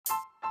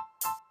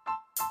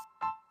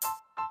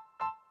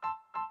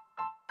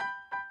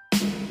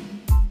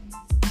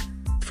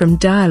from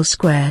Dial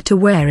Square to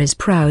Where is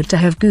proud to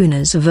have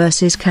Gooners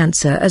vs.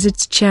 Cancer as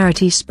its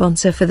charity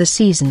sponsor for the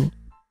season.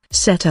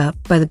 Set up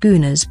by the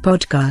Gooners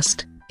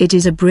podcast, it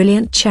is a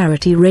brilliant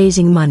charity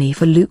raising money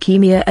for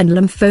leukemia and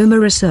lymphoma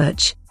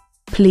research.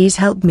 Please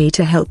help me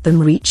to help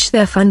them reach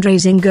their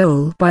fundraising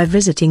goal by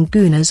visiting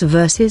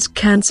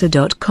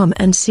goonersvscancer.com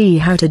and see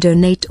how to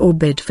donate or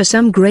bid for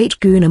some great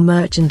Gooner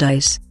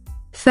merchandise.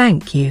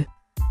 Thank you.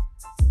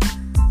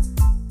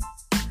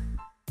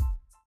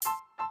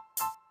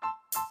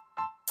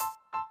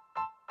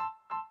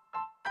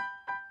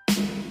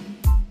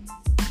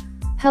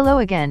 Hello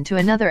again to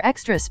another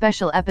extra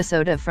special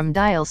episode of From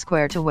Dial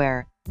Square to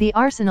Where, the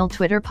Arsenal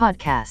Twitter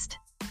podcast.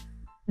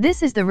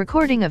 This is the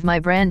recording of my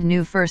brand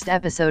new first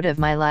episode of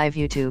my live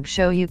YouTube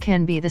show You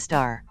Can Be the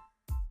Star.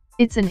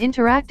 It's an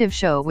interactive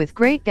show with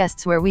great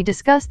guests where we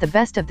discuss the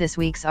best of this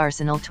week's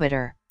Arsenal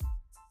Twitter.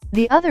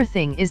 The other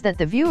thing is that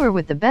the viewer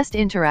with the best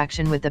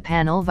interaction with the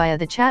panel via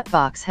the chat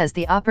box has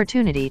the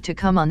opportunity to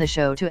come on the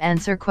show to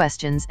answer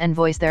questions and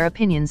voice their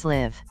opinions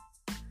live.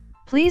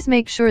 Please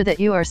make sure that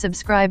you are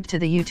subscribed to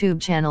the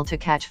YouTube channel to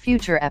catch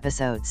future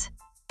episodes.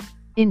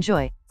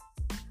 Enjoy.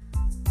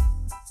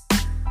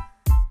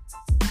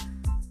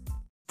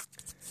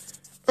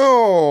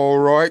 All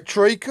right,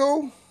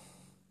 Treacle.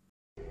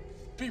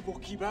 People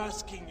keep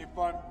asking if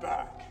I'm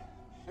back,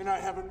 and I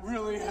haven't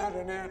really had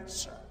an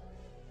answer.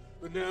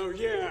 But now,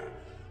 yeah,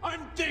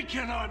 I'm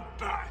thinking I'm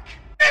back.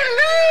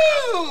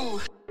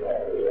 Hello!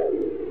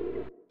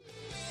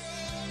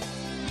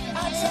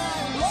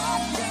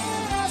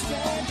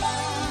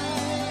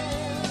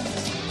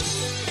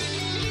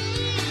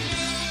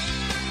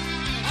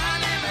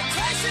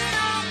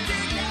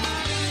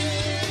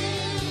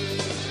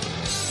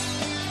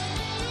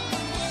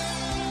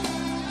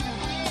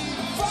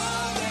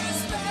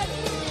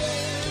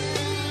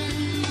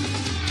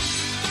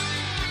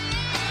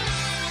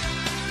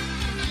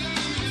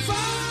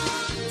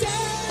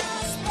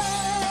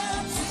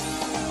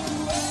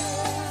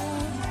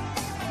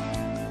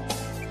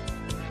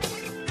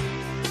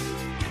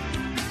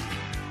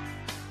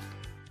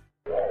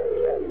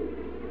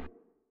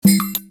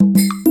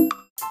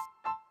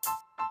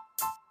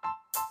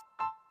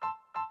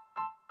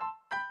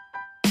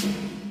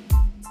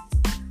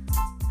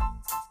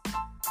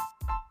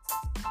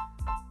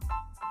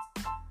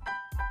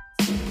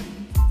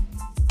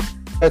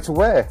 To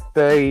Where,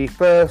 the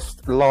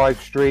first live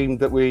stream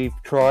that we've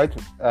tried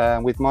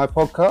with my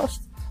podcast.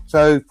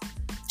 So,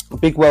 a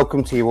big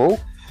welcome to you all.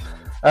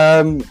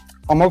 I'm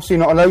obviously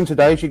not alone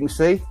today, as you can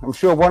see. I'm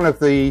sure one of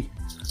the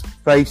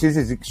faces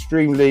is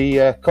extremely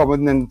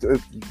common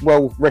and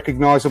well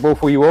recognisable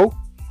for you all.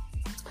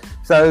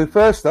 So,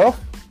 first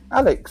off,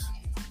 Alex.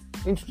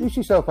 Introduce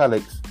yourself,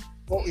 Alex.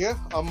 Well, yeah,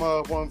 I'm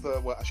one of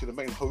the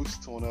main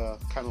host on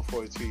Cannon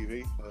Fodder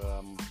TV.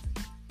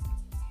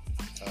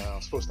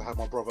 I'm supposed to have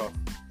my brother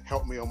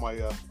help me on my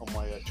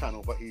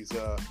channel, but he's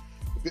a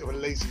bit of a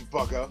lazy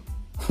bugger.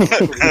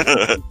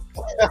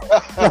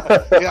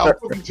 Yeah, I'm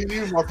talking to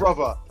you, my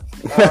brother.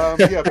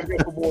 Yeah, been here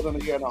for more than a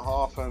year and a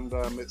half, and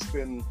it's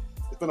been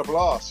a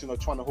blast. You know,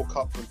 trying to hook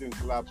up and doing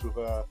collabs with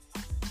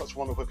such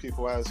wonderful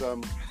people as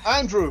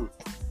Andrew.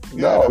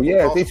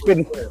 It's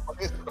been a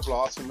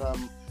blast, and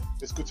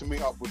it's good to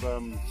meet up with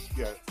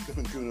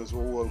different Gooners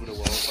all over the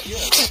world. But yeah,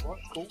 it's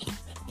cool.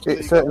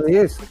 It certainly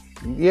is.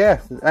 Yeah,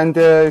 and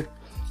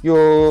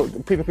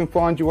people can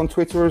find you on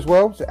Twitter as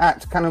well,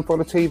 at Cannon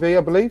Fodder TV,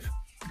 I believe.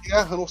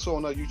 Yeah, and also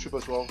on YouTube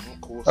as well,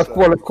 of course. Of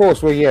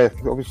course. Well, yeah,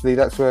 obviously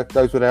that's where it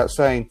goes without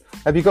saying.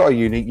 Have you got a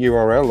unique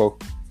URL or?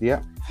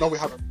 Yeah. No, we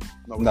haven't.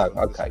 No,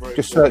 okay.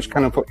 Just search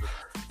Cannon Fodder.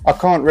 I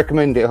can't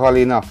recommend it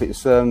highly enough.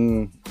 It's I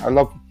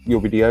love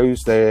your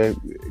videos. They're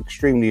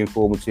extremely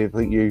informative. I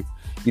think you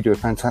do a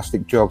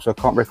fantastic job. So I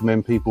can't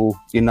recommend people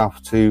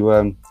enough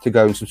to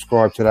go and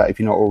subscribe to that if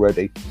you're not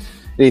already.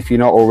 If you're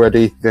not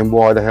already, then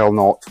why the hell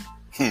not?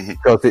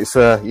 Because it's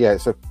a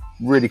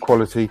really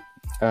quality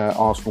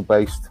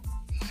Arsenal-based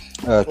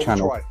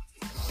channel. Right.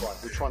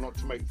 We try not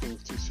to make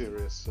things too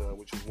serious,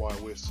 which is why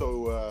we're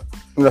so.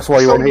 That's why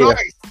you're on here.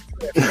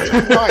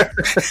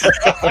 Nice.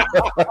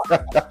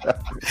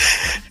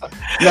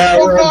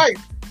 Nice.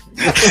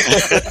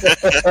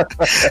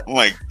 Oh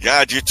my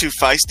God, you're too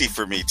feisty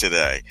for me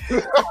today.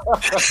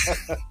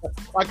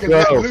 I can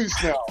let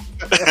loose now.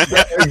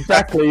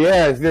 Exactly,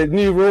 yeah. There's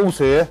new rules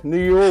here.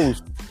 New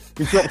rules.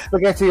 You drop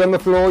spaghetti on the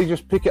floor, you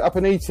just pick it up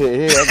and eat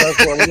it here.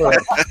 That's what I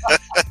like.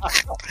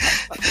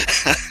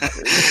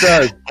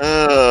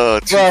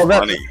 Funny.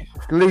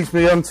 That leads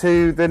me on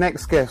to the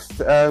next guest.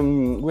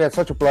 We had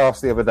such a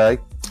blast the other day.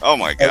 Oh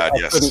my God,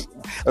 yes.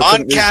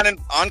 On Cannon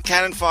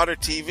Fodder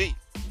TV.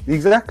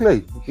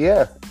 Exactly,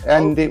 yeah.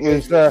 And it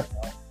was...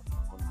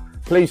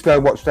 please go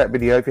watch that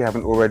video if you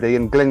haven't already.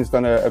 And Glenn's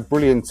done a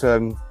brilliant,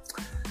 sort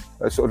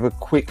of a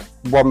quick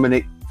 1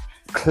 minute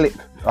clip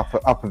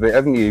up of it,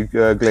 haven't you,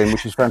 Glenn?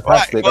 Which is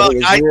fantastic. Well,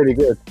 it's really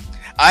good.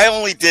 I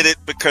only did it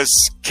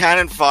because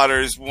Cannon Fodder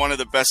is one of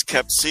the best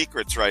kept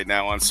secrets right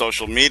now on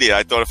social media.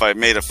 I thought if I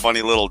made a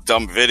funny little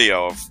dumb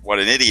video of what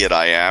an idiot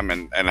I am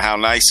and how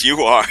nice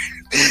you are,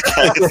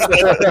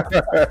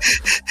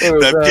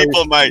 that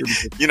people might,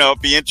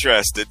 be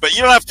interested. But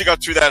you don't have to go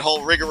through that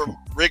whole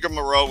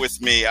rigmarole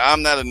with me.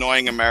 I'm that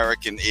annoying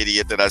American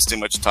idiot that has too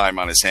much time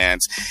on his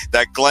hands.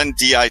 That Glenn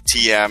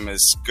DITM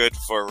is good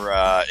for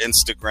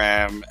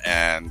Instagram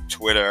and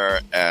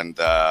Twitter and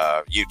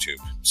YouTube.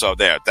 So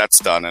there, that's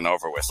done and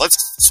over with. Let's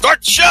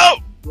start the show.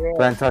 Yeah.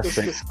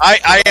 Fantastic.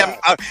 I am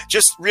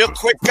just real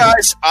quick,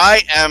 guys.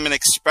 I am an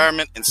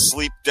experiment in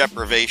sleep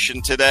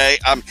deprivation today.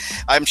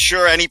 I'm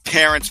sure any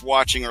parents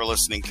watching or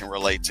listening can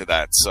relate to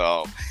that.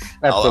 So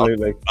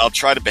absolutely, I'll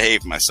try to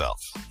behave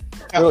myself.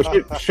 Well,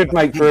 it should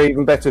make for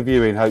even better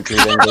viewing, hopefully.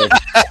 Then,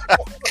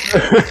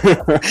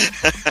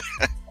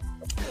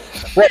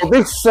 well,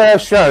 this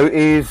show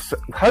is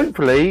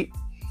hopefully,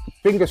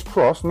 fingers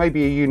crossed,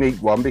 maybe a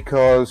unique one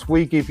because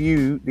we give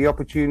you the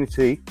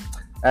opportunity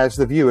as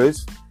the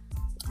viewers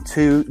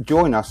to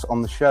join us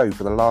on the show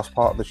for the last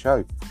part of the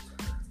show.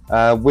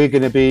 We're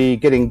going to be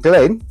getting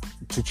Glenn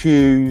to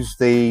choose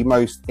the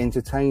most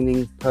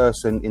entertaining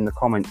person in the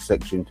comments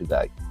section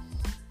today.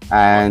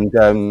 And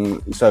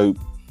so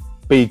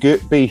be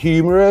good, be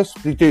humorous,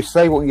 do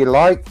say what you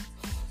like,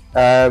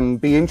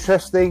 be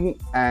interesting,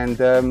 and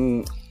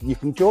you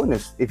can join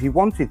us if you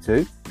wanted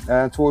to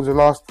towards the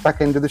last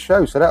back end of the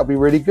show. So that'll be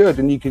really good.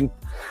 And you can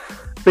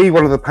be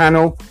one of the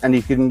panel and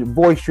you can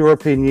voice your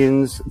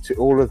opinions to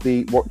all of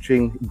the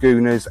watching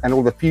Gooners and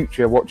all the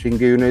future watching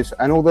Gooners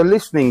and all the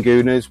listening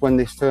Gooners when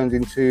this turns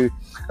into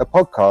a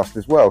podcast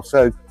as well.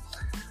 So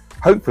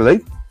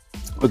hopefully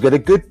we'll get a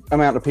good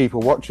amount of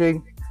people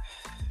watching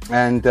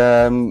and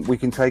we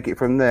can take it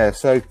from there.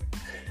 So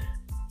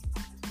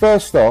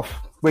first off,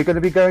 we're going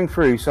to be going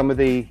through some of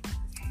the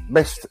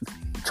best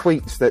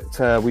tweets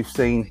that we've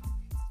seen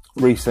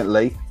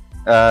recently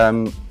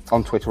on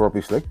Twitter,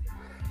 obviously.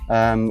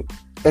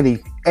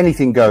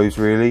 Anything goes,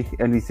 really.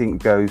 Anything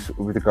goes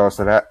with regards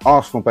to that.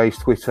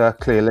 Arsenal-based Twitter,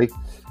 clearly.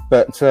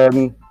 But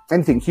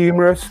anything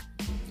humorous,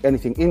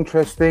 anything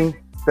interesting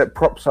that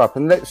props up.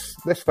 And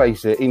let's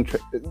face it,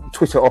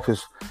 Twitter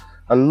offers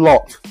a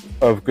lot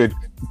of good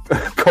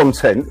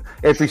content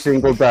every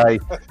single day.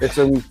 There's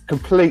some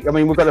complete... I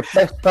mean, we've got the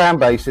best fan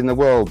base in the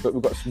world, but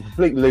we've got some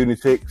complete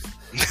lunatics.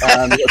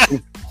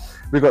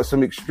 We've got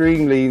some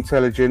extremely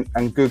intelligent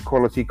and good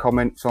quality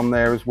comments on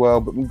there as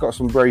well, but we've got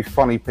some very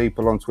funny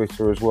people on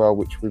Twitter as well,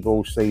 which we've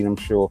all seen, I'm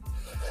sure.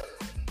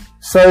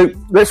 So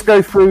let's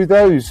go through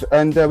those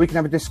and we can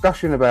have a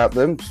discussion about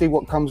them, see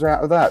what comes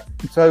out of that.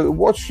 So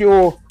what's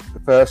your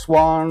first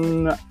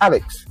one,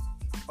 Alex?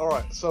 All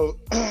right, so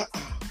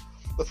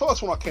the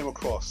first one I came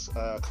across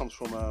comes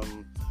from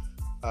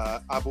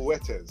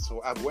Abuetes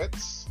or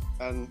Abuets,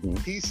 and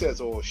he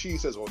says, or she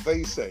says, or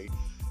they say,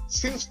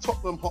 since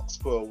Tottenham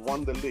Hotspur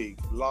won the league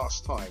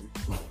last time,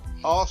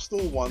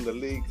 Arsenal won the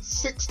league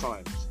 6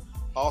 times.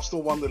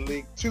 Arsenal won the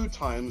league 2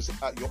 times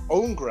at your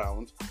own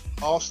ground.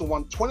 Arsenal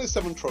won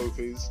 27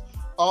 trophies.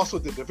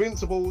 Arsenal did the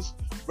Invincibles.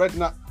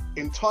 Redknapp's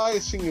entire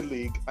senior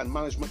league and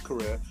management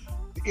career,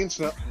 the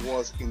internet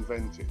was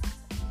invented.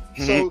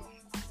 So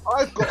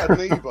I've got a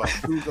neighbour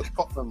who's a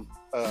Tottenham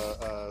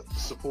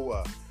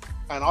supporter,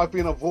 and I've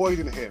been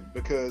avoiding him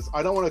because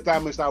I don't want to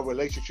damage our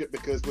relationship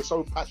because we're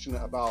so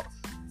passionate about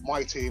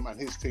my team and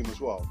his team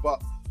as well.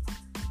 But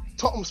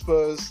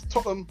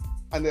Tottenham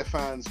and their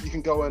fans, you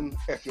can go and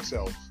F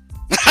yourselves.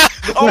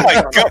 Oh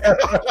my God.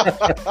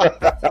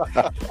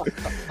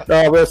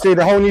 Oh, we'll see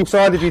the whole new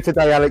side of you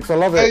today, Alex. I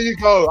love it. There you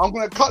go. I'm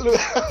going to cut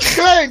loose.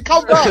 Glenn,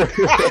 come back.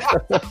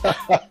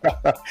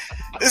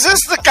 Is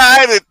this the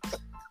guy that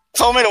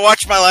told me to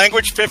watch my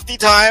language 50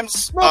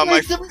 times? No,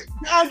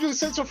 Andrew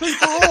sent a free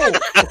for all.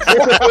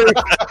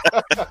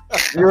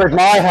 You're at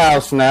my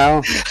house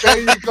now. There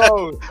you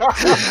go.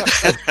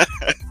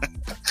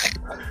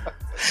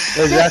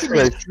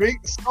 Exactly.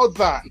 Stop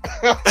that.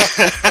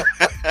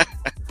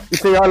 You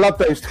see, I love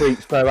those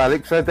tweets, though,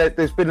 Alex. So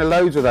there's been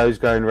loads of those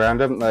going around,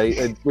 haven't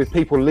they? With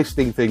people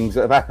listing things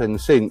that have happened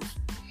since,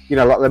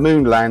 like the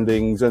moon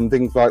landings and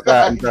things like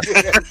that.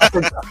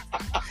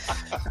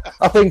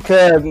 I think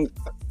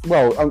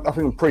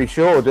I'm pretty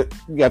sure that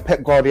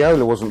Pep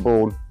Guardiola wasn't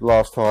born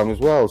last time as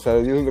well. So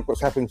you look what's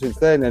happened since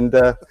then. And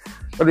but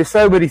there's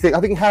so many things.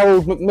 I think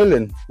Harold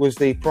Macmillan was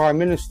the Prime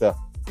Minister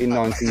in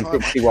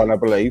 1961, I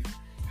believe.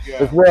 Yeah.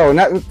 As well, and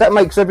that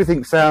makes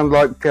everything sound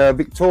like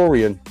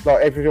Victorian, like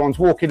everyone's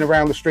walking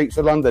around the streets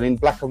of London in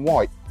black and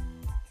white.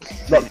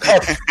 Like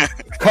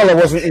colour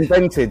wasn't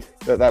invented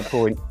at that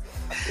point.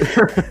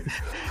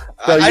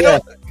 So,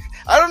 I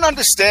don't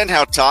understand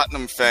how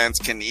Tottenham fans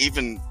can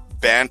even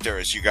banter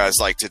as you guys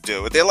like to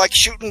do. They're like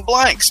shooting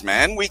blanks,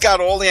 man. We got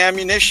all the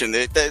ammunition.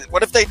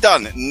 What have they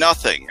done?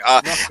 Nothing.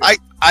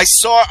 I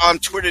saw on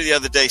Twitter the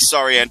other day,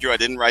 sorry, Andrew, I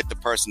didn't write the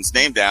person's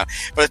name down,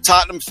 but a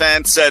Tottenham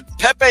fan said,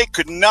 Pepe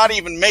could not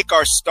even make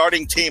our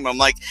starting team. I'm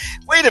like,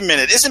 wait a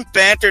minute, isn't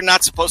banter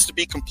not supposed to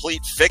be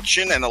complete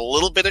fiction and a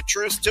little bit of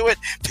truth to it?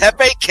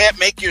 Pepe can't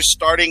make your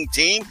starting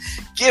team?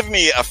 Give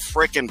me a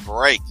freaking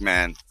break,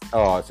 man.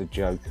 Oh, it's a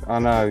joke. I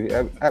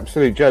know,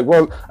 absolute joke.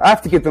 Well, I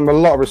have to give them a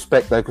lot of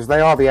respect though, because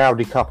they are the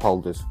Audi Cup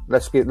holders.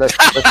 Let's take that.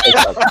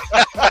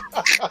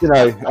 You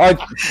know,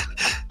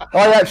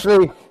 I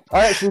actually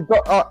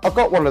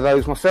got one of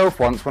those myself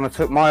once when I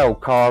took my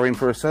old car in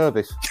for a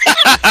service.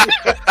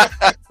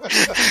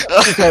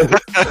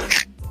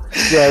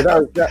 Yeah,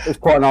 that was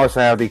quite a nice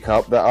Audi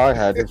Cup that I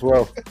had as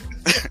well.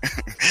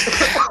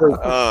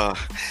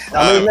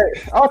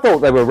 I thought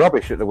they were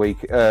rubbish at the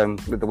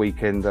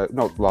weekend.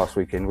 Not last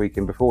weekend,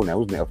 weekend before now,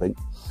 wasn't it? I think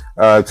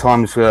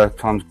times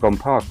gone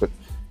past, but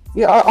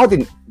yeah, I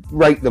didn't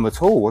rate them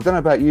at all. I don't know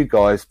about you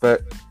guys,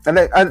 but and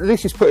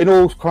this is putting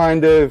all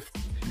kind of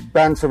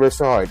banter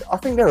aside. I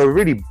think they're a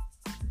really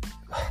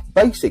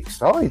basic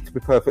side, to be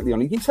perfectly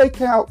honest. You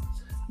take out,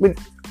 I mean,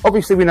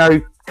 obviously we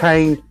know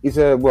Kane is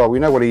we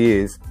know what he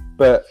is,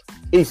 but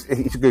he's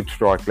a good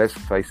striker. Let's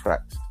face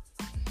facts.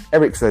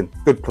 Eriksen,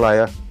 good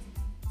player.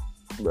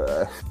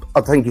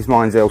 I think his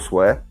mind's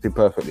elsewhere, to be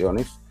perfectly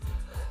honest.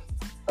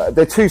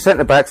 Their two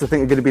centre backs, I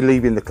think, are going to be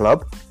leaving the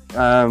club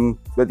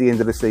at the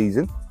end of the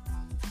season.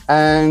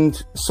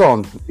 And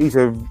Son, he's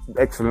an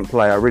excellent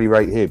player. I really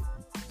rate him.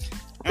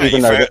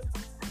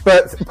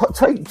 But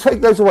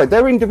take those away.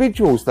 They're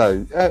individuals,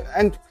 though,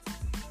 and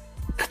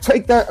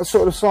take that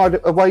sort of side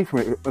away from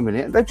it a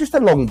minute. They're just a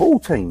long ball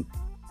team.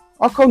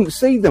 I couldn't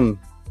see them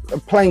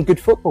playing good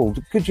football.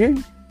 Could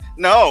you?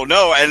 No,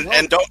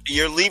 and don't,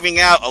 you're leaving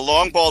out a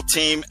long ball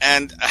team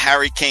and a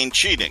Harry Kane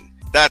cheating.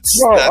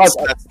 That's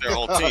their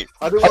whole team.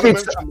 I didn't want to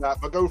mention that,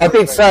 but go for it. I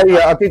did say,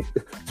 I did.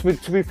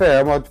 To be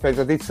fair, on my defence,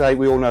 I did say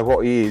we all know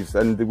what he is,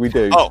 and we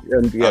do. Oh,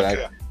 and,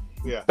 okay.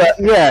 Yeah. But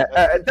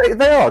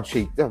they are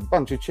cheap, a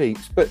bunch of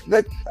cheats, but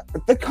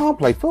they can't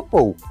play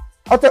football.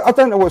 I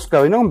don't know what's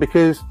going on,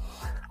 because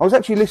I was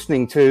actually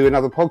listening to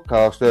another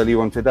podcast earlier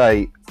on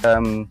today,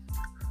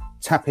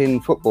 Tap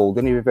In Football.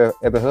 Don't you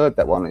ever heard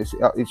that one?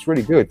 It's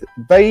really good.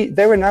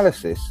 Their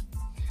analysis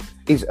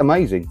is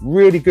amazing,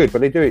 really good,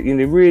 but they do it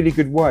in a really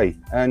good way.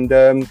 And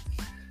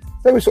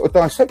they were sort of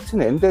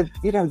dissecting it,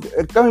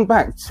 and going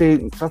back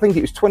to, I think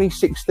it was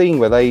 2016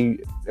 where they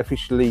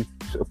officially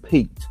sort of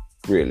peaked.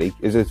 Really,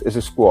 as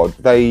a squad,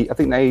 I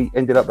think they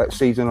ended up that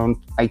season on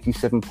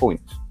 87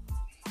 points.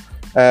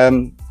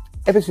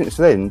 Ever since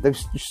then, they've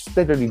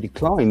steadily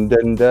declined,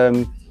 and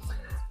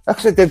like I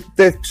said,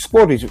 their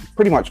squad is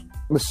pretty much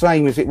the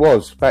same as it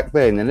was back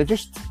then, and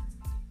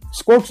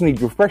squads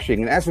need refreshing,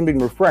 and it hasn't been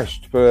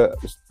refreshed for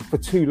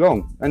too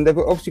long. And they've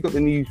obviously got the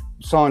new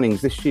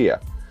signings this year,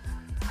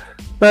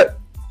 but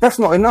that's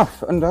not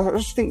enough. And I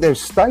just think they're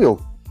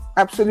stale,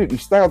 absolutely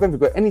stale. I don't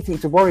think I've got anything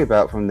to worry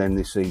about from them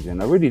this season.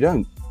 I really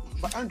don't.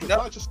 But Andrew, can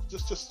I just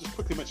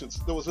quickly mention,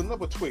 there was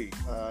another tweet,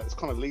 it's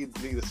kind of lead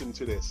us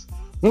into this,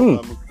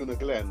 from Gunnar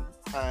Glenn,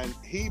 and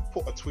he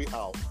put a tweet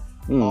out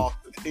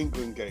after the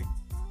England game,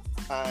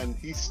 and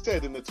he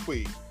said in the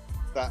tweet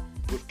that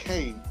with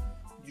Kane,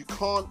 you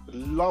can't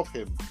love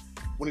him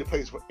when he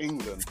plays for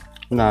England,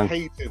 no,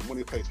 hate him when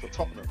he plays for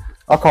Tottenham.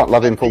 I can't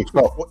love him full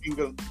stop.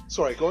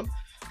 Sorry, go on.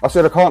 I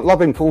said I can't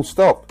love him full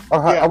stop.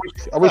 I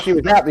wish he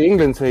was out the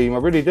England team, I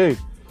really do.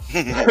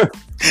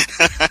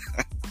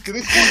 Because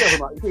he scored the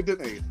other night,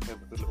 didn't he? The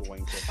little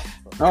wanker.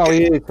 Oh,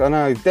 he is. I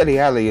know. Dele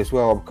Alli as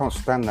well. I can't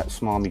stand that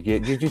smarmy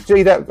git. Did you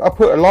see that? I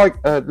put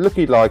a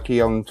looky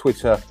likey on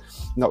Twitter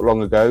not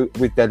long ago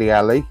with Dele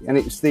Alli, and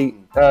it's the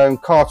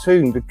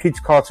cartoon, the kids'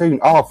 cartoon,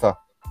 Arthur.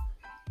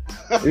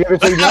 Have you ever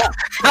seen that?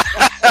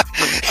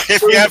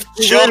 If you have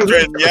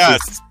children,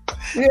 yes.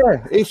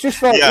 Yeah, it's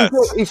just like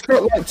he's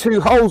got like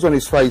two holes on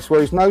his face where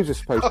his nose is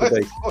supposed to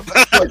be.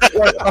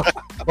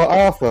 like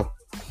Arthur.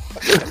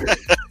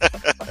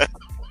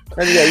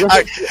 Anyway,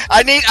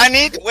 I need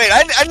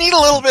a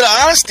little bit of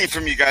honesty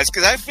from you guys,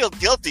 because I feel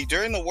guilty.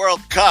 During the World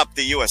Cup,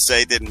 the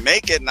USA didn't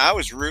make it, and I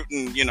was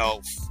rooting,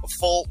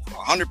 full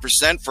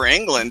 100% for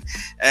England,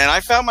 and I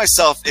found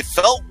myself, it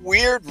felt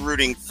weird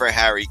rooting for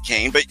Harry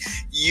Kane. But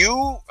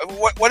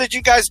what did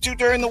you guys do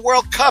during the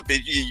World Cup?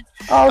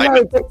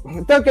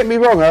 Don't get me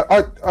wrong.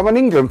 I'm an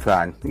England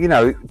fan,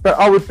 but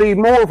I would be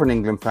more of an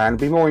England fan,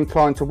 be more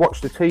inclined to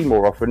watch the team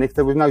more often if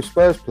there was no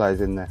Spurs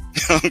players in there.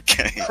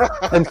 Okay.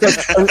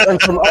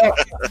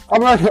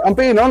 I'm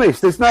being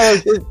honest. There's not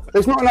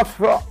enough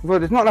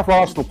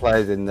Arsenal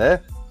players in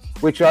there,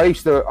 which I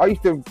used to.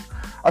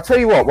 I'll tell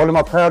you what. One of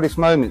my proudest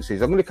moments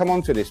is, I'm going to come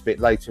on to this bit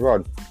later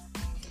on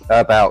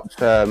about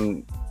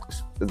the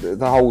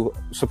whole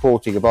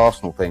supporting of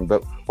Arsenal thing.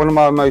 But one of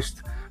my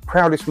most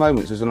proudest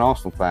moments as an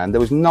Arsenal fan, there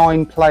was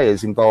 9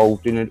 players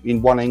involved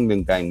in one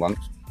England game once,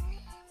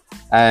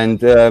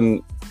 and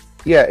it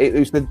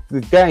was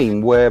the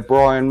game where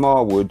Brian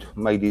Marwood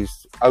made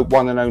his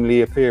one and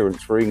only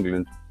appearance for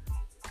England.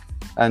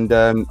 And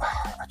I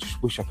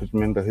just wish I could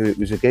remember who it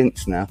was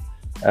against now.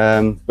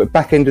 But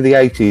back into the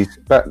 80s,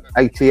 about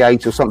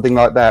 88 or something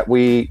like that,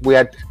 we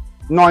had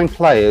 9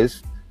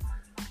 players,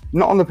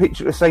 not on the pitch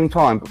at the same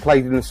time, but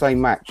played in the same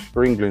match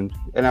for England.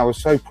 And I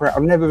was so proud.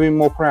 I've never been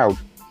more proud,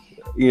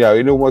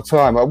 in all my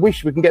time. I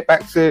wish we can get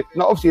back to,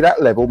 not obviously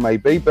that level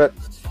maybe, but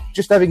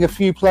just having a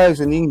few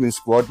players in the England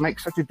squad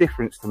makes such a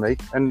difference to me.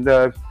 And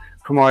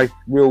for my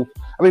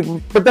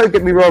but don't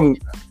get me wrong,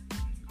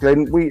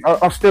 Glenn,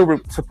 I still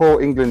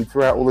support England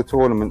throughout all the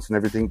tournaments and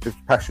everything, just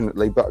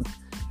passionately. But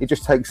it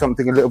just takes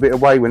something a little bit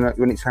away when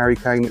it's Harry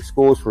Kane that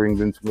scores for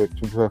England. To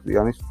be perfectly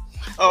honest.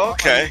 Oh,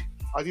 okay.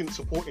 I didn't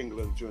support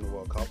England during the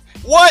World Cup.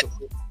 What?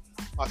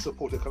 I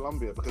supported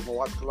Colombia because my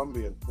wife's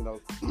Colombian. You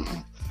know,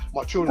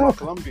 my children are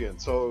Colombian,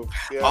 so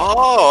yeah.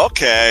 Oh,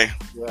 okay.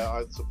 Yeah,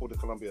 I supported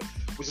Colombia,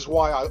 which is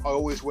why I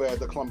always wear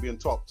the Colombian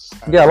tops.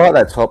 Yeah, I like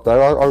that top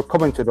though. I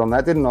commented on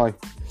that, didn't I?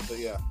 So,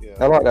 yeah.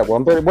 I like that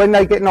one. But when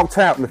they get knocked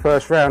out in the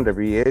first round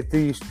every year, do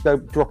you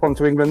drop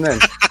onto England then?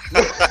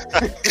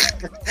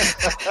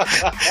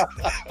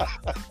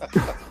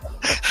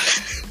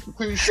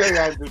 Touche,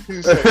 Andrew.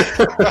 Touche.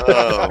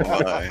 Oh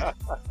my.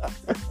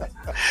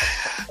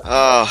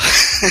 Oh.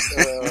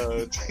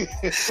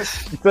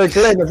 So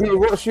Glenn,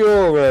 what's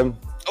your?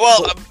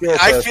 Well,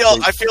 I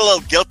feel a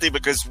little guilty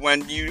because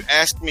when you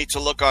asked me to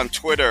look on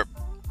Twitter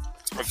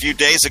a few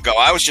days ago,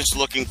 I was just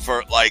looking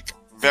for like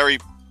very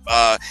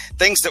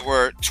things that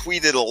were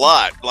tweeted a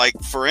lot. Like,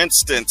 for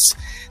instance,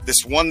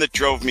 this one that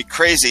drove me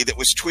crazy that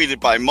was tweeted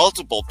by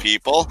multiple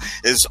people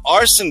is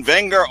Arsene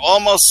Wenger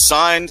almost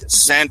signed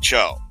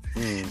Sancho.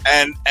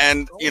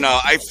 And you know,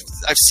 I've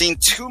seen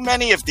too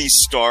many of these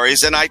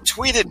stories, and I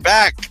tweeted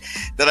back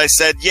that I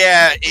said,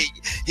 yeah,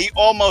 he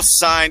almost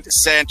signed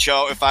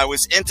Sancho. If I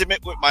was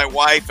intimate with my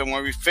wife, and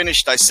when we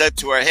finished, I said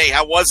to her, hey,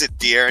 how was it,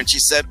 dear? And she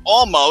said,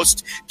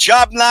 almost,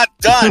 job not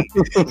done.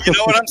 You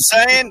know what I'm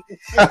saying?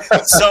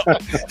 So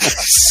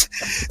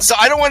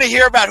I don't want to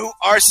hear about who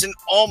Arsene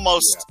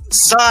almost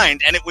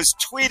signed, and it was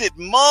tweeted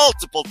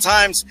multiple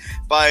times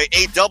by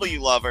AW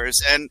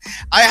lovers, and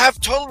I have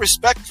total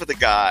respect for the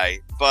guy,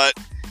 but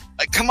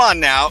come on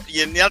now,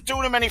 you're not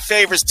doing him any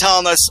favors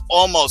telling us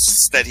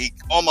almost that he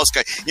almost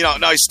got, you know,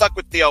 no, he's stuck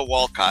with Theo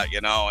Walcott, you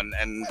know,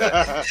 and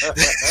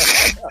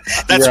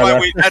that's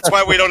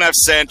why we don't have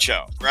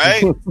Sancho,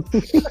 right?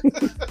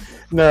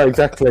 No,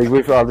 exactly.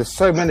 There's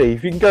so many.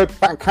 If you can go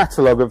back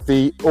catalogue of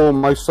the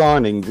almost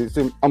signings, it's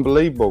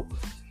unbelievable.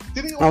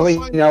 Did he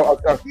almost did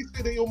he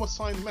say that he almost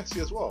signed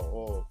Messi as well?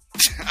 Or?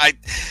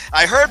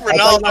 I heard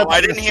Ronaldo. I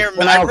didn't hear.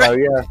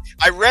 Ronaldo,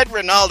 I read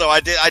Ronaldo.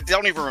 I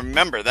don't even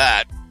remember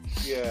that.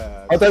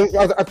 Yeah. I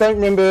don't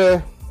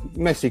remember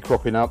Messi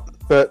cropping up,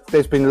 but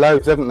there's been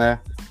loads, haven't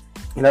there?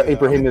 You know,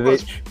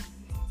 Ibrahimovic.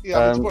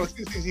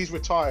 Since he's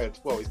retired.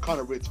 Well, he's kind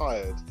of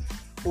retired.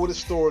 All the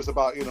stories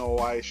about, you know,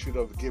 I should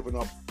have given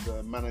up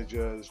the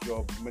manager's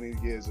job many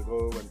years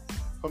ago, and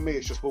for me,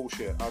 it's just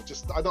bullshit.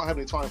 I don't have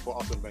any time for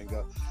Arsene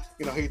Wenger.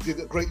 You know, he did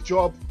a great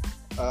job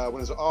when he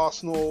was at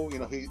Arsenal. You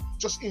know, he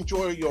just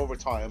enjoy your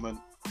retirement.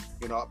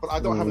 You know, but I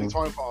don't have any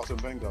time for Arsene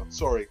Wenger.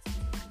 Sorry,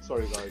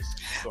 guys.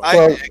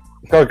 Sorry.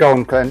 Well, go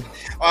on, Glenn.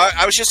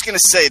 I was just going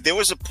to say, there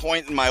was a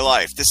point in my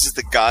life, this is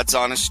the God's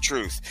honest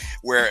truth,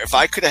 where if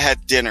I could have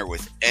had dinner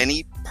with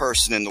any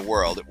person in the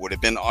world, it would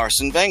have been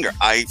Arsene Wenger.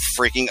 I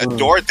freaking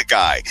adored the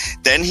guy.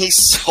 Then he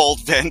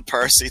sold Van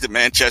Persie to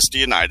Manchester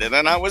United,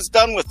 and I was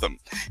done with him.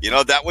 You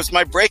know, that was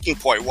my breaking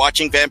point,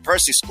 watching Van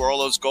Persie score all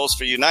those goals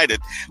for United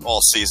all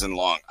season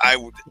long.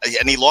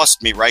 And he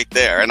lost me right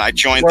there, and I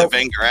joined the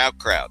Wenger out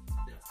crowd.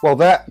 Well,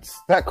 that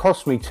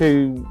cost me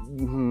two,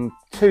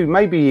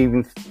 maybe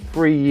even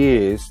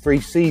 3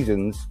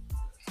 seasons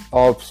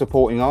of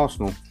supporting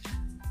Arsenal.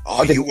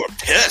 Oh, you were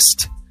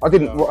pissed. I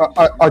didn't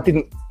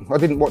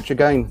watch a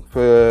game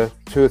for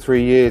 2 or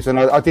 3 years, and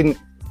I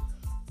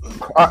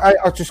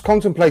just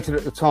contemplated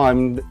at the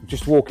time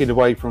just walking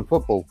away from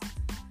football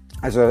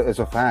as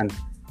a fan.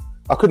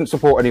 I couldn't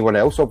support anyone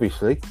else,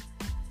 obviously,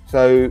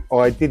 so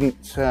I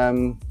didn't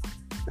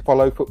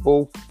follow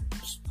football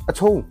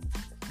at all.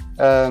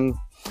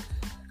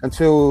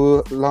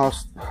 Until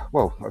last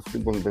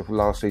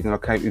season, I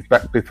came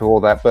back before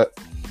that. But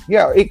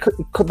yeah,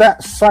 could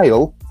that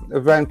sale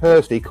of Van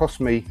Persie cost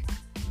me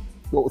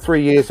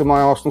 3 years of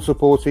my Arsenal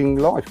supporting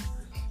life?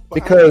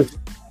 Because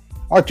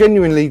I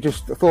genuinely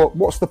just thought,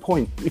 what's the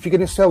point if you're going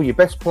to sell your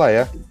best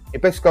player,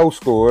 your best goal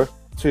scorer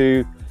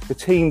to the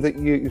team that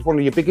is one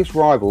of your biggest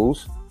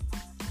rivals?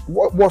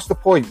 What's the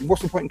point?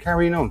 What's the point in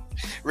carrying on?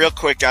 Real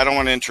quick, I don't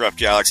want to interrupt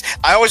you, Alex.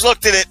 I always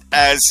looked at it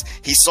as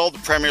he sold the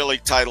Premier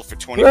League title for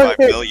 $25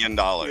 million.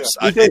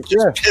 It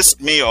just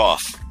pissed me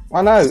off.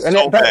 I know, and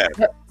so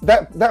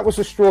that was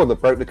the straw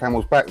that broke the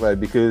camel's back, though,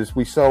 because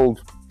we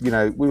sold. You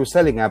know, we were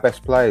selling our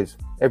best players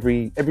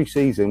every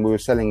season. We were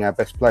selling our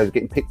best players,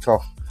 getting picked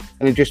off,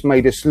 and it just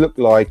made us look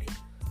like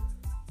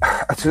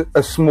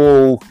a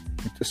small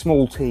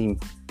team.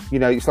 You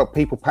know, it's like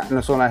people patting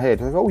us on our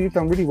head. Like, oh, you've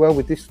done really well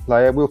with this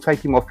player. We'll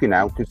take him off you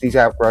now because he's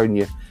outgrown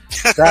you.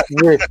 That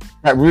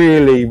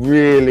really,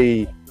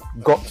 really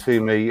got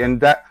to me.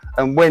 And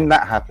when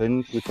that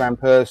happened with Van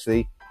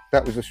Persie,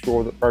 that was the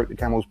straw that broke the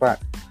camel's back.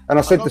 And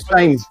I said the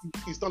same.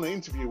 He's done an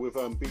interview with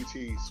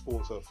BT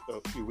Sports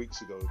a few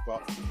weeks ago.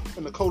 But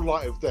in the cold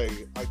light of day,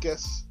 I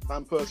guess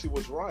Van Persie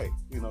was right.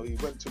 You know, he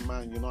went to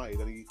Man United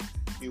and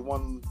he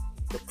won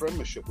the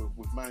Premiership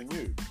with Man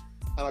U.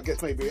 And I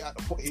guess maybe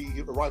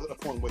he arrived at a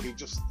point where he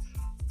just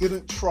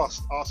didn't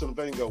trust Arsene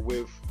Wenger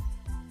with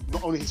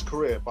not only his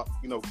career, but,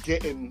 you know,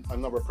 getting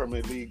another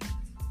Premier League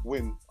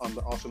win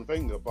under Arsene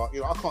Wenger. But, you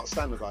know, I can't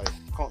stand the guy.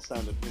 Can't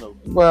stand it, you know.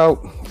 Well,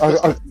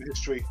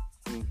 history,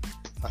 and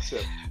that's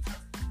it.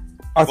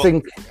 I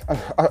think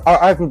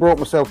I haven't brought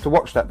myself to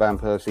watch that Van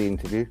Persie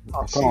interview.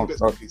 I can't.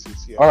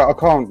 I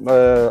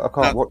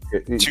can't watch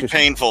it. It's too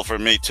painful for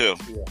me too.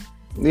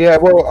 Yeah,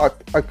 well,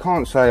 I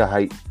can't say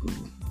I hate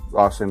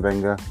Arsene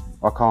Wenger.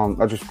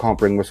 I just can't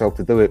bring myself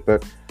to do it.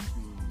 But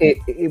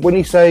when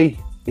you say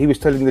he was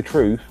telling the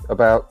truth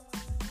about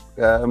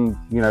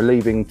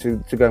leaving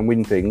to go and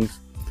win things,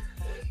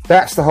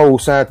 that's the whole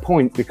sad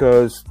point,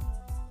 because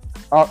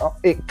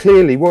it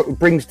clearly what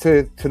brings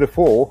to the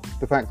fore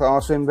the fact that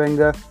Arsene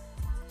Wenger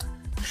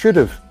should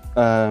have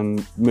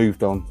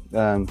moved on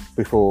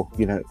before,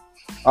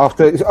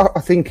 after.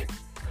 I think,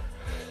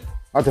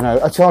 I don't know,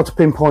 it's hard to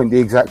pinpoint the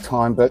exact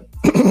time, but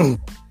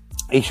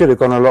he should have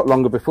gone a lot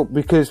longer before,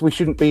 because we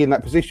shouldn't be in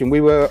that position.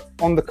 We were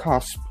on the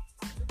cusp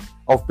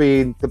of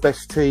being the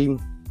best team.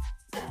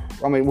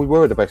 I mean, we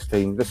were the best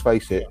team, let's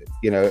face it,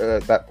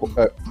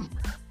 that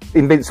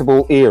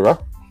invincible era.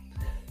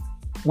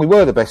 We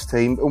were the best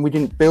team and we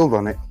didn't build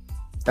on it.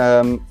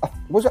 I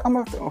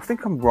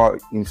think I'm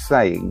right in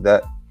saying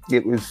that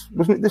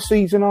wasn't it the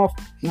season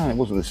after? No, it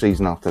wasn't the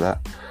season after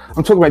that.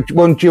 I'm talking about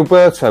when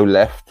Gilberto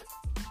left.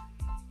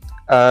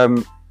 I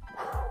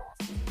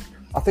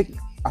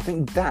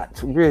think that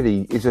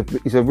really is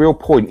a real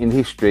point in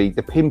history,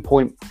 the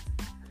pinpoint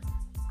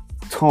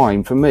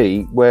time for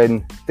me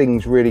when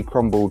things really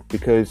crumbled,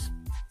 because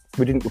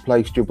we didn't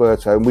replace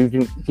Gilberto and we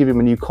didn't give him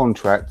a new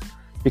contract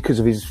because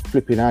of his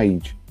flipping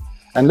age.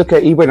 And look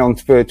at, he went on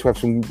to have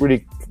some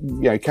really,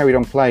 carried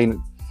on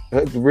playing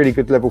at a really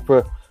good level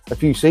for a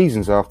few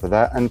seasons after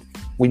that, and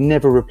we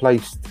never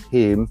replaced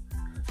him.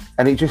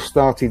 And it just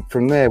started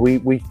from there.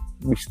 We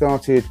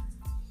started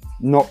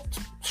not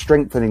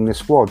strengthening the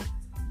squad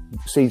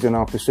season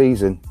after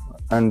season,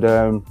 and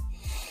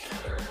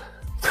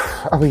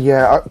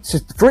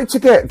for it to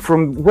get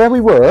from where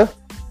we were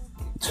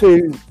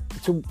to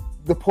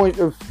the point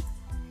of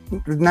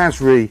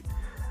Nasri,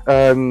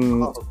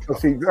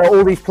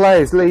 all these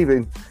players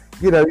leaving,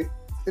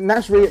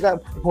 Nasri at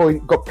that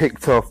point got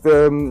picked off. I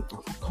can't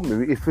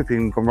remember, it's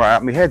flipping gone right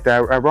out of my head.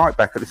 Our right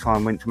back at the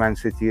time went to Man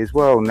City as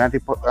well.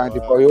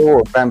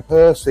 Adebayor, Van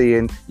Persie,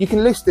 and you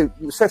can list it.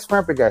 Cesc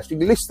Fabregas. You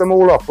can list them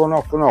all off and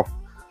off and off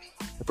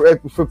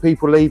for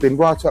people leaving,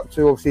 right up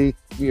to obviously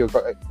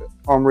got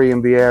Henry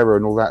and Vieira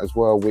and all that as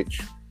well.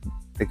 Which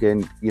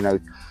again,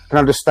 can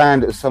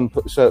understand at some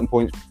certain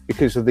points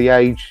because of the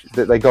age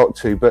that they got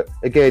to. But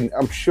again,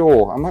 I'm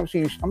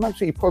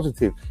absolutely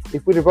positive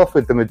if we'd have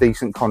offered them a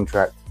decent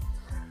contract,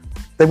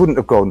 they wouldn't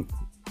have gone.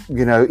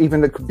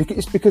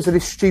 It's because of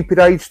this stupid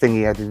age thing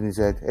he had in his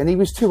head, and he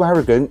was too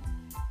arrogant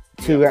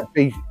to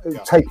actually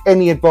take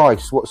any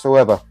advice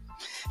whatsoever.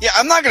 Yeah,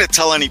 I'm not going to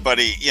tell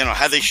anybody,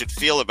 how they should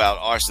feel about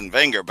Arsene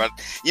Wenger, but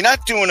you're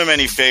not doing him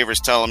any favors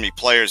telling me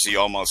players he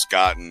almost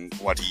got and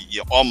what he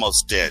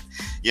almost did.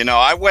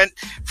 I went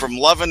from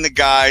loving the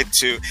guy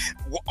to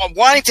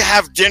wanting to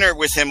have dinner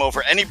with him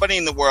over anybody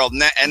in the world,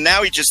 and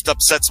now he just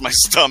upsets my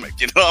stomach.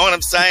 You know what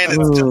I'm saying?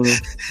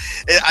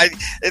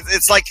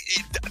 It's like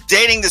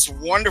dating this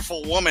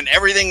wonderful woman.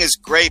 Everything is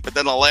great, but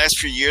then the last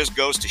few years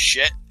goes to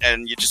shit,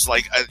 and you just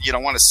you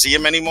don't want to see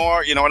him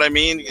anymore. You know what I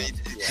mean? Yeah.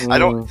 I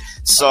don't.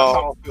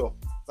 So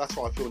that's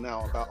how I feel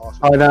now about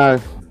Arsenal. I know.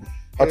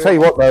 I'll tell you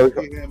what though.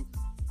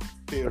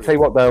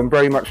 I'm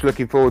very much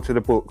looking forward to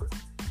the book.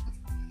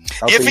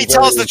 If he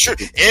tells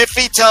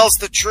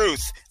the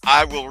truth,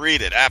 I will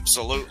read it.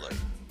 Absolutely.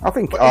 I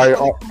think I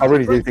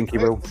really do think he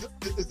will.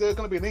 Is there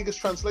going to be an English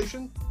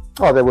translation?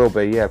 Oh, there will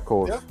be. Yeah, of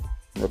course.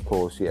 Yeah? Of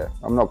course. Yeah.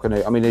 I'm not going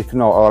to. I mean, if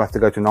not, I'll have to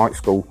go to night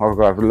school. I'll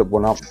go have a look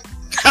one up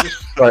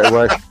straight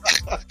away.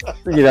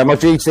 My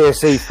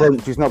GCSE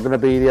French is not going to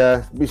be.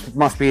 It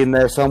must be in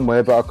there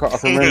somewhere, but I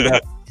can remember.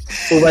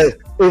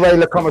 Uwe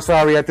le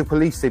Commissaire du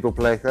Police, s'il vous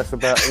plaît. That's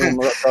about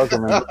all I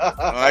can remember.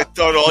 I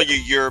thought all you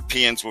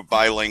Europeans were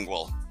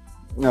bilingual.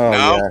 No?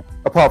 Yeah.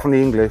 Apart from the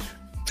English.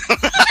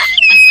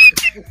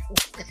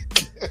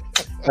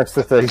 That's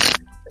the thing.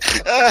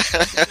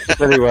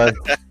 Anyway,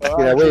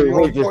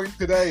 we just point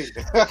today.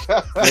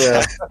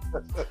 Yeah.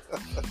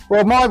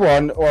 Well, my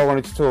one, I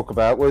wanted to talk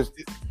about was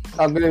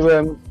I'm going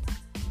to.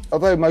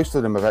 Although most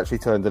of them have actually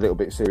turned a little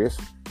bit serious,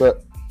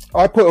 but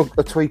I put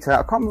a tweet out.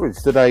 I can't remember if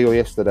it's today or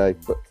yesterday,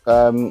 but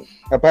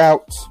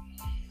about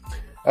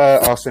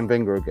Arsene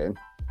Wenger again,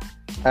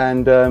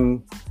 and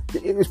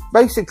it was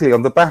basically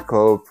on the back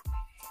of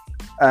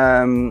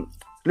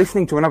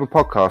listening to another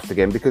podcast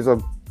again, because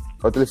I've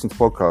listened to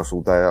podcasts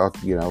all day. I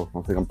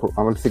think I'm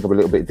a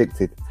little bit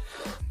addicted,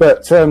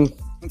 but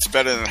it's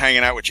better than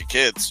hanging out with your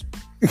kids.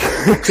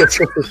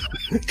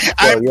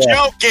 I'm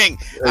joking.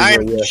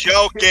 I'm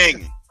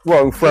joking.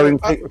 Well, throwing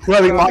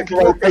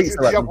microwave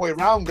pizza at them.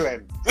 Round,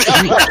 Glenn.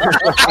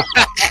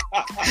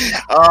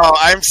 Oh,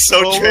 I'm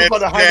so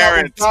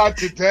transparent.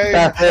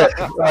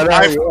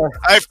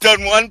 I've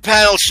done one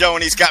panel show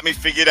and he's got me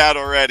figured out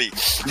already.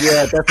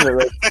 Yeah,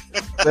 definitely.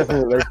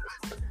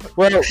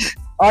 Well,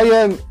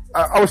 I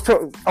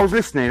was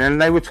listening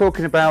and they were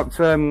talking about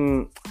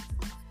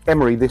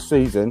Emery this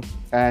season,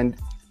 and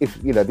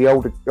if the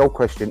old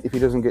question, if he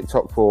doesn't get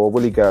top four,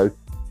 will he go?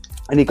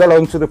 And he got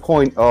on to the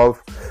point of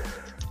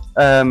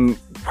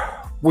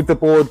would the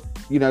board,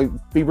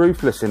 be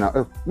ruthless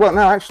enough? Well,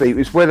 no, actually, it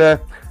was whether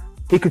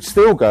he could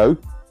still go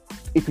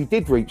if he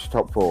did reach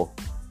top 4.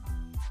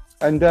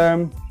 And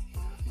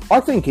I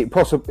think he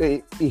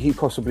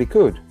possibly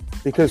could,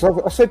 because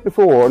I said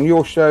before on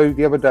your show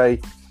the other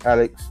day,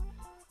 Alex,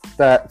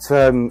 that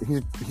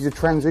he's a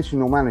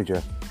transitional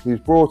manager. He was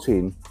brought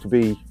in to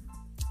be,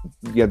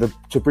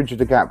 to bridge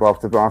the gap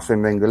after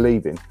Arsene Wenger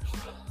leaving,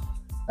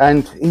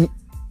 and he,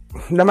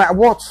 no matter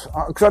what,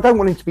 because I don't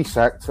want him to be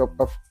sacked.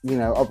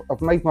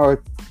 I've made my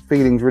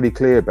feelings really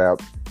clear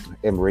about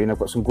Emery, and I've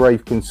got some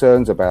grave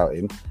concerns about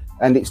him.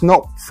 And it's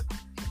not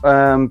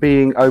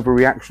being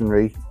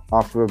overreactionary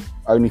after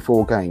only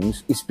 4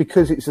 games. It's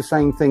because it's the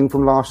same thing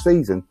from last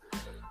season,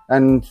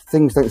 and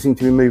things don't seem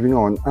to be moving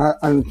on.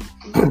 And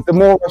the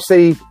more I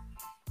see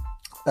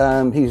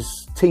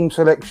his team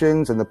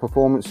selections and the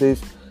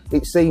performances,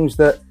 it seems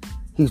that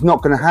he's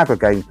not going to have a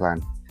game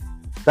plan.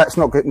 That's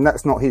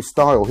not his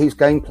style. His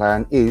game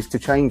plan is to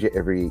change it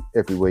every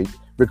week,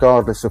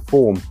 regardless of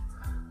form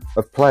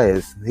of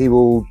players. He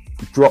will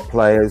drop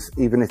players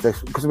even if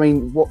because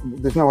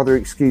there's no other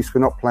excuse for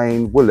not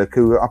playing Willock,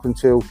 who up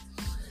until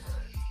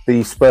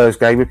the Spurs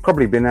game had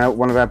probably been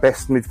one of our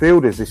best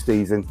midfielders this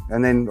season.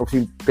 And then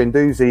obviously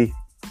Guendouzi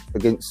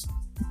against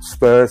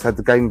Spurs had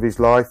the game of his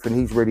life, and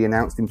he's really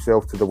announced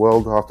himself to the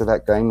world after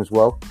that game as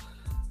well.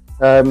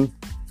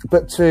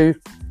 But to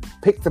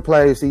pick the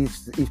players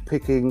he's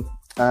picking,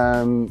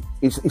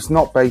 it's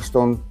not based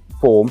on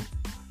form,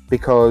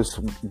 because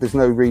there's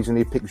no reason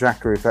he'd pick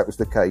Xhaka if that was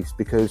the case,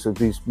 because of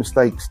his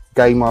mistakes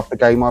game after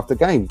game after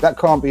game. That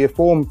can't be a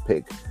form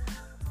pick.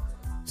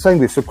 Same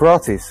with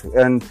Socrates,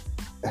 and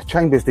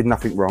Chambers did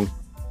nothing wrong.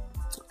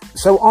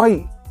 So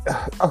I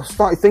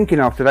started thinking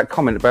after that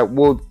comment about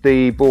would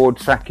the board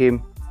sack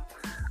him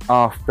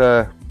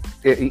after,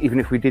 even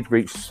if we did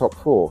reach the top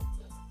 4.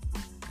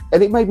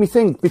 And it made me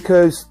think,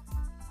 because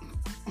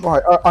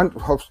right,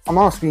 I'm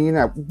asking you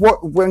now,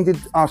 when did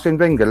Arsene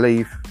Wenger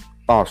leave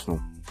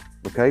Arsenal?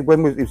 Okay,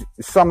 when was it?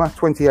 Summer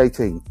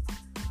 2018.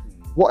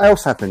 What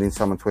else happened in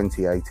summer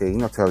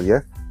 2018, I'll tell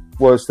you,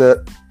 was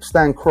that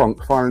Stan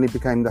Kroenke finally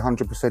became the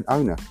 100%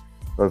 owner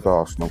of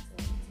Arsenal.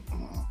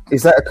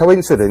 Is that a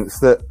coincidence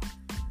that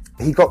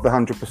he got the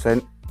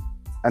 100%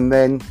 and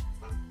then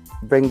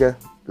Wenger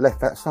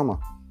left that summer?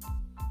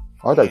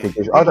 I don't think.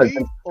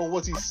 Or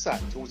was he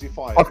sacked? Or was he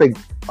fired? I think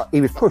he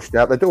was pushed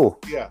out the door.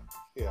 Yeah.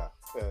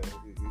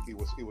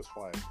 He was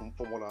fired,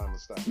 from what I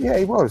understand. Yeah,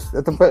 he was.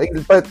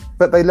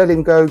 But they let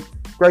him go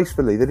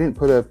gracefully. They didn't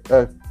put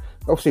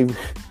obviously.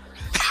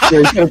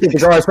 You got to give the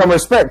guy some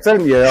respect,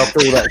 don't you? After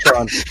all that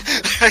time.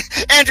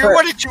 Andrew,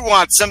 what did you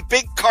want? Some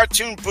big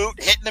cartoon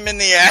boot hitting him in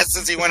the ass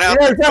as he went out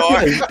the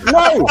door?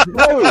 No.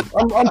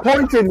 I'm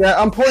pointing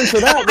out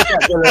the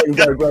fact they let him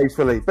go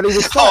gracefully, but he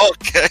was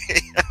sacked. Okay.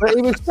 But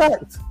he was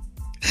sacked.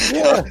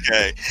 Yeah.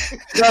 Okay.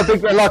 Yeah,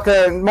 like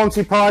a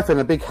Monty Python,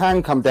 a big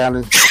hand come down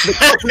and flip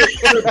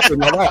him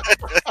like that.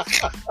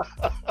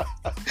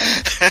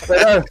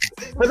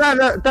 But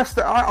no,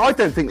 I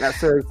don't think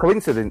that's a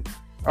coincidence.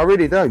 I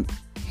really don't.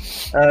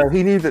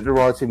 He knew that the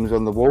writing was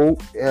on the wall,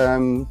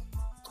 and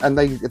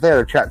they had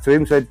a chat to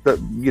him, said that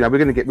we're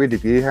going to get rid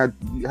of you. How do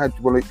you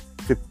want it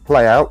to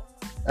play out?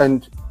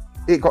 And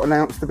it got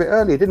announced a bit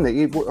earlier, didn't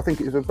it? I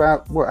think it was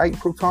about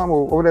April time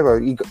or whatever.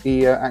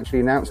 He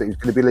actually announced that he was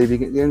going to be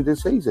leaving at the end of the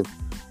season,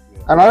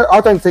 and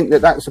I don't think that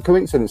that's a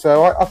coincidence.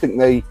 So I think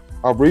they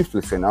are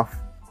ruthless enough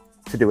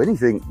to do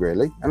anything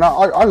really, and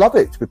I love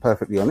it, to be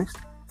perfectly honest.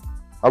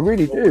 I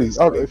really do.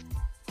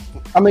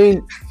 I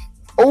mean,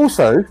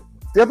 also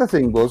the other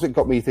thing it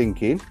got me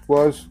thinking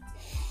was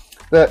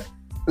that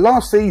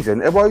last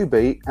season,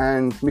 Iwobi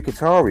and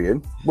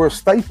Mkhitaryan were a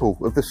staple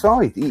of the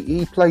side.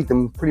 He played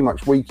them pretty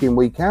much week in,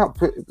 week out.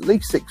 For at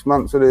least 6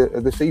 months of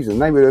the season,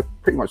 they were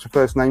pretty much the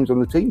first names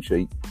on the team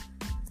sheet.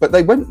 But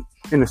they went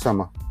in the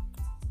summer.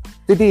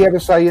 Did he have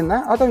a say in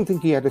that? I don't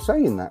think he had a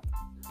say in that.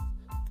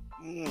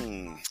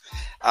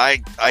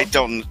 I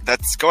don't.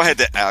 Go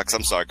ahead, Alex.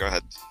 I'm sorry. Go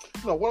ahead.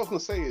 No, what I was going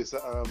to say is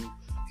that,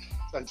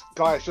 and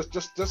guys,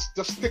 just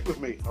stick with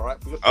me, all right?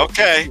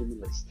 Okay.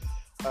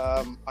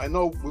 I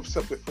know we've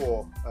said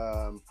before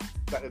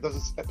that it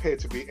doesn't appear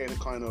to be any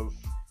kind of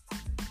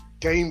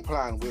game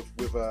plan with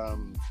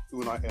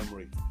Unai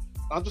Emery.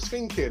 I'm just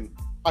thinking,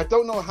 I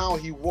don't know how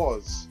he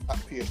was at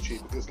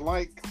PSG, because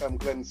like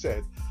Glenn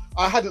said,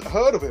 I hadn't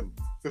heard of him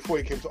before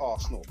he came to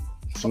Arsenal.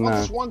 So I'm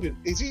just wondering,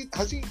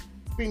 has he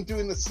been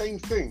doing the same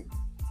thing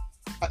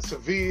at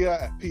Sevilla,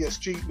 at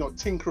PSG,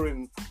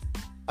 tinkering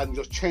and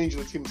just changing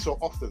the team so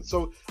often?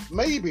 So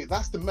maybe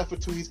that's the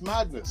method to his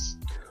madness.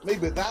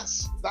 Maybe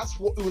that's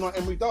what Unai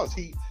Emery does.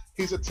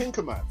 He's a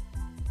tinker man.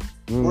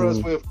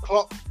 Whereas with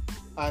Klopp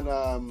and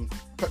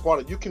Pep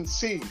Guardiola, you can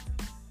see,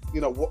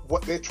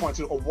 what they're trying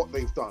to do or what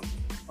they've done.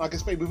 I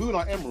guess maybe with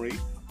Unai Emery,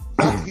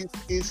 that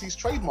is his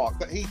trademark,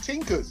 that he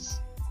tinkers.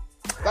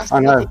 That's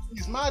the method to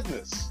his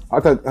madness. I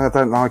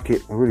don't like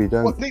it. I really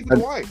don't. Well, neither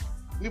do I.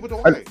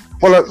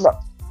 Well, look,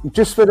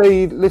 just for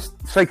the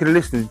sake of the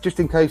listeners, just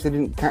in case they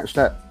didn't catch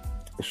that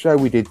show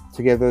we did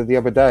together the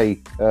other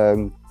day,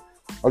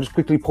 I'll just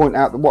quickly point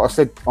out that what I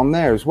said on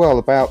there as well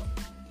about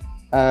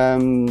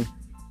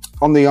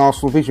on the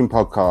Arsenal Vision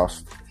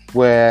podcast,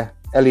 where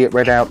Elliot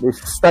read out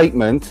this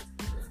statement.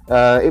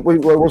 It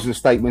wasn't a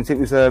statement. It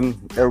was a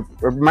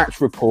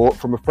match report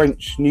from a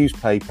French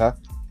newspaper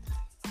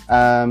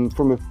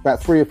from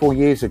about 3 or 4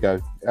 years ago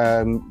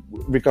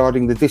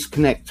regarding the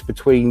disconnect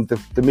between the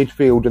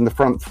midfield and the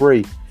front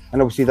three.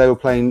 And obviously they were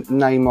playing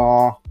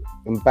Neymar,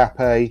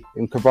 Mbappe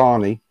and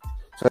Cavani.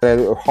 So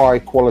they're a high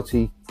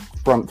quality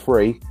front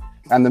three.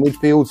 And the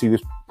midfields he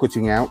was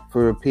putting out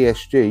for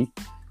PSG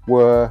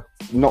were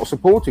not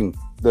supporting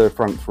the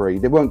front three.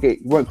 They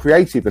weren't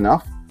creative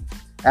enough,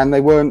 and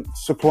they weren't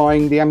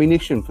supplying the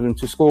ammunition for them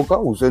to score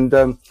goals. And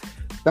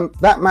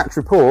that match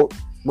report,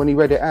 when he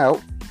read it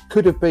out,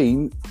 could have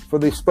been for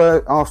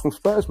the Arsenal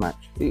Spurs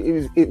match.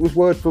 It was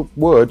word for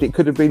word. It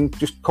could have been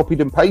just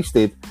copied and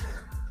pasted,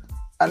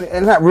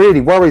 and that really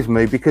worries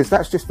me, because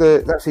that's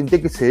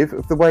indicative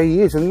of the way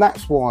he is, and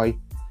that's why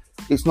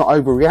it's not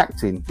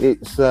overreacting.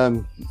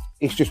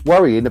 It's just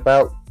worrying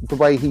about the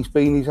way he's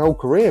been his whole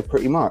career,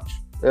 pretty much.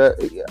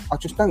 I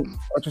just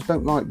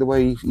don't like the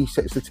way he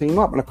sets the team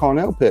up, and I can't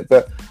help it.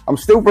 But I'm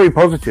still very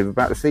positive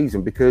about the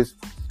season, because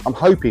I'm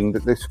hoping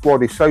that the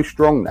squad is so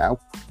strong now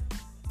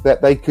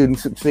that they can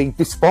succeed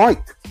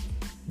despite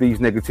these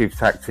negative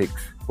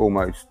tactics,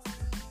 almost.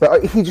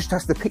 But he just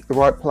has to pick the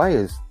right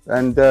players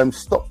and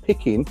stop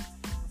picking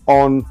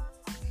on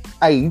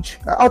age.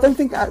 I don't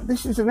think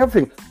this is another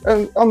thing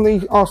on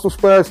the Arsenal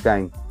Spurs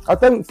game. I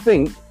don't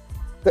think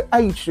that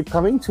age should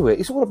come into it.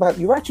 It's all about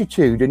your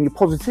attitude and your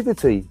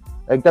positivity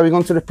and going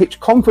onto the pitch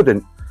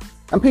confident.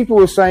 And people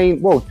were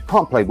saying, well, you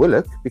can't play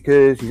Willock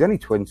because he's only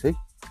 20.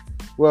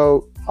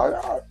 Well,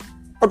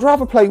 I'd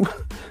rather play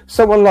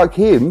someone like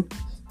him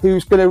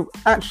who's going to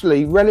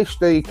actually relish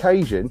the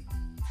occasion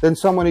than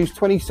someone who's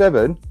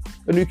 27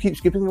 and who keeps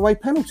giving away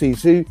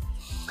penalties.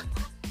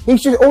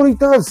 He's just, all he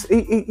does,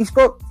 he's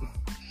got...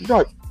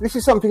 Right, this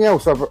is something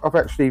else I've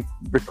actually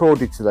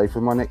recorded today for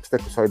my next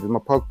episode of my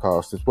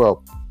podcast as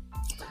well.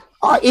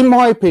 In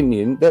my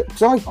opinion,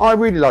 because I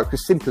really like to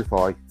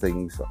simplify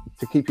things,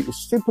 to keep it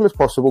as simple as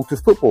possible, because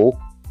football,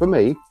 for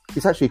me,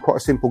 is actually quite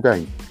a simple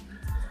game.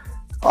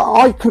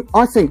 I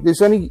think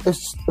there's only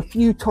a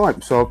few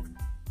types of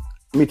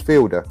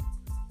midfielder.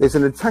 There's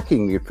an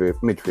attacking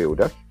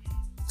midfielder,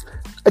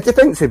 a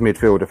defensive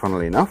midfielder,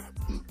 funnily enough,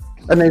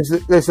 and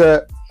there's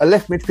a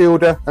left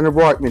midfielder and a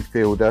right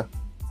midfielder,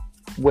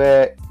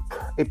 where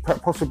it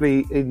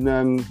possibly in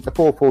a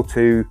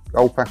 4-4-2,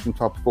 old-fashioned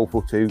type of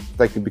 4-4-2,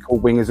 they can be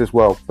called wingers as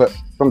well, but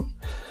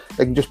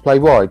they can just play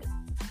wide.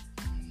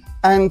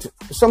 And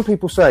some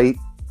people say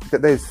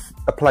that there's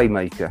a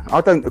playmaker.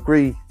 I don't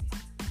agree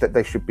that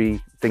there should be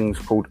things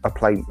called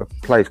players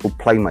called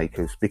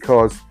playmakers,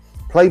 because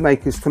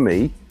playmakers to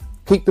me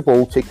keep the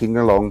ball ticking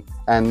along,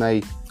 and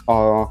they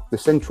are the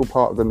central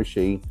part of the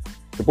machine.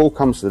 The ball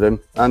comes to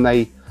them, and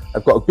they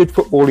have got a good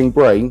footballing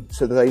brain,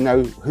 so that they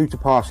know who to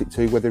pass it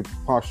to, whether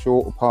pass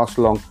short or pass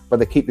long, but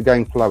they keep the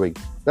game flowing.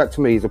 That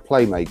to me is a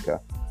playmaker.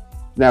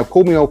 Now,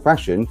 call me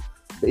old-fashioned,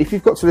 but if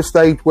you've got to the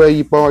stage where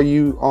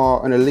you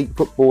are an elite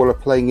footballer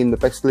playing in the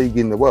best league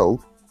in the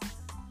world,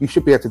 you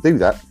should be able to do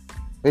that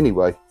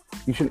anyway.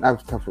 You shouldn't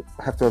have to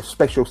have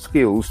special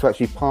skills to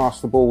actually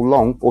pass the ball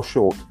long or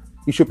short.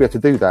 You should be able to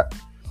do that.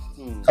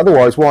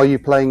 Otherwise, why are you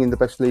playing in the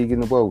best league in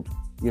the world?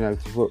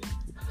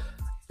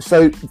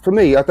 So for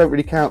me, I don't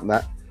really count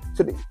that.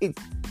 So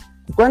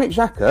Granit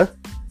Xhaka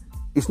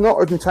is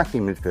not an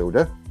attacking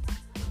midfielder.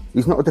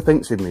 He's not a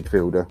defensive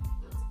midfielder.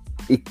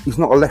 He's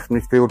not a left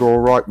midfielder or a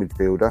right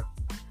midfielder.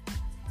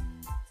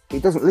 He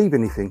doesn't leave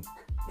anything.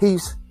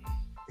 He's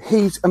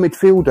a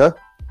midfielder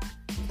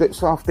that's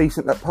half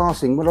decent at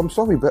passing. Well, I'm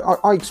sorry, but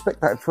I expect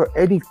that for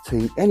any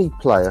team, any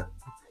player.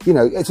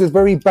 It's a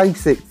very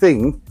basic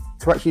thing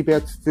to actually be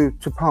able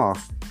to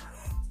pass.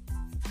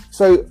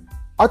 So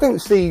I don't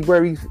see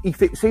where he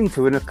fits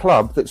into in a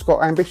club that's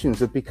got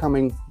ambitions of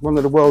becoming one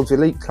of the world's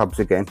elite clubs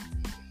again.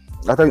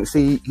 I don't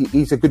see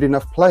he's a good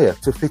enough player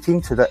to fit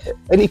into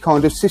any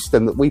kind of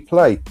system that we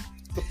play.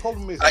 The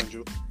problem is,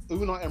 Andrew,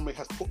 Unai Emery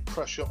has put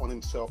pressure on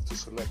himself to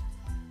select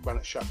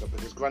Granit Xhaka,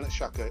 because Granit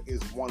Xhaka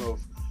is one of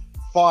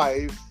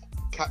 5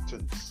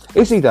 captains.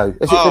 Is he though?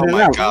 Has it been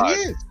announced? God.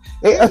 He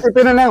is. Has it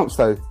been announced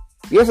though?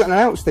 He hasn't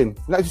announced him.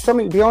 There's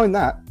something behind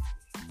that.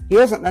 He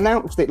hasn't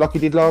announced it like he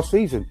did last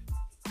season.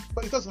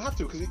 But he doesn't have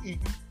to, because he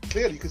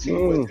clearly you can see he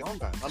wears the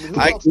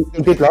armband.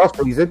 He did last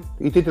season.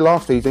 He did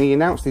last season. He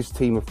announced his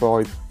team of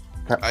 5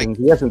 captains.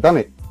 He hasn't done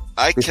it.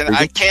 I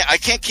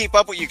can't keep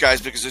up with you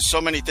guys because there's so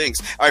many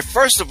things. All right,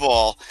 first of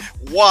all,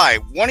 why?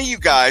 One of you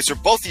guys or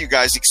both of you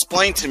guys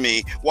explain to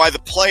me why the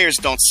players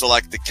don't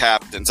select the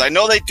captains. I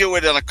know they do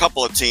it on a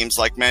couple of teams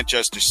like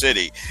Manchester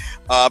City,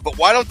 but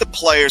why don't the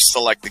players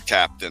select the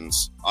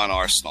captains on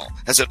Arsenal?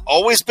 Has it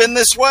always been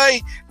this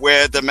way,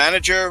 where the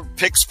manager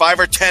picks 5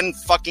 or 10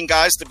 fucking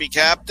guys to be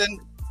captain?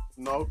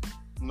 No.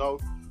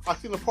 I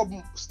think the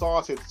problem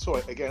started.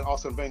 Sorry, again,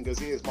 Arsene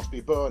Wenger's ears must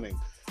be burning.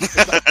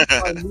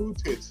 I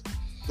diluted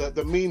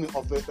the meaning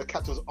of the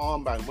captain's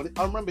armband.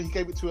 I remember he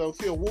gave it to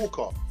Theo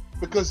Walcott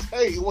because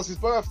hey, it was his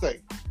birthday.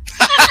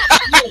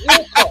 I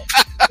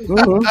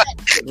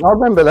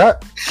remember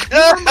that.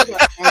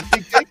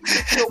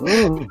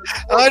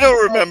 I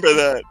don't remember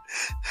that.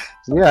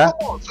 Yeah.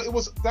 So it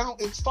was down.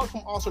 It started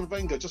from Arsene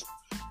Wenger just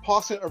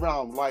passing it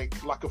around like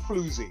a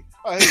floozy.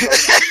 So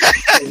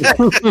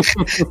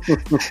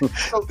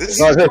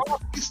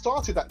he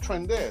started that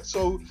trend there.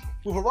 So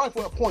we've arrived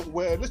at a point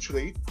where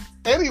literally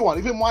anyone,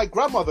 even my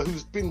grandmother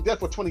who's been dead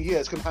for 20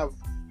 years, can have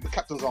the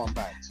captain's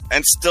armband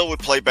and still would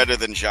play better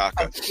than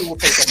Xhaka.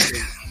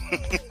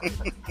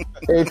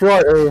 It's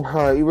right.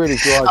 He really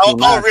drives me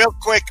mad. Oh,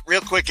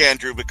 real quick,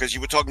 Andrew, because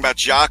you were talking about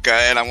Xhaka,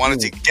 and I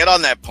wanted to get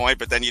on that point,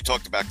 but then you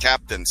talked about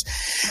captains.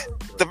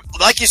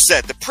 Like you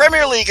said, the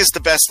Premier League is the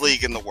best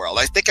league in the world.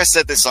 I think I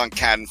said this on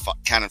Cannon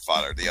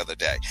Fodder the other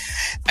day.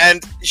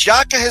 And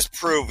Xhaka has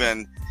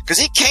proven, because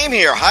he came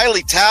here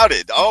highly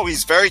touted. Oh,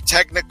 he's very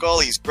technical.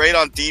 He's great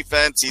on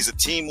defense. He's a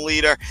team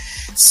leader.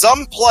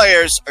 Some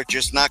players are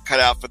just not cut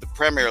out for the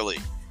Premier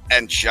League,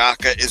 and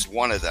Xhaka is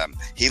one of them.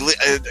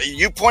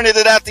 You pointed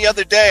it out the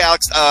other day,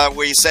 Alex,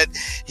 where you said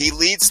he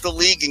leads the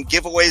league in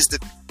giveaways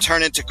that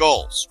turn into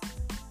goals.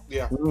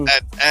 Yeah.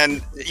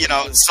 And you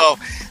know, so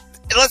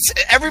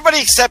everybody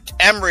except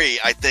Emery,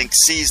 I think,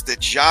 sees that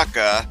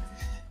Xhaka,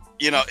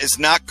 you know, is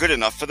not good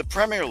enough for the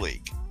Premier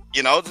League.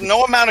 You know,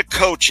 no amount of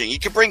coaching. You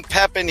can bring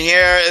Pep in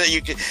here.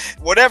 You can,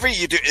 whatever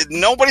you do,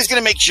 nobody's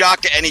going to make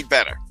Xhaka any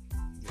better.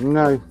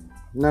 No,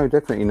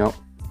 definitely not.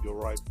 You're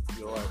right.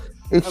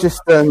 It's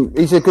just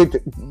he's a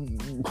good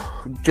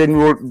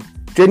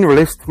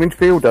generalist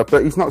midfielder,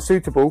 but he's not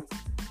suitable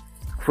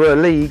for a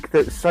league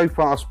that's so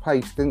fast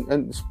paced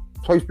and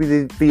supposed to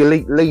be the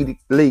elite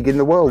league in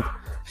the world.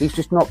 He's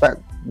just not that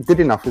good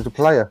enough as a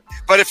player.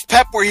 But if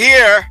Pep were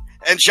here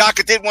and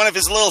Xhaka did one of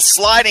his little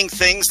sliding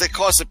things that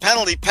caused a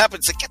penalty, Pep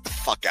would say, "Get the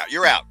fuck out!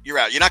 You're out! You're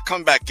out! You're not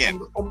coming back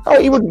in."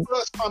 He wouldn't. The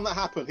first time that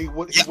happened, he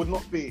would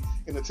not be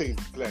in the team,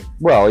 Glenn.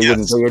 Well, he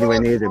wouldn't be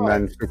anywhere near the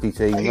Man City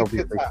team,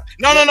 obviously.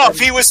 No. If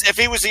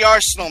he was the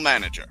Arsenal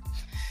manager,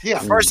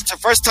 the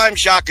first time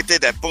Xhaka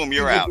did that, boom,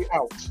 you're out.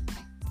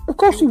 Of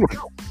course he would.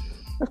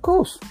 Of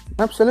course,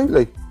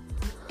 absolutely.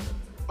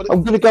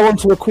 I'm going to go on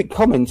to a quick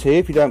comment here,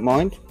 if you don't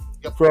mind,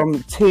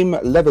 from Tim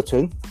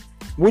Leverton.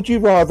 Would you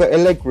rather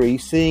Allegri,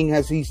 seeing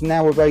as he's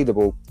now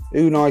available?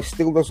 Unai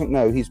still doesn't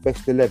know his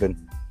best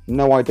 11.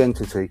 No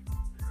identity.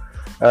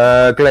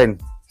 Glenn.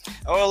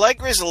 Oh,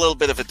 Allegri's a little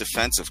bit of a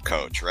defensive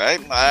coach, right?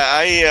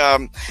 But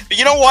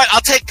you know what?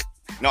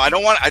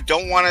 I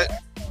don't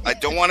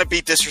want to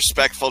be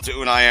disrespectful to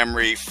Unai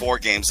Emery 4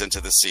 games into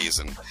the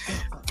season.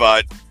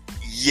 But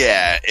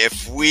yeah,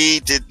 if we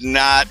did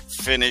not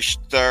finish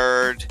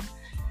 3rd,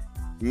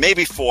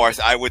 maybe 4th,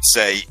 I would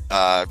say,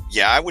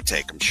 I would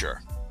take him,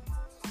 sure.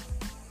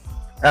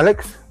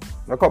 Alex,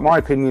 I've got my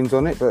opinions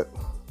on it, but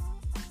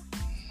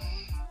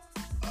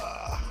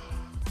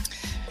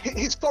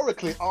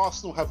historically,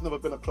 Arsenal have never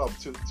been a club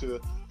to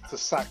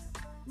sack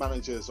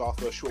managers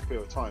after a short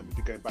period of time. If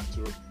you're going back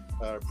to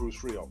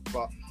Bruce Rio,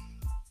 but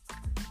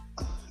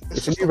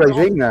it's a new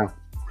regime now.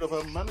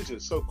 Of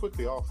managers so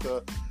quickly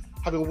after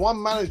having one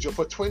manager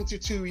for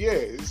 22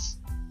 years.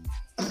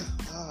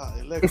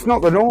 It's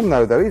not the norm,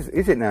 though, is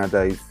it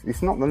nowadays?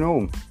 It's not the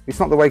norm. It's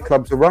not the way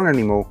clubs are run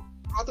anymore.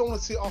 I don't want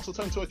to see Arsenal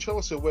turn to a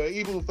Chelsea where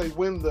even if they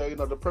win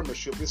the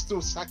Premiership, they're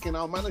still sacking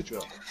our manager.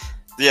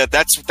 Yeah,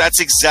 that's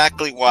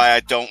exactly why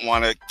I don't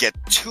want to get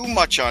too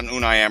much on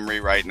Unai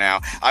Emery right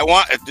now. I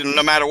want,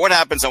 no matter what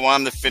happens, I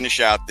want him to finish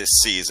out this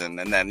season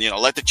and then,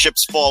 let the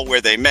chips fall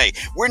where they may.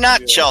 We're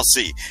not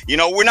Chelsea.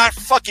 We're not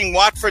fucking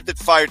Watford that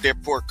fired their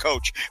poor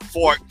coach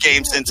 4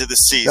 games into the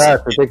season.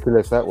 That's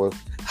ridiculous, that was.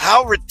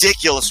 How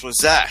ridiculous was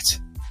that?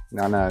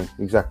 No,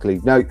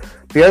 exactly. No,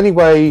 the only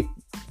way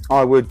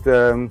I would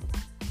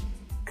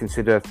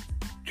consider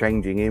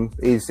changing him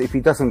is if he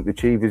doesn't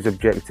achieve his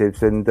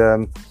objectives and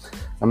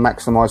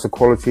maximise the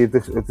quality of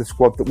the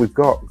squad that we've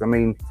got. I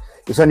mean,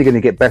 it's only going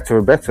to get better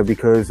and better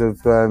because of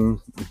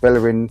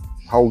Bellerin,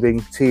 Holding,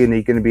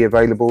 Tierney going to be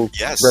available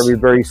very,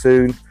 very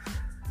soon.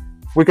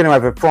 We're going to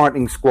have a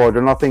frightening squad,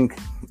 and I think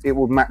it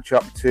will match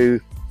up to...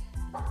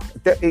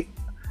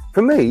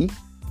 for me,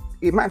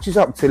 it matches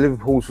up to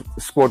Liverpool's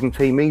squad and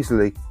team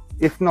easily.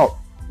 If not,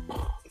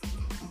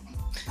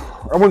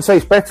 I wouldn't say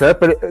it's better,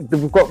 but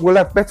we'll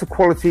have better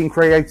quality and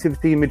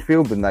creativity in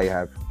midfield than they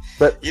have.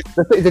 But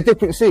the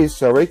difference is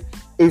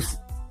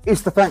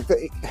the fact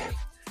that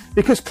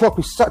because Klopp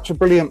is such a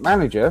brilliant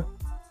manager,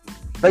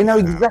 they know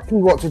exactly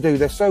what to do.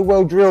 They're so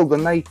well drilled,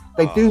 and they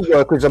do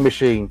work as a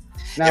machine.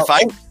 Now,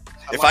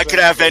 if I could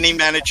have any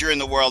manager in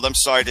the world, I'm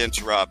sorry to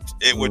interrupt,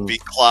 it would be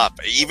Klopp,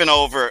 even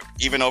over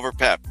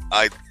Pep.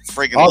 I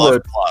friggin'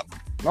 love Klopp.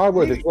 I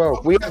would as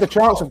well. We had the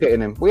chance of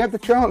getting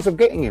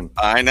him.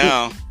 I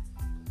know.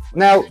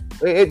 Now,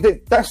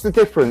 that's the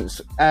difference.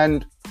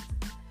 And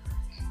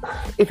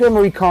if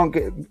Emery can't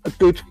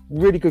get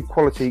really good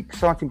quality,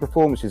 exciting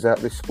performances out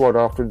of this squad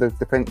after the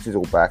defence is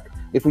all back,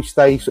 if we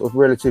stay sort of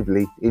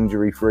relatively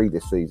injury-free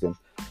this season,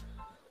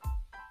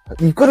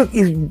 you've got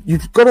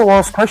to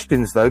ask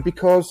questions, though,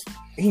 because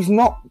he's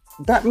not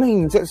that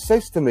means, that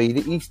says to me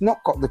that he's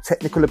not got the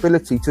technical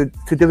ability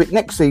to do it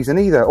next season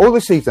either, or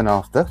the season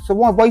after. So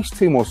why waste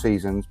 2 more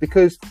seasons?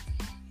 Because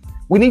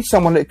we need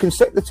someone that can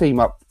set the team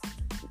up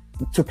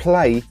to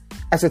play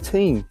as a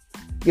team,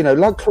 you know,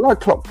 like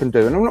Klopp can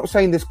do. And I'm not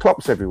saying there's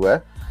Klopps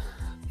everywhere,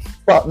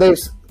 but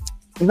there's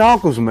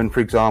Nagelsmann, for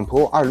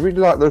example. I really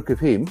like the look of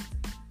him.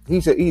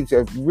 He's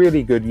a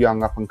really good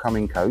young up and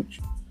coming coach.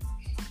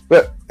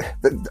 But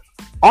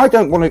I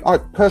don't want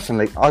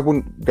to. I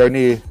wouldn't go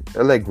near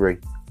Allegri,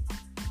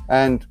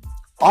 and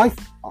I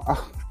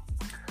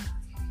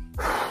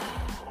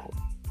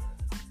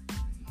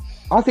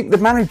think the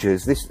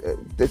managers,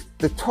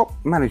 the top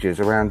managers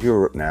around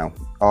Europe now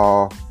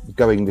are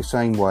going the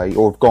same way,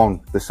 or have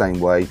gone the same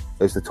way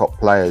as the top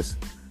players.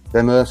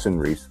 They're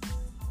mercenaries.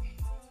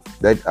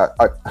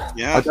 I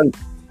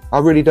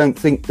really don't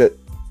think that.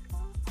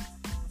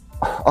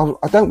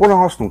 I don't want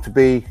Arsenal to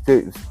be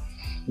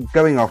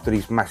going after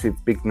these massive,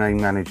 big-name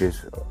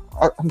managers.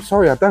 I'm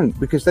sorry, I don't,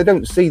 because they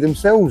don't see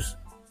themselves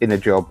in a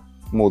job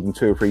more than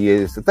 2 or 3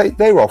 years.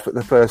 They're off at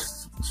the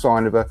first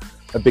sign of a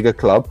bigger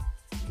club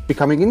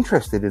becoming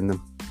interested in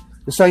them.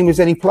 The same as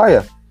any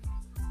player.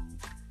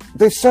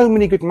 There's so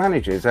many good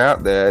managers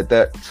out there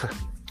that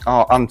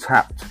are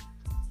untapped,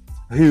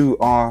 who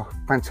are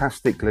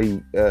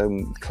fantastically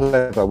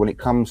clever when it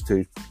comes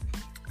to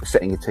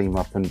setting a team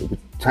up and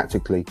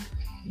tactically.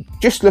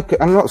 Just look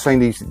at, I'm not saying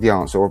these are the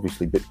answer,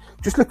 obviously, but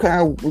just look at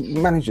how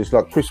managers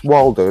like Chris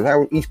Wilder,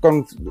 how he's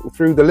gone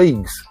through the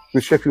leagues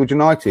with Sheffield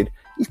United.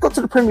 He's got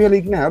to the Premier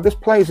League now. There's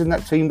players in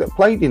that team that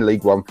played in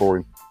League One for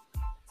him.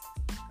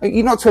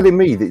 You're not telling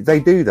me that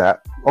they do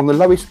that on the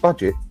lowest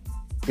budget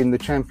in the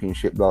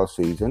Championship last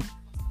season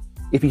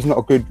if he's not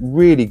a good,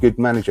 really good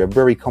manager,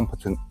 very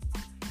competent.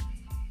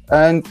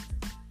 And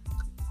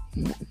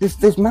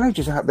there's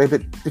managers out there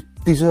that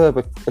deserve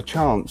a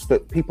chance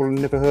that people have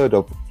never heard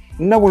of.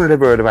 No one had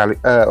ever heard of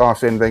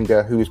Arsene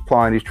Wenger, who was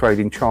plying his trade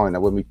in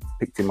China when we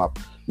picked him up.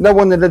 No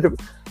one had ever...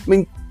 I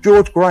mean,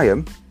 George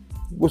Graham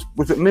was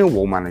at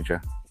Millwall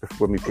manager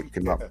when we picked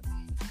him up.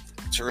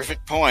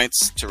 Terrific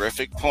points.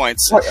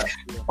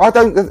 I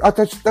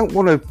just don't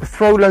want to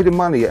throw a load of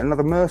money at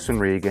another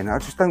mercenary again. I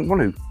just don't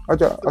want to. I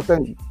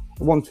don't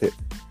want it.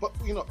 But,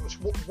 you know,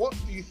 what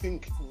do you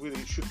think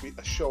really should be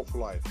a shelf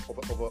life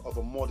of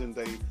a modern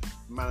day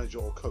manager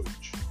or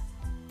coach?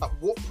 At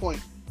what point,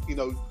 you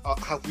know,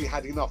 have we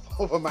had enough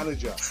of a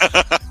manager?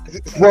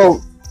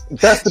 Well,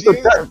 that's a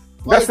good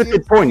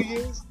point.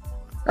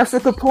 That's a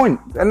good point,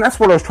 and that's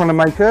what I was trying to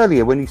make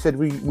earlier when you said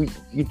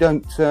you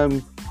don't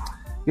want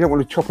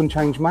to chop and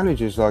change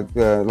managers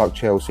like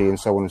Chelsea and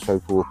so on and so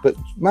forth. But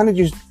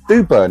managers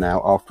do burn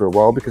out after a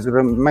while because of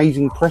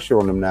amazing pressure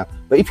on them now.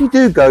 But if you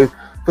do go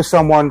for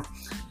someone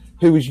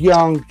who is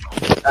young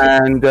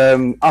and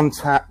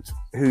untapped,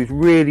 who's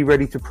really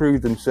ready to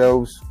prove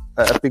themselves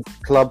at a big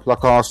club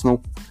like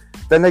Arsenal,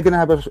 then they're going to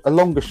have a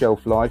longer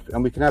shelf life,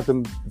 and we can have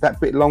them that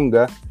bit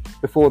longer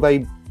before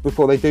they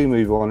do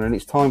move on, and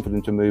it's time for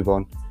them to move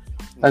on.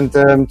 And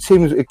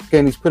Tim,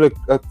 again, he's put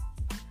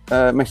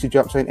a message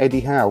up saying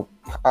Eddie Howe.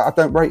 I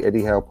don't rate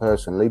Eddie Howe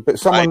personally, but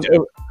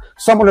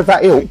someone of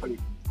that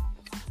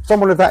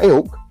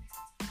ilk,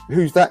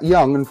 who's that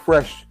young and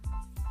fresh,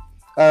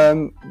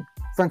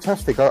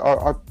 fantastic.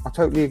 I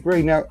totally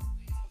agree. Now,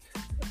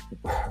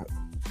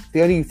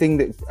 the only thing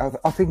that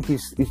I think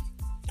is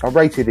I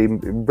rated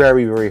him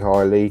very, very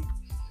highly.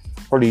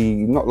 Probably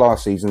not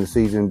last season, the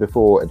season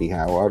before Eddie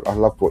Howe. I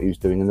loved what he was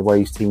doing and the way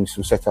his teams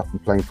were set up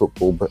and playing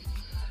football. But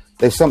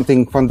there's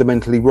something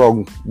fundamentally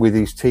wrong with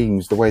his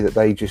teams, the way that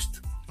they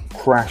just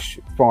crash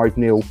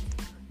 5-0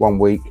 one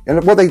week.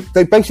 And well,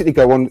 they basically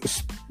go on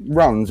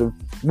runs of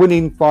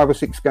winning 5 or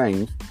 6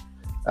 games,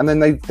 and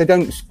then they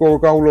don't score a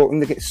goal and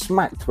they get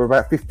smacked for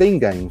about 15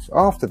 games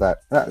after that.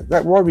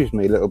 That worries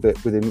me a little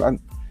bit with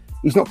him.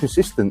 He's not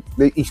consistent.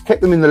 He's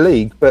kept them in the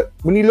league, but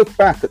when you look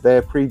back at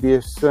their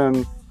previous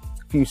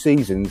few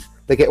seasons,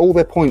 they get all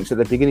their points at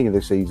the beginning of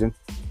the season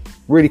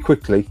really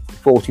quickly,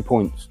 40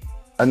 points.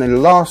 And then the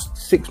last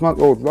 6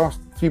 months or last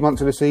few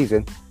months of the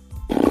season,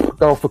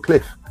 go off a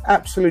cliff.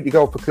 Absolutely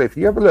go off a cliff.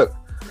 You have a look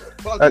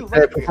at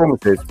their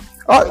performances.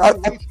 I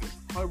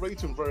rate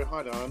him very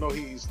highly. I know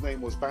his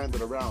name was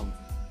banded around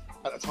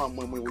at a time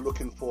when we were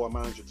looking for a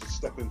manager to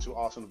step into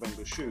Arsene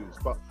Wenger's shoes.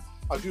 But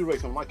I do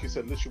rate him, like you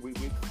said. Literally,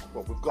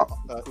 we've got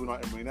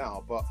Unai Emery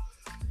now, but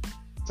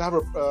to have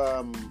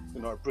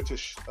a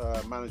British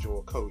manager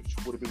or coach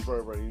would have been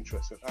very, very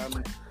interesting.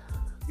 And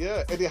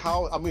yeah, Eddie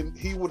Howe. I mean,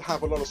 he would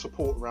have a lot of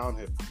support around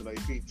him, you know,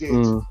 if he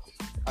did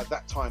at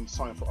that time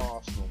sign for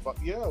Arsenal. But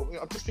yeah,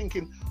 I'm just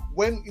thinking,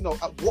 when, you know,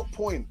 at what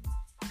point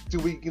do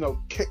we, you know,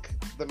 kick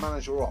the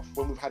manager off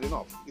when we've had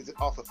enough? Is it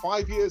after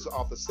 5 years or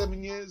after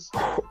 7 years?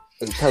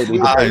 Totally.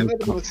 We're never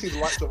going to see the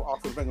likes of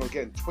Arsene Wenger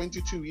again.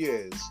 22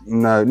 years.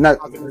 No.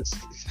 His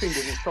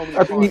fingers in so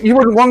many you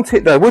wouldn't want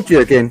it though, would you?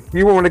 Again,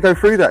 you wouldn't want to go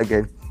through that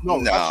again. No,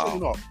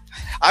 absolutely not.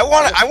 I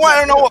want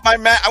to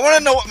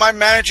know what my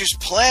manager's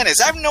plan is.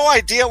 I have no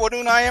idea what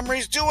Unai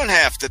Emery's doing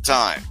half the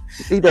time.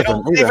 He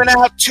doesn't. Even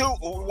out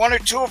one or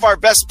two of our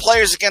best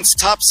players against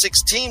top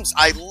 6 teams,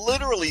 I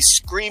literally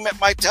scream at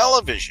my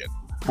television.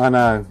 I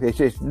know.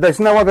 There's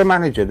no other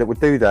manager that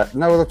would do that.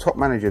 No other top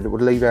manager that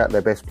would leave out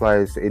their best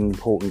players in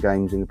important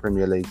games in the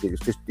Premier League.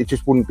 It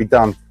just wouldn't be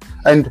done.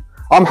 And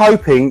I'm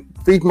hoping,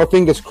 keep my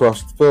fingers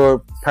crossed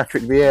for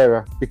Patrick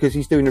Vieira, because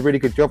he's doing a really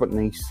good job at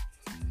Nice.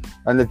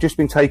 And they've just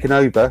been taken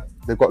over.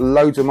 They've got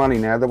loads of money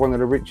now. They're one of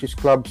the richest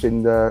clubs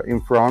in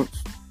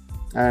France,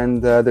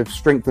 and they've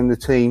strengthened the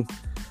team.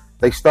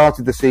 They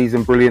started the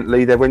season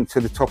brilliantly. They went to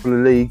the top of the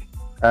league.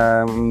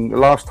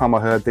 Last time I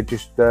heard, they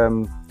just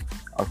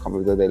I can't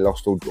remember whether they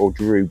lost or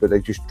drew, but they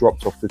just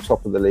dropped off the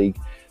top of the league.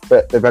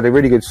 But they've had a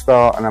really good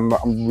start, and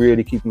I'm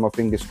really keeping my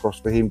fingers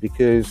crossed for him,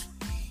 because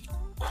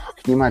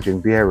can you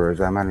imagine Vieira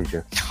as our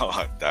manager?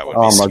 Oh, that would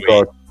be sweet.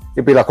 God.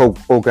 It'd be like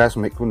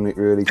orgasmic, wouldn't it,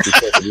 really?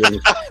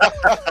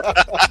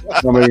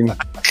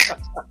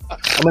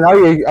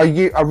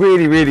 I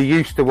really, really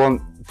used to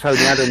want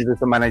Tony Adams as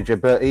the manager,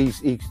 but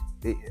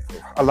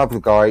I love the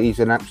guy. He's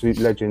an absolute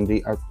legend.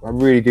 I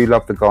really do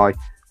love the guy,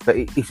 but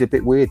he's a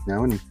bit weird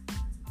now, isn't he?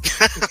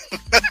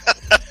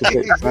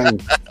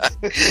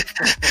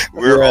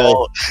 We're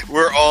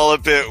all a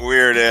bit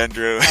weird,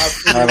 Andrew.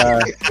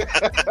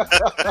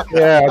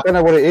 Yeah, I don't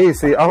know what it is.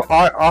 See, I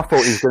thought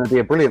he was going to be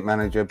a brilliant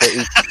manager, but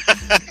you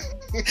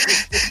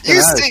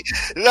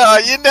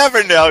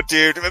never know,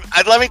 dude.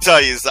 Let me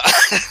tell you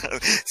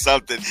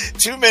something.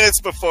 2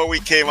 minutes before we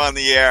came on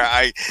the air,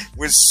 I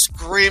was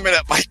screaming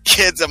at my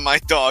kids and my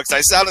dogs.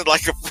 I sounded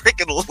like a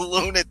freaking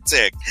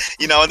lunatic,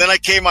 and then I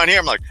came on here.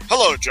 I'm like,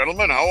 hello,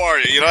 gentlemen. How are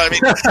you? You know what I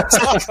mean?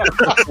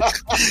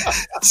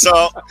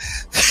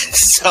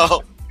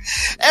 So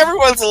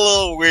everyone's a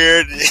little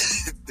weird.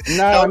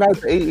 No,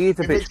 he's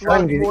a bit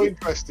strange. More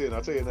interesting,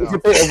 I'll tell you now.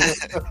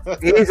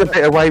 He is a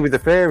bit away with the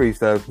fairies,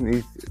 though.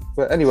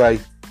 But anyway,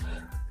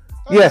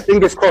 yeah,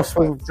 fingers crossed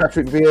for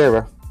Patrick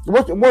Vieira.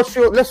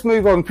 Let's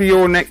move on to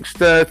your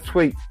next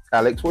tweet,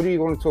 Alex. What do you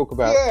want to talk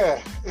about?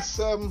 Yeah, this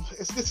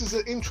is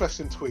an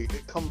interesting tweet.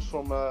 It comes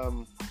from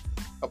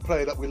a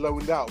player that we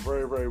loaned out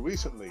very, very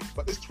recently.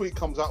 But this tweet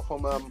comes out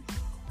from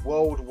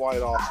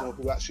Worldwide Arsenal,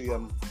 who actually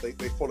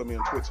they follow me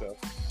on Twitter.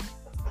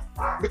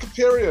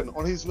 Mkhitaryan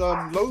on his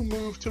loan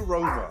move to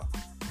Roma.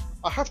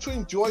 I have to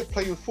enjoy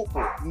playing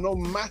football, no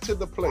matter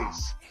the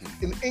place.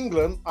 In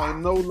England, I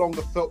no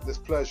longer felt this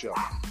pleasure.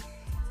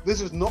 This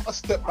is not a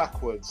step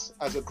backwards,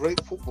 as a great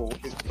football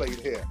is played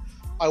here.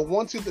 I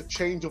wanted the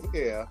change of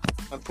air,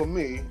 and for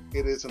me,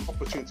 it is an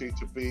opportunity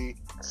to be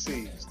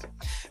seized.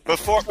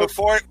 Before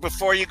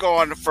you go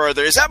on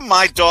further, is that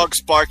my dog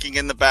barking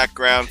in the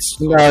background?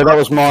 No, that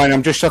was mine.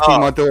 I'm just shutting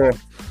my door.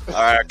 All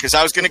right, because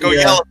I was going to go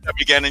yell at them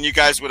again, and you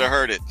guys would have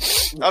heard it.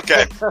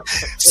 Okay.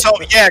 So,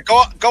 yeah, go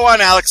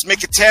on, Alex.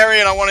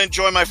 Mkhitaryan, I want to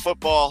enjoy my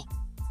football.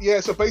 Yeah,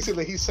 so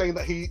basically he's saying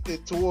that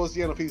towards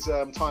the end of his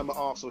time at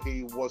Arsenal,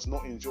 he was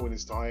not enjoying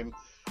his time.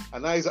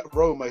 And now he's at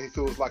Roma, he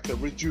feels like a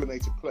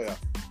rejuvenated player.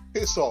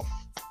 Piss off.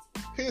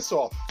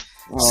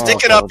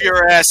 Stick it up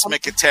your ass,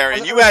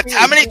 Mkhitaryan.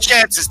 How many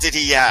chances did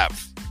he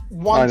have?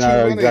 One too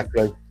many.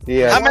 Exactly.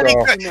 Yeah.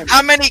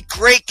 How many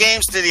great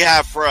games did he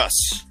have for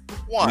us?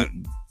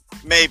 One.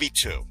 Maybe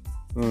 2.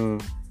 Andrew,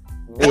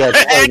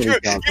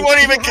 you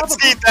won't even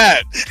concede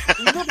that.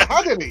 He never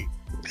had any.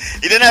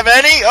 He didn't have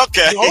any?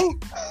 Okay. No.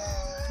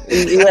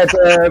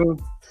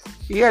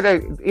 He had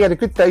a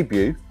good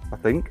debut, I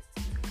think.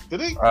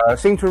 Did he? I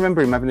seem to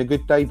remember him having a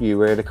good debut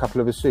where he had a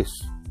couple of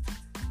assists.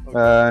 Okay.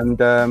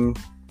 And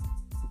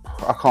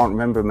I can't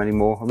remember him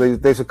anymore.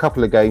 There's a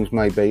couple of games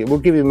maybe. We'll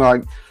give him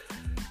like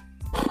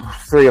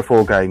 3 or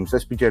 4 games.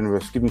 Let's be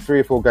generous. Give him 3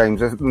 or 4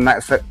 games. And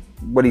that's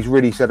when he's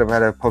really said I've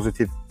had a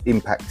positive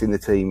impact in the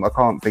team. I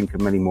can't think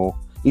of many more.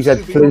 He's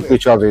had plenty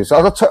of others.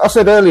 I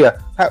said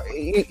earlier,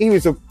 he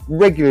was a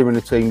regular in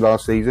the team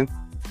last season.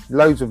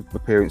 Loads of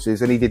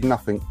appearances, and he did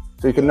nothing.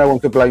 So no one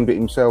could blame but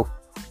himself.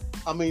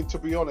 I mean, to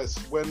be honest,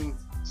 when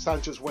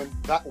Sanchez went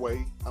that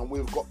way and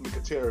we've got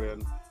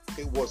Mkhitaryan,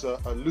 it was a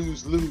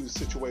lose-lose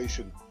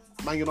situation.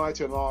 Man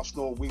United and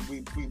Arsenal, we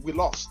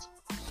lost.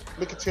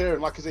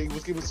 Mkhitaryan, like I say, he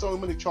was given so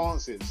many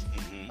chances.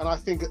 Mm-hmm. And I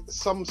think at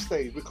some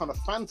stage we kind of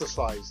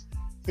fantasized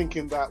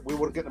thinking that we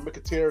would get the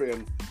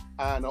Mkhitaryan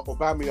and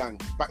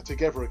Aubameyang back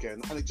together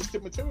again, and it just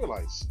didn't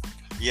materialise.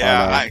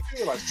 Yeah,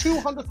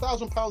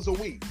 £200,000 a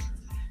week.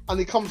 And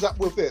he comes up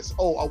with this.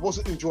 Oh, I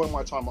wasn't enjoying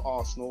my time at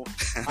Arsenal,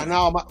 and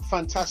now I'm at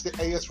fantastic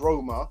AS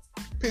Roma.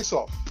 Piss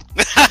off.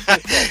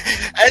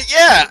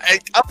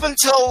 Up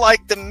until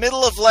like the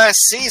middle of last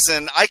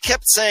season, I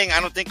kept saying, I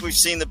don't think we've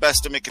seen the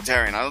best of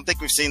Mkhitaryan.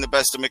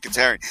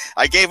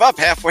 I gave up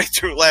halfway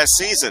through last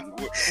season.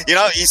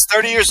 He's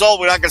 30 years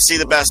old. We're not going to see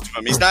the best of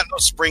him. He's not no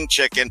spring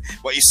chicken.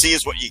 What you see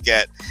is what you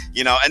get.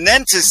 And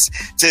then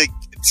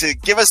to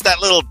give us that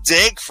little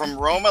dig from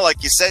Roma,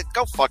 like you said,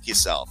 go fuck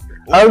yourself.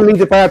 Only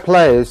the bad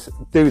players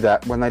do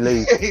that when they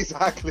leave.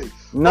 Exactly.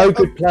 No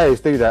good players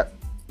do that.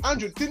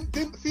 Andrew,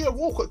 didn't Theo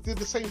Walcott did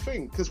the same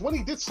thing? Because when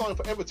he did sign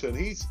for Everton,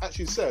 he's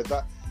actually said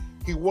that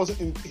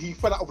he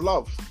fell out of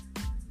love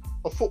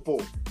of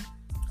football.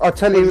 I'll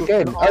tell you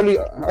again.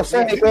 I'll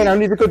say it again.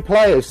 Only the good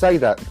players say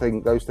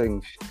those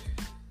things.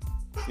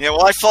 Yeah,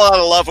 well, I fell out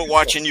of love with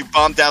watching you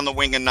bomb down the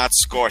wing and not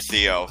score,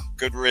 Theo.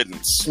 Good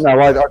riddance. No,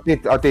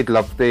 I did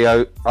love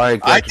Theo.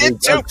 I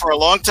did too for a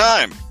long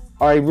time.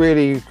 I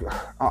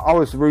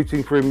was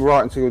rooting for him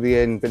right until the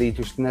end, but he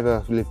just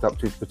never lived up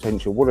to his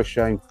potential. What a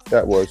shame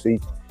that was.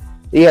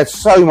 He had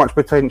so much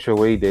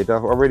potential. He did. I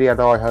really had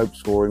high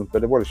hopes for him,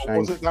 but what a shame.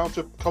 Was it down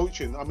to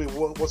coaching? I mean,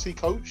 was he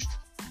coached?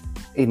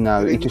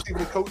 No, he just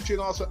was coaching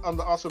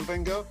under Arsene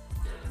Wenger.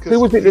 Who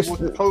was it? He was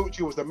the coach.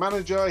 He was the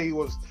manager. He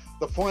was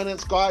the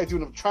finance guy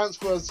doing the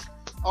transfers.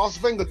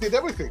 Arsene Wenger did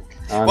everything.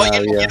 You know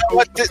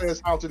what?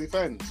 How to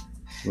defend.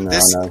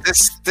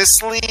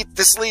 This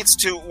leads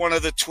to one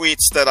of the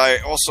tweets that I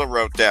also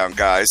wrote down,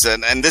 guys,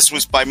 and this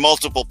was by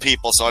multiple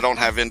people, so I don't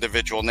have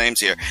individual names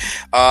here.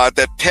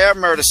 That Per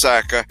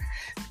Mertesacker,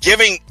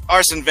 giving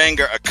Arsene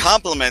Wenger a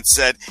compliment,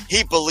 said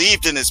he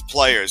believed in his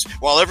players.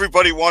 While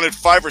everybody wanted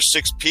 5 or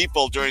 6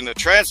 people during the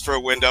transfer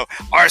window,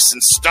 Arsene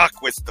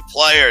stuck with the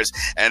players,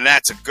 and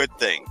that's a good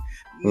thing.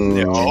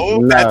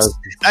 No,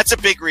 that's a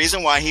big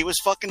reason why he was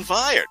fucking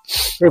fired.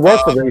 It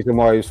was the reason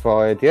why he was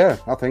fired. Yeah,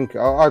 I think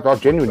I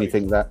genuinely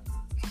think that.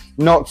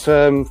 Not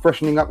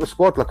freshening up the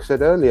squad, like I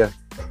said earlier.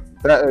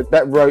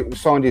 That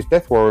signed his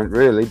death warrant,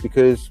 really,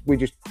 because we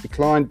just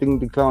declined.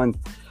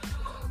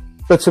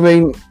 But I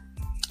mean,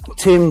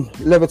 Tim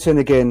Leverton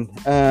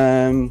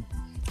again.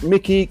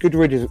 Mickey, good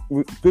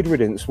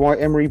riddance. Why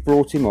Emery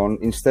brought him on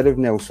instead of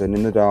Nelson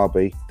in the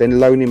derby, then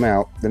loan him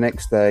out the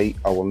next day,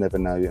 I will never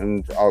know.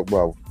 And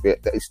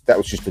that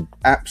was just an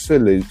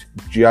absolute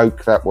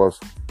joke. That was.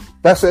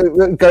 That's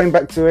going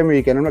back to Emery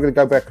again. I'm not going to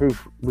go back.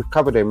 We've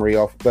covered Emery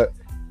off, but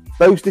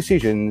those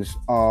decisions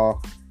are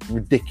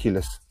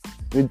ridiculous.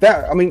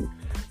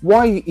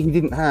 Why he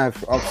didn't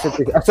have?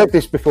 I've said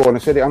this before, and I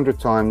said it 100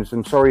 times.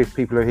 I'm sorry if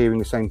people are hearing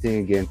the same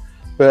thing again,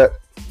 but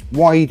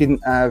why he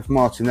didn't have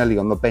Martinelli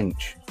on the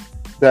bench?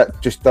 That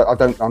I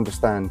don't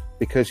understand,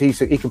 because he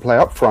can play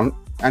up front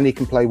and he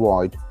can play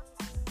wide,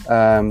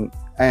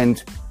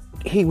 and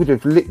he would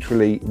have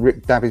literally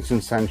ripped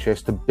Davinson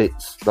Sanchez to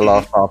bits the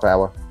last half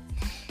hour.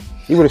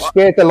 He would have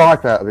scared the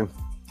life out of him.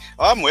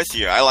 I'm with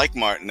you. I like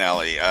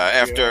Martinelli.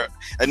 After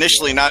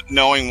initially not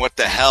knowing what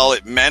the hell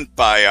it meant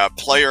by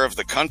player of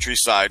the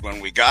countryside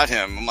when we got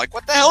him, I'm like,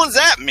 what the hell does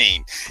that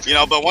mean?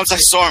 But once I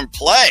saw him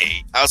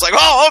play, I was like,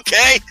 oh,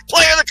 okay,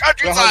 player of the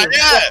countryside,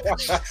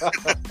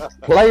 yeah.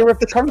 Player of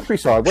the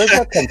countryside? Where's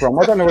that come from?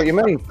 I don't know what you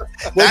mean.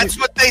 That's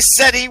what they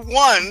said he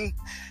won.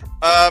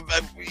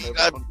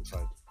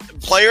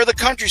 Player of the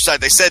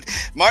countryside. They said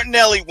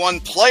Martinelli won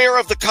player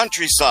of the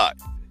countryside.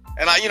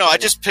 And I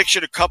just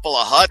pictured a couple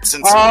of huts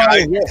and some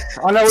guys. Yeah.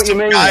 I know what you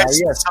mean.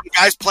 Some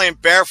guys playing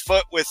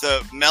barefoot with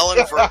a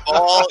melon for a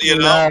ball.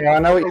 No, I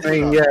know what you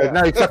mean. Yeah,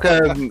 no,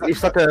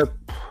 it's like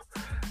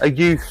a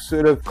youth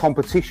sort of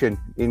competition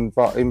in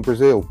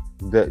Brazil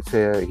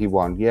that he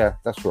won. Yeah,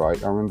 that's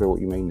right. I remember what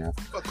you mean now.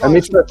 And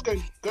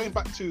going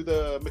back to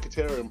the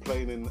Mkhitaryan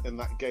playing in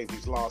that game,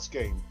 his last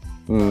game.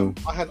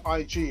 I had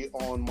IG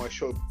on my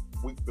show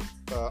week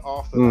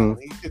after that, and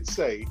he did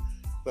say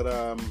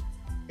that.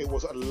 It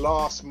was a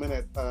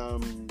last-minute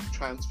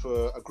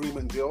transfer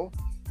agreement deal.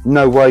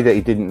 No way that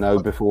he didn't know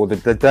before,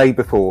 the day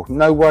before.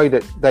 No way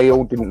that they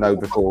all didn't know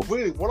before.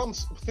 Really, what I'm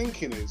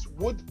thinking is,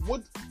 would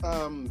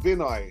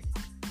Vinay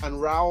and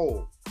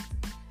Raul,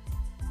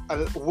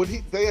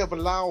 they have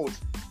allowed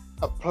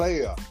a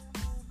player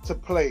to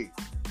play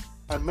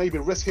and maybe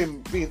risk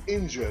him being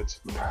injured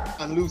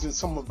and losing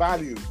some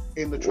value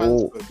in the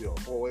transfer deal?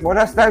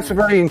 That's a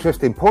very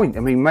interesting point.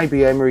 I mean,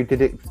 maybe Emery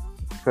did it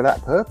for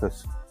that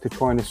purpose, to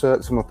try and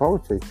assert some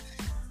authority.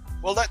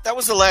 Well, that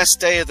was the last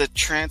day of the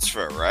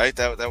transfer, right?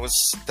 That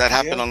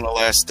happened on the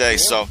last day.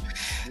 So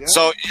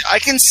I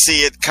can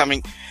see it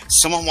coming.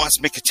 Someone wants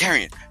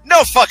Mkhitaryan.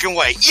 No fucking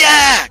way.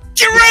 Yeah,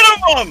 get rid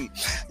of him.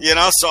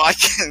 So I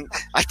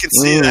can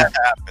see that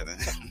happening.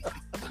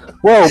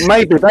 Well,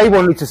 maybe they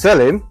wanted to sell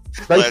him.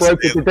 They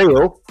brokered the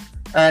deal,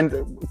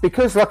 and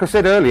because, like I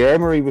said earlier,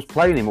 Emery was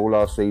playing him all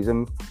last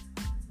season.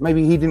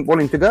 Maybe he didn't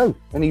want him to go,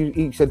 and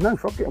he said, "No,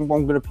 fuck it, I'm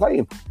going to play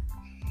him."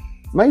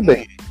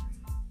 Maybe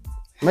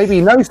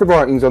he knows the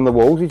writings on the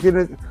walls. He's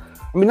gonna.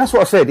 I mean, that's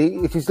what I said.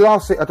 It's his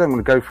last. I don't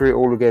want to go through it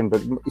all again,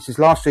 but it's his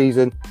last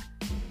season.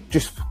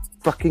 Just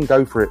fucking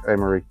go for it,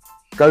 Emery.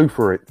 Go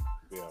for it.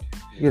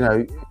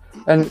 Yeah.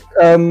 And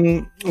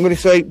I'm going to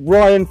say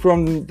Ryan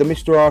from the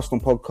Mr. Arsenal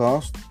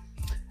podcast.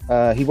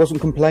 He wasn't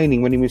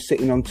complaining when he was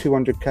sitting on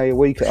 200k a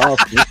week at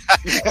Arsenal.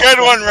 Good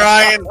one,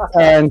 Ryan.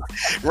 And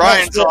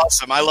Ryan's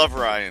awesome. I love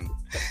Ryan.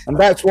 And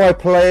that's why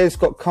players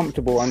got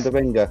comfortable under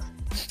Wenger.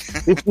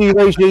 This new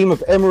regime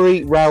of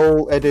Emery,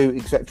 Raul, Edu,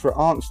 etc.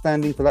 aren't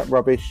standing for that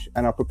rubbish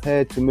and are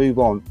prepared to move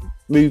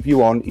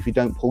you on if you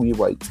don't pull your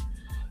weight.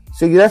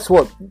 See, that's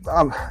what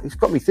it's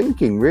got me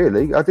thinking,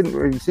 really. I didn't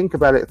really think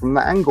about it from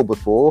that angle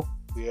before.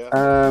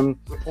 Yeah,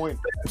 good point.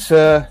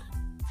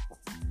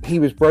 He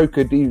was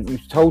brokered, he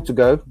was told to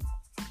go.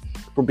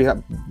 Probably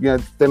had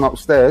them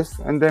upstairs,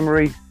 and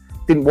Emery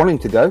didn't want him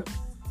to go.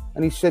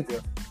 And he said,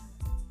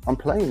 I'm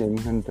playing him.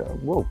 And,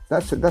 well,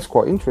 that's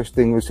quite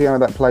interesting. We'll see how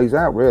that plays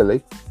out,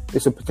 really.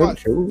 It's a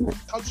potential, isn't it?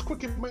 I'll just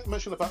quickly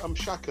mention about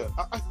Xhaka.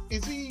 I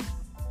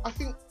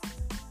think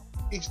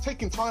he's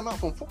taking time out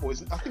from football.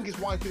 I think his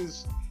wife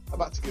is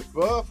about to give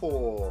birth,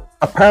 or...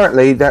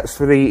 Apparently, that's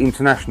for the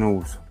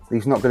internationals.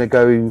 He's not going to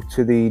go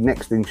to the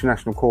next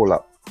international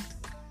call-up.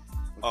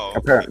 Oh.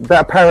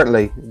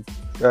 Apparently,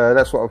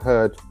 that's what I've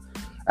heard.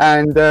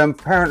 And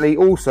apparently,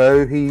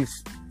 also,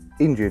 he's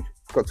injured.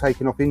 Got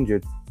taken off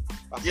injured.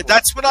 Yeah,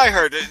 that's what I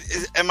heard.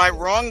 Am I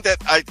wrong that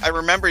I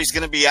remember he's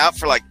going to be out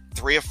for like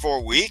 3 or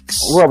 4 weeks?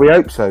 Well, we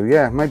hope so,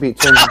 yeah. Maybe it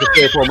turns into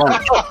 3 or 4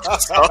 months.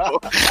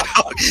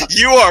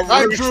 You are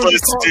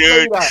ruthless,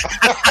 dude.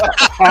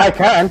 I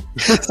can.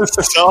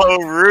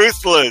 So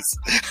ruthless.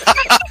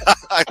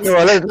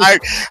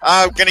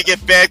 I'm going to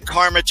get bad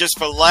karma just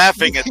for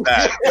laughing at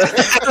that.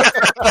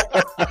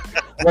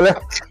 Well,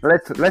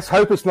 let's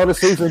hope it's not a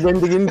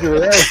season-ending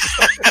injury. Eh?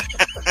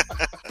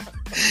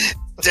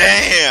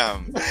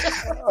 Damn.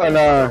 I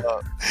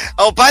know.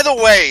 Oh, by the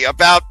way,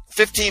 about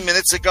 15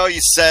 minutes ago, you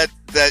said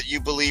that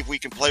you believe we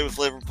can play with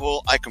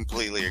Liverpool. I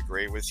completely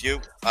agree with you.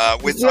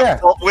 With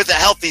a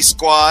healthy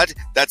squad,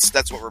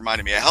 that's what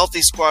reminded me. A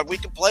healthy squad, we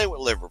can play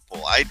with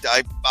Liverpool. I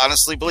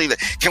honestly believe that.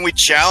 Can we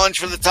challenge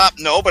for the top?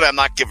 No, but I'm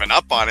not giving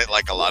up on it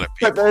like a lot of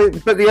people.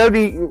 But the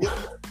only,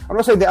 I'm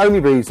not saying the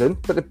only reason,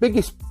 but the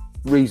biggest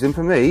reason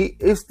for me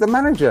is the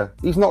manager.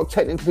 He's not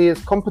technically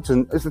as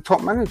competent as the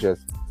top managers.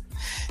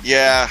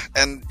 Yeah,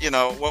 and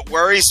what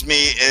worries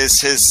me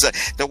is his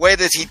the way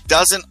that he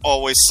doesn't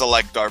always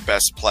select our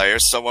best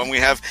players. So when we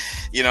have,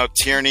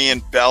 Tierney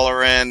and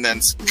Bellerin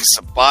and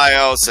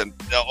Ceballos and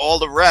all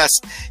the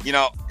rest,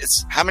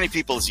 it's how many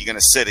people is he going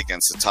to sit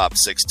against the top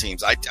 6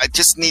 teams? I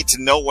just need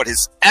to know what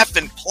his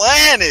effing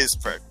plan is,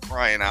 for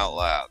crying out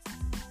loud.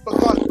 But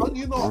guys, aren't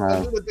you not a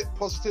little bit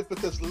positive?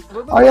 Because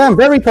I am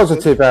very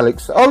positive,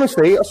 Alex.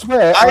 Honestly, I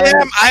swear.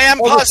 I am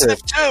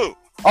positive too.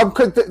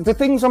 The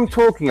things I'm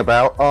talking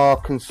about are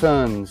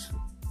concerns,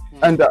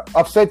 and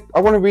I've said I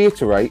want to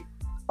reiterate.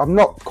 I'm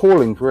not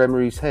calling for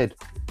Emery's head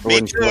or me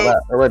anything too. like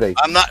that already.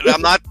 I'm not.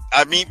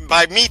 I mean,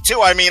 by me too,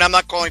 I mean I'm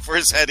not calling for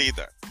his head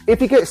either. If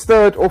he gets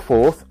 3rd or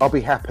 4th, I'll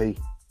be happy.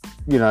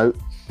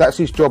 That's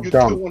his job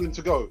done. You still want him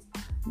to go?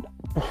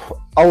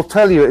 I'll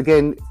tell you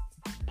again.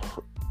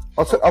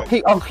 I'll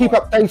keep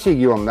updating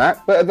you on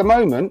that. But at the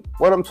moment,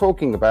 what I'm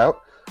talking about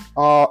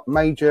are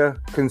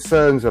major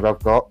concerns that I've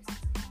got.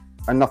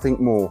 And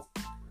nothing more.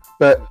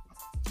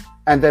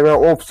 And there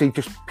are obviously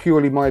just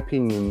purely my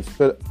opinions,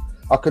 but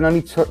I can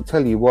only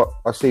tell you what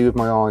I see with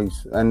my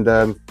eyes, and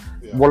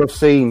what I've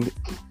seen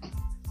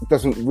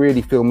doesn't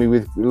really fill me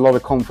with a lot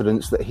of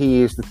confidence that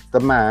he is the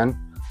man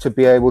to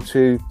be able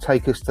to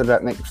take us to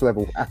that next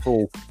level at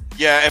all.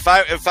 Yeah, if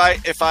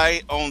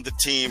I owned the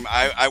team,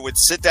 I would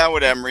sit down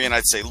with Emery and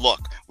I'd say, look,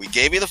 we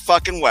gave you the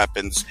fucking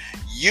weapons.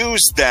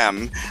 Use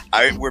them.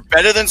 We're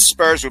better than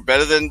Spurs. We're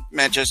better than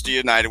Manchester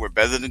United. We're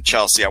better than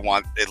Chelsea. I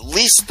want at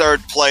least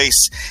 3rd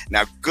place.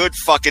 Now, good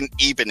fucking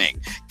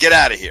evening. Get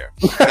out of here.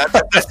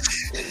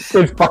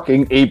 Good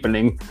fucking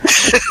evening.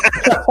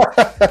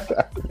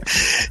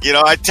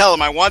 I tell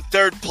him I want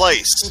 3rd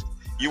place.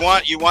 You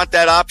want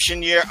that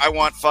option year? I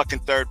want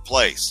fucking 3rd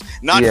place.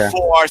 Not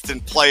 4th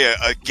and play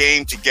a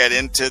game to get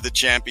into the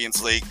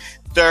Champions League.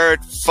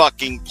 3rd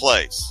fucking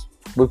place.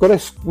 We've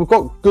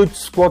got good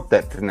squad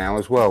depth now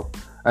as well,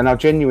 and I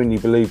genuinely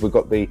believe we've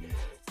got a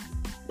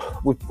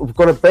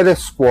better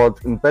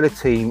squad and better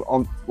team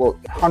on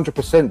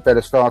 100%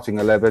 better starting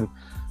 11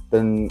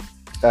 than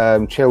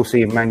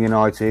Chelsea and Man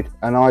United.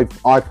 And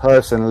I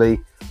personally,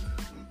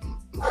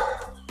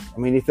 I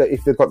mean, if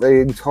they've got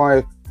the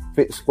entire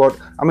fit squad,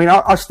 I mean,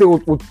 I still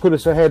would put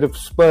us ahead of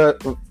Spurs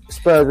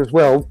as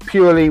well,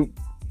 purely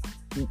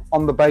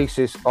on the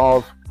basis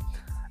of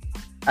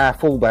our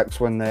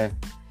fullbacks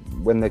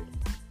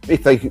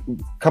if they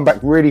come back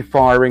really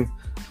firing.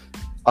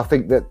 I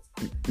think that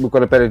we've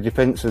got a better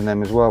defence than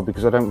them as well,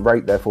 because I don't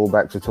rate their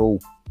fullbacks at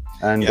all.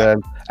 And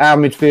our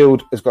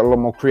midfield has got a lot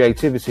more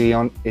creativity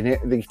in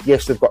it.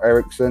 Yes, they've got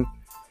Eriksen.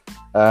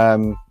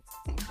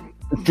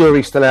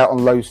 Jury's still out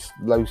on Lo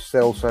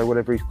Celso,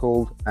 whatever he's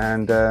called,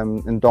 and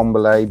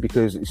Ndombele,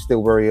 because it's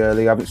still very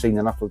early. I haven't seen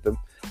enough of them.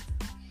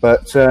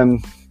 But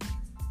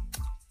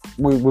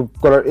we've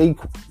got an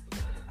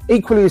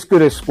equally as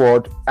good a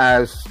squad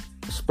as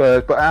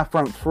Spurs, but our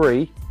front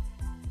three,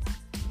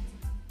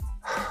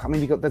 I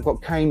mean, they've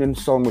got Kane and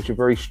Son, which are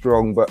very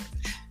strong, but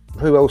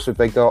who else have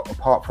they got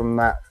apart from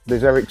that?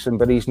 There's Eriksen,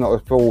 but he's not a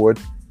forward.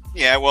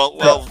 Yeah, well,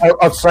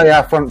 I'd say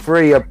our front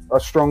three are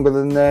stronger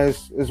than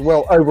theirs as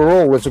well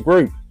overall as a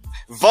group.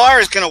 VAR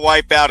is going to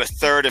wipe out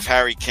 1/3 of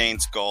Harry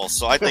Kane's goals,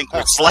 so I think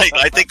we're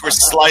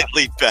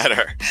slightly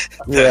better.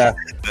 Than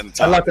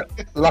and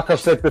like I've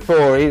said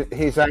before,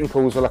 his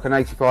ankles are like an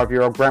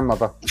 85-year-old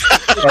grandmother.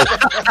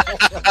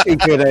 He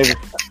could,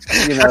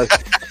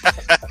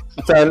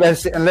 So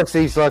unless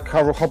he's like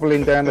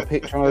hobbling down the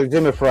pitch on a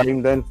Zimmer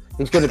frame, then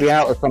he's going to be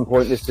out at some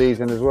point this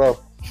season as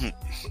well.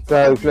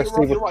 So let's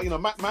see. You're right.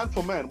 Man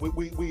for man,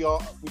 we are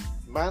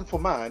man for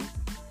man.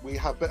 we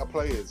have better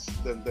players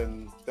than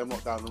them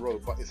not down the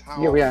road, but it's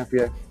how we have,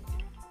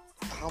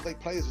 how they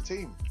play as a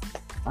team.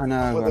 I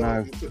know.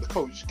 The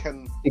coach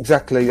can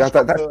exactly.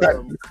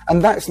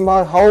 And that's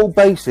my whole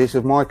basis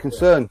of my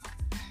concern.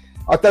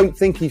 I don't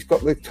think he's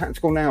got the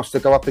tactical nous to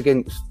go up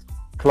against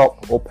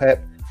Klopp or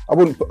Pep.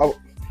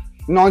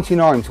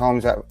 99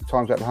 times out of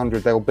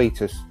 100 they'll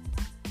beat us,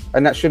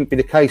 and that shouldn't be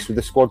the case with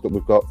the squad that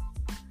we've got.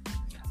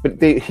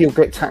 But he'll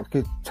get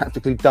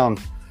tactically done,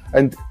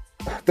 and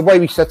the way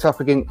we set up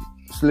against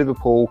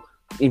Liverpool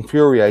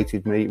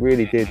infuriated me. It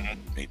really did.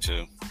 Me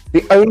too.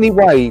 The only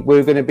way we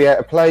were going to be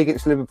able to play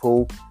against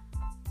Liverpool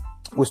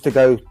was to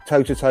go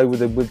toe-to-toe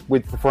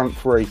with the front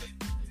three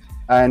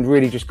and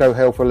really just go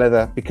hell for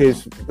leather,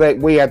 because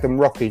we had them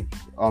rocking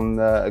on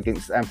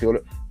against Anfield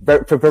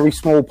for very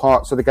small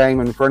parts of the game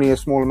and for only a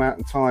small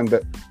amount of time.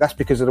 But that's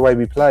because of the way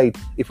we played.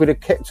 If we'd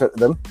have kept at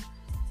them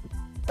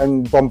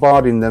and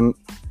bombarding them,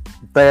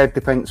 their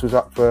defence was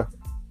up for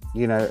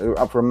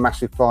a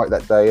massive fight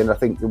that day. And I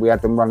think that we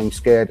had them running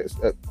scared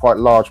at quite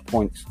large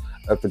points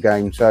of the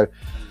game. So,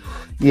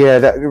 yeah,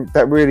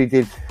 that really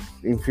did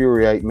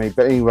infuriate me.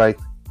 But anyway,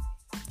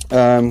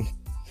 I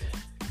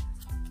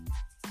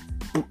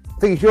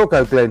think it's your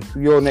go, Glenn.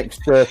 Your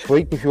next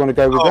tweet, if you want to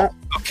go with that.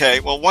 Okay.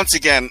 Well, once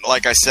again,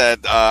 like I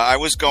said, I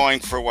was going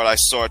for what I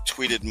saw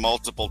tweeted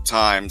multiple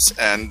times,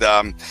 and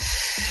I'm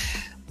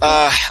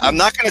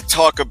not going to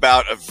talk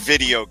about a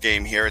video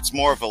game here. It's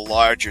more of a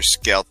larger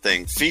scale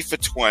thing.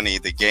 FIFA 20,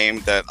 the game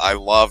that I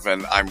love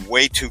and I'm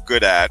way too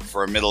good at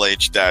for a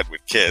middle-aged dad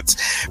with kids.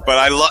 But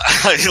I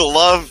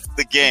love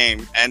the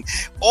game. And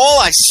all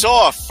I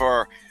saw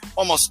for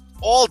almost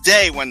all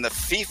day when the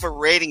FIFA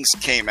ratings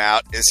came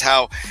out is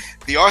how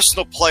the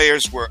Arsenal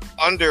players were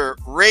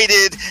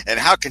underrated, and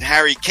how can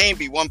Harry Kane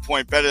be 1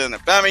 point better than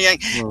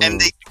Aubameyang?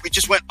 And we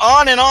just went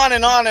on and on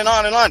and on and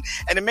on and on.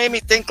 And it made me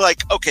think,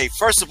 like, okay,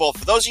 first of all,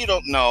 for those of you who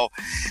don't know,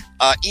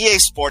 EA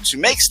Sports, who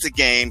makes the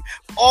game,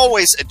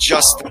 always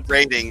adjusts the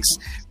ratings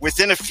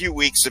within a few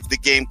weeks of the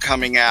game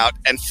coming out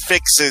and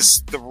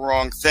fixes the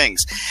wrong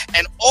things.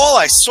 And all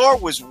I saw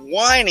was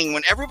whining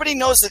when everybody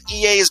knows that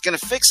EA is going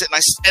to fix it.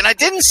 And I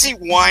didn't see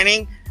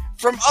whining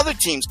from other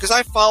teams, because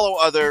I follow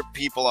other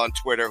people on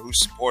Twitter who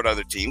support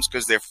other teams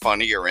because they're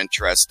funny or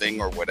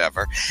interesting or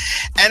whatever.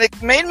 And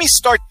it made me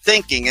start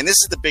thinking, and this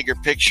is the bigger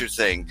picture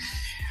thing,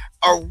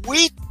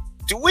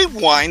 do we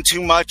whine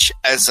too much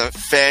as a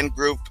fan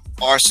group,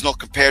 Arsenal,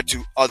 compared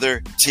to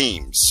other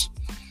teams?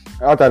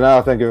 I don't know.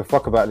 I don't give a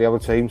fuck about the other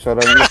team, so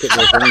I don't look at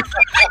their things.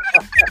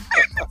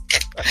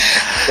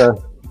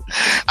 So.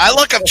 I'm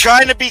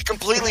trying to be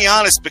completely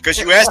honest, because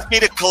you asked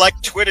me to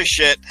collect Twitter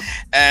shit,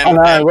 and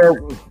I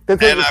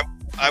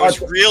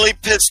was really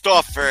pissed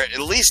off for at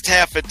least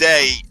half a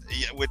day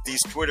with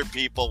these Twitter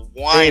people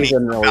whining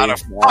about a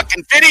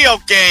fucking video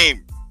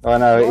game. I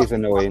know, it is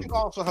annoying. I think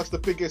Arsenal has the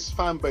biggest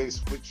fan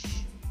base, which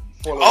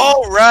follows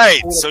all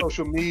the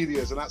social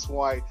medias, and that's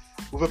why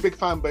with a big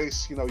fan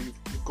base, you've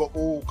got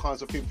all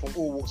kinds of people from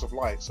all walks of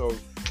life. So,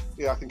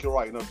 yeah, I think you're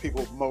right.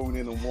 People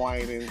moaning and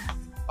whining.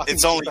 I think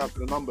it's only down to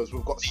the numbers.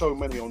 We've got so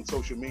many on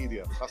social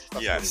media. That's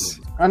yes.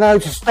 I know.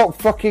 Just stop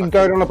fucking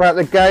going on about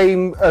the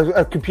game,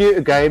 a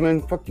computer game,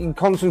 and fucking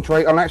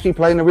concentrate on actually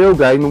playing a real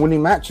game and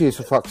winning matches,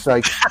 for fuck's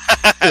sake.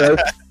 But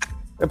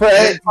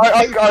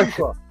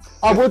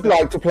I would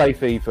like to play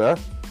FIFA.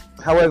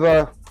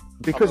 However,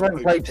 because I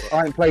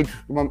haven't played.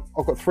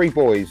 I've got 3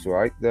 boys,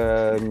 right?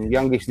 The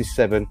youngest is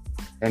 7,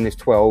 and there's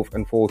 12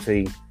 and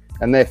 14,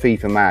 and they're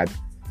FIFA mad.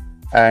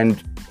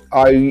 And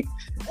what are you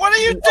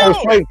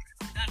doing?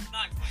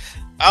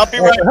 I'll be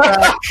right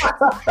back.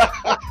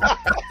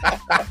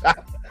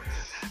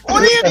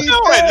 What are you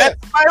doing? That's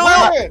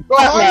my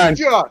behind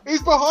you.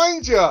 He's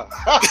behind you.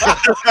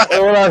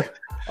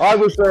 I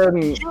was.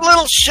 You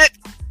little shit.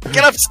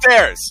 Get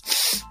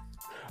upstairs.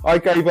 I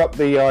gave up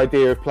the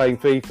idea of playing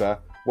FIFA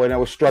when I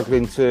was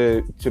struggling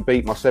to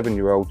beat my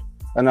 7-year-old.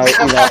 And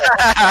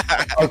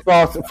I'm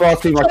far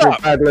too much of a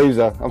bad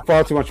loser. I'm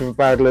far too much of a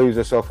bad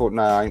loser, so I thought,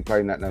 no, I ain't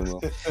playing that no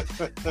more.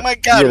 Oh my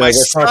God, my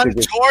son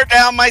tore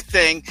down my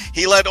thing.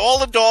 He let all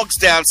the dogs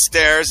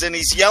downstairs, and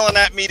he's yelling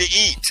at me to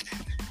eat.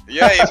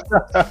 Yeah.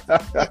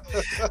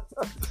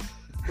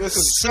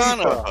 Listen, son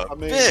FIFA, of a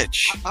bitch.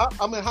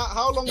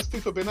 How long has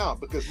FIFA been out?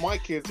 Because my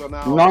kids are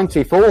now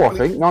 94, I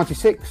think,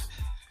 96.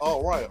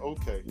 Oh, right,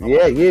 okay.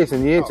 Yeah, years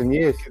and years and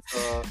years.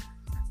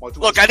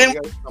 Look, I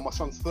didn't. And my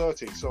son's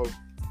 30, so.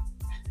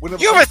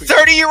 You have a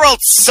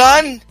 30-year-old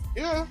son?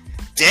 Yeah.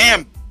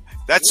 Damn,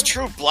 that's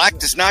true. Black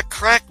does not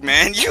crack,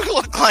 man. You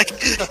look like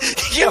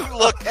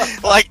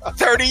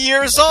 30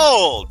 years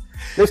old.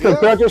 Listen,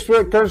 can I just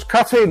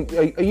cut in?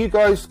 Are you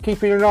guys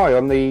keeping an eye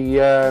on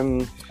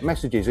the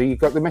messages? Have you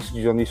got the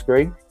messages on your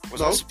screen?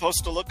 Was I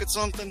supposed to look at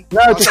something?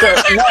 No, no.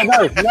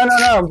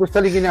 I'm just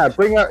telling you now. Have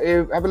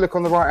a look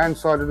on the right-hand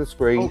side of the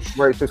screen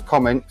where it says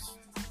comments.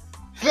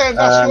 Glenn,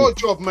 that's your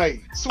job,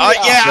 mate.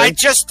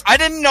 I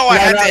didn't know I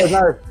had to.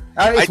 No.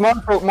 It's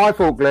my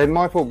fault, Glenn.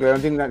 My fault, Glenn.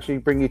 I didn't actually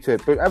bring you to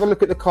it. But have a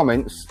look at the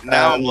comments.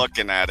 Now I'm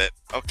looking at it.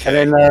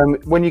 Okay. And then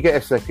when you get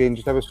a second,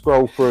 just have a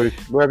scroll through.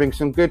 We're having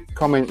some good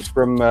comments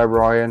from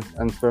Ryan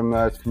and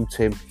from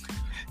Tim.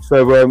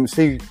 So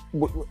see,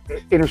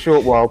 in a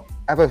short while,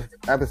 have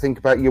a think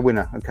about your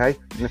winner, okay?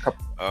 In a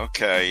couple.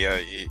 Okay. Yeah.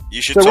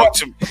 You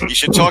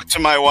should talk to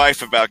my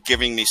wife about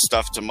giving me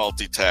stuff to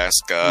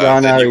multitask.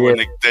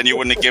 Then you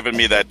wouldn't have given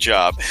me that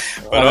job.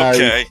 But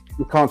okay.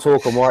 You can't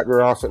talk and wipe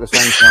your ass at the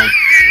same time.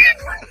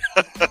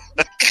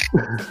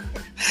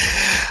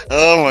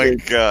 Oh my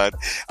God!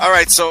 All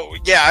right, so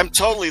yeah, I'm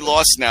totally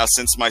lost now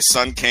since my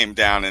son came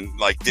down and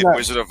did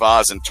Wizard of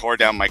Oz and tore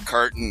down my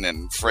curtain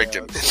and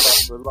freaking.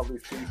 Lovely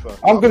FIFA.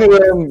 I'm going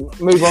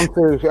to move on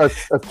to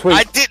a tweet.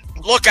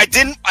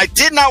 I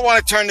did not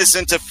want to turn this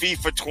into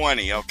FIFA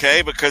 20,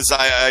 okay? Because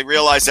I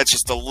realize that's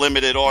just a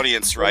limited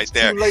audience right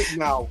there. Too late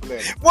now,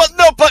 Glenn. Well,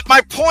 no, but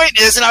my point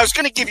is, and I was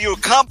going to give you a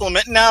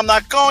compliment, and now I'm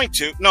not going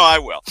to. No, I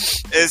will.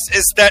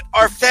 Is that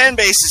our fan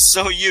base is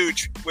so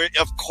huge?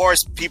 Of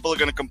course, people are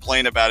going to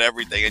complain about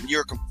everything, and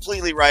you're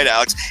completely right,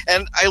 Alex.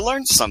 And I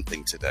learned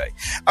something today.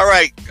 All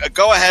right,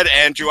 go ahead,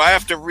 Andrew. I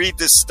have to read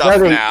this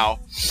stuff now.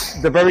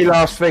 The very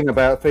last thing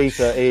about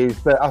FIFA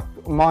is that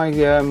my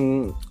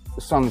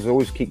sons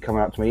always keep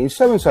coming up to me. He's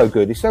so and so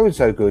good. He's so and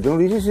so good. Or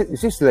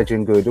is this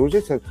legend good? Or is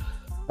this? And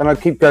I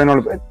keep going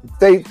on.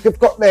 They've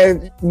got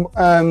their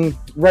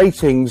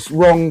ratings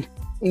wrong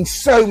in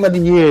so many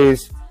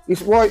years.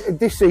 It's why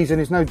this season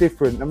is no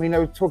different. I mean, they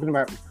were talking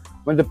about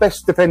when the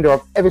best defender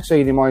I've ever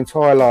seen in my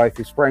entire life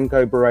is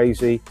Franco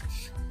Baresi,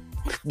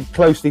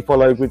 closely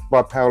followed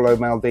by Paolo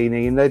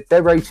Maldini, and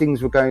their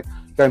ratings were going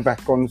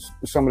back on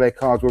some of their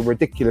cards were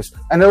ridiculous.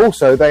 And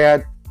also they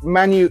had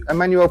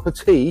Emmanuel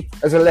Petit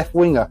as a left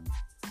winger.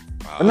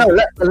 No,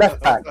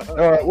 left back.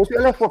 Was it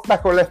a left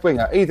back or a left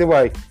winger? Either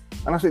way.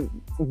 And I said,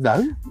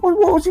 no. What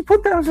was he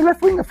put down as a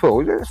left winger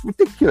for? That's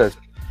ridiculous.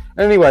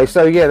 Anyway,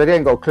 so yeah, they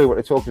ain't got a clue what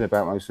they're talking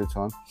about most of the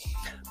time.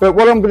 But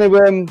what I'm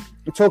going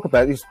to talk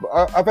about is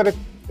I've had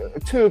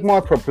two of my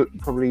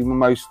probably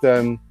most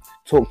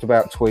talked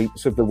about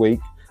tweets of the week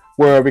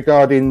were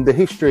regarding the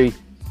history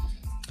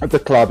of the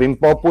club in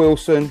Bob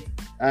Wilson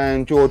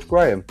and George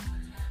Graham.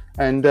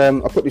 And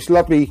I put this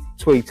lovely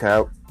tweet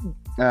out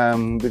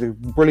with a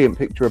brilliant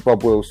picture of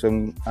Bob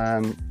Wilson,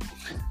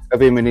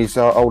 of him in his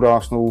old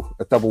Arsenal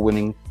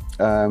double-winning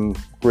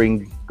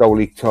green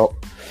goalie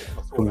top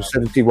from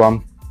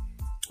 71.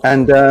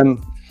 And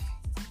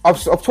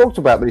I've talked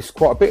about this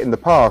quite a bit in the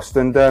past,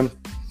 and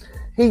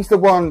he's the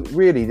one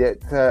really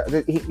that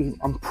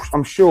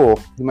I'm sure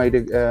he made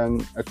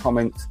a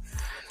comment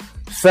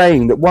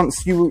saying that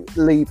once you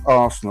leave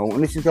Arsenal,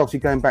 and this is obviously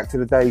going back to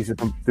the days of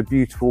the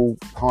beautiful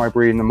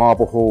Highbury and the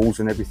marble halls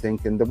and everything,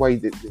 and the way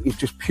that it's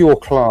just pure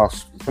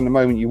class from the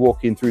moment you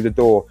walk in through the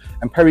door.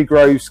 And Perry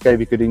Groves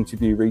gave a good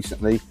interview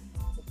recently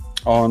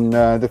on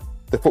the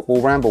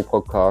Football Ramble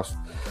podcast,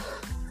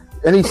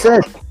 and he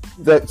said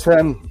that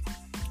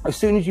as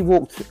soon as you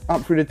walked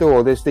up through the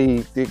door, there's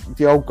the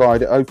old guy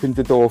that opened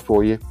the door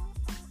for you,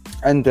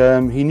 and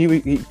he knew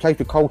he played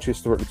for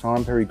Colchester at the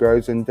time, Perry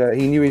Groves, and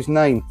he knew his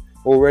name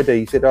already.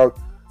 He said, "Oh,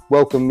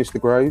 welcome,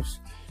 Mr. Groves,"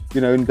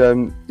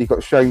 and he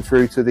got shown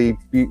through to the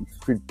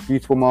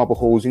beautiful marble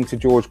halls into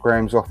George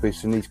Graham's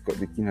office, and he's got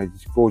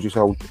this gorgeous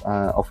old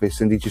office,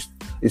 and he just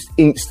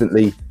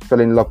instantly fell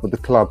in love with the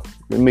club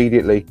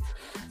immediately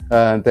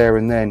there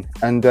and then,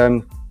 and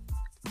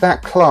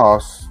that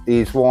class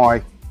is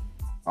why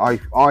I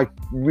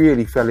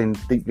really fell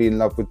deeply in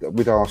love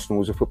with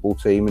Arsenal as a football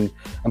team,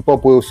 and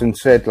Bob Wilson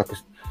said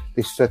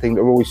this thing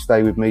that will always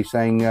stay with me,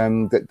 saying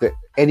that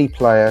any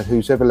player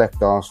who's ever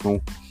left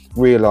Arsenal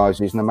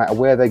realises no matter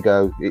where they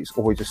go, it's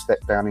always a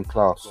step down in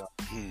class.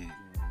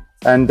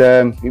 And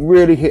it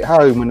really hit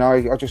home, and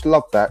I just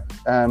love that.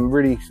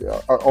 Really,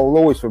 I'll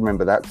always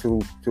remember that till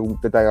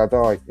the day I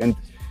die. And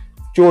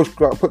I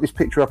put this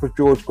picture up of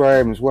George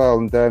Graham as well,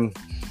 and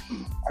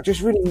I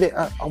just really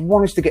I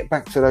want us to get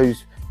back to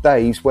those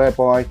days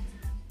whereby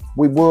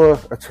we were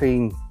a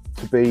team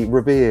to be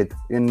revered,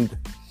 and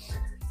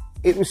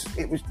it was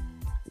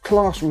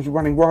class was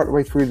running right the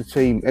way through the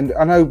team. And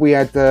I know we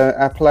had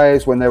our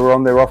players when they were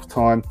on their off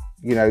time,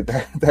 they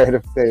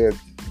had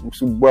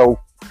some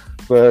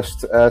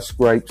well-versed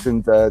scrapes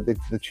and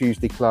the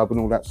Tuesday club and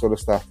all that sort of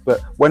stuff.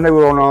 But when they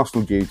were on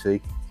Arsenal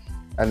duty,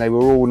 and they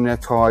were all in their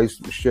ties,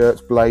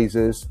 shirts,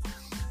 blazers,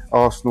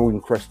 Arsenal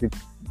encrusted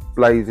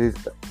blazers,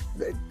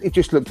 it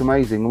just looked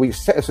amazing. We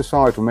set us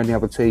aside from any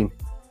other team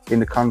in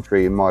the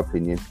country, in my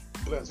opinion.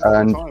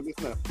 And time,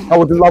 isn't it? I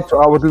would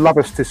love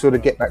us to sort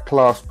of get that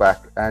class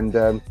back, and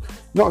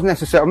not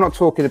necessarily. I'm not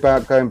talking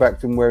about going back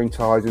to wearing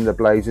ties and the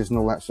blazers and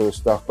all that sort of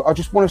stuff, but I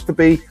just want us to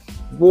be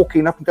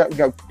walking up and down,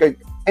 go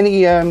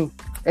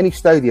any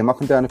stadium up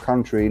and down the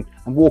country,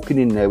 and walking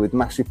in there with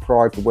massive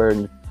pride for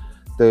wearing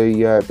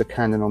the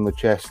cannon on the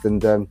chest,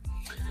 and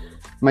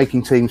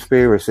making teams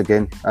fear us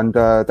again. And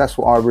that's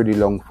what I really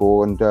long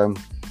for. And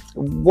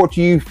what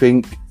do you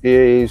think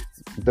is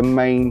the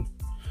main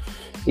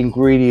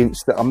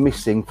ingredients that are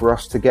missing for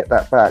us to get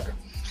that back,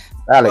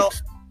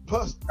 Alex?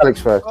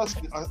 Alex first.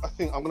 Personally, I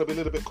think I'm going to be a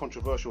little bit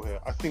controversial here.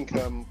 I think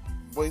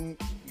when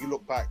you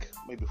look back,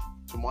 maybe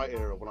to my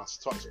era when I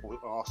started supporting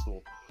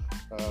Arsenal,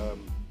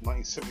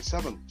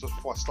 1977, just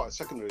before I started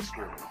secondary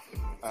school,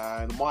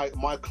 and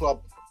my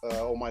club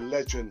or my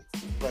legend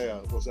player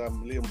was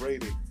Liam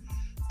Brady,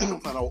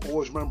 and I'll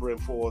always remember him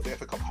for the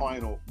FA Cup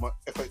final,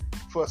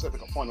 first FA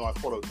Cup final I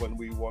followed when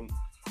we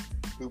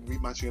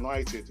beat Manchester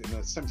United in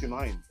the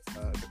 '79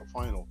 FA Cup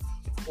final,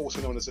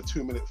 also known as a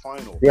 2-minute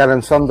final. The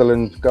Alan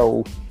Sunderland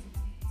goal.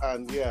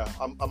 And yeah,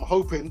 I'm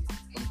hoping.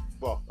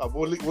 Well,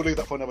 we'll leave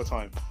that for another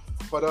time.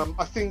 But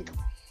I think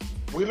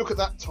we look at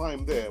that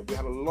time there. We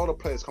had a lot of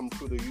players come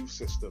through the youth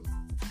system,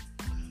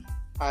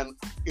 and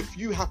if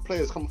you have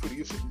players coming through the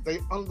youth system, they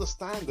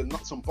understand the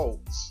nuts and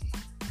bolts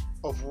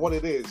of what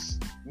it is,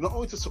 not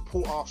only to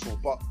support Arsenal,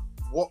 but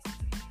what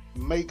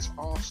makes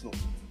Arsenal.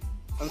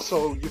 And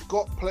so you've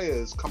got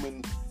players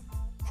coming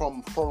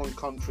from foreign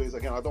countries.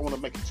 Again, I don't want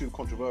to make it too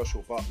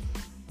controversial, but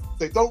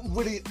they don't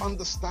really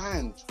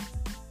understand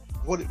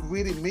what it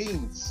really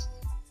means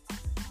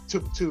to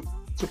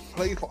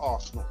play for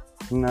Arsenal.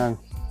 No.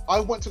 I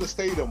went to the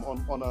stadium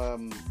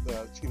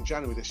in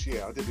January this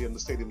year. I did the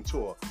stadium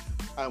tour,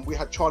 and we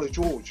had Charlie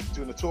George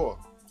doing the tour.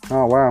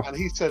 Oh wow! And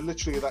he said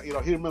literally that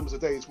he remembers the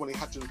days when he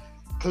had to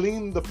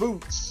clean the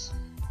boots.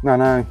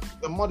 No.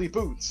 The muddy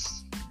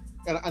boots,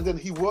 and then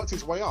he worked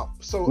his way up.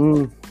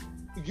 So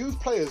youth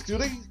players, do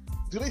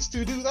they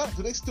still do that?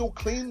 Do they still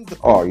clean the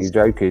boots? Oh, you're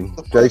joking?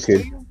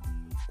 Joking.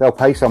 They'll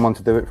pay someone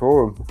to do it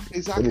for them.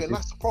 Exactly, and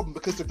that's the problem,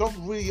 because they don't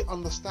really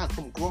understand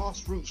from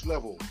grassroots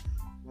level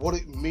what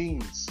it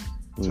means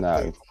to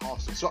play for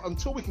Arsenal. So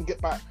until we can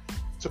get back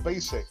to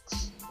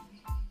basics,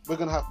 we're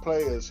going to have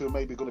players who are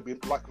maybe going to be,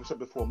 like we said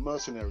before,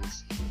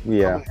 mercenaries.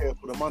 Yeah. Coming here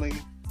for the money,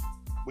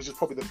 which is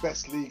probably the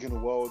best league in the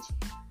world,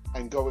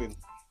 and going.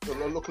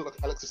 Look at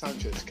Alexis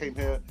Sanchez. Came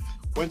here,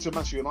 went to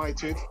Manchester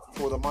United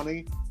for the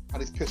money,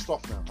 and he's pissed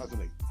off now,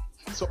 hasn't he?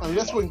 So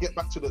unless we can get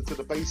back to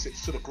the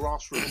basics, to the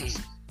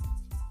grassroots,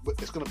 but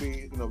it's going to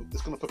be,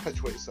 it's going to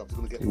perpetuate itself. It's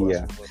going to get worse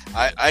and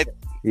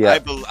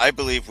worse. I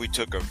believe we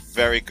took a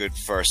very good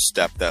first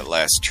step that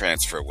last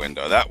transfer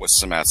window. That was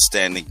some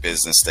outstanding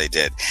business they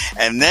did.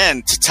 And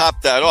then to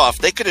top that off,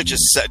 they could have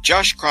just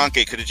Josh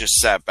Kroenke could have just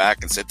sat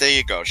back and said, there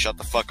you go, shut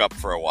the fuck up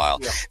for a while.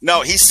 Yeah.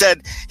 No, he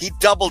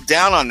doubled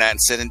down on that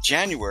and said, in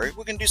January,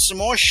 we're going to do some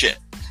more shit.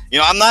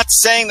 I'm not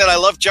saying that I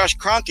love Josh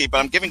Kroenke, but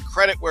I'm giving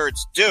credit where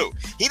it's due.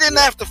 He didn't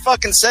have to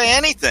fucking say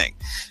anything.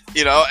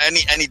 And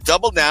he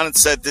doubled down and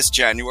said, this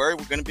January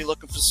we're going to be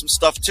looking for some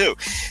stuff too.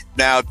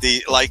 Now,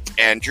 like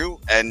Andrew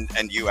and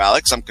you,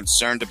 Alex, I'm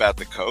concerned about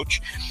the coach,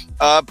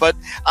 but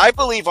I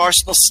believe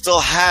Arsenal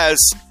still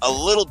has a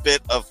little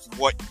bit of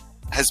what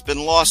has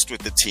been lost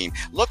with the team.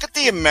 Look at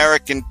the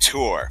American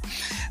tour.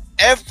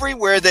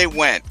 Everywhere they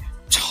went,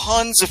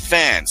 tons of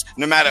fans.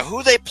 No matter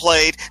who they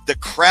played, the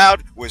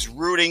crowd was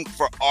rooting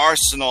for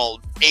Arsenal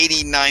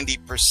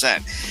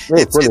 80-90%.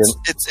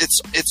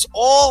 It's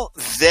all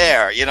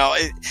there,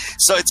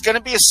 so it's going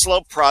to be a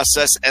slow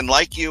process. And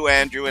like you,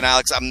 Andrew and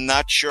Alex, I'm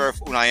not sure if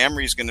Unai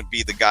Emery is going to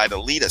be the guy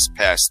to lead us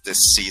past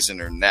this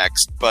season or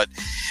next, but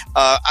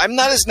I'm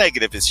not as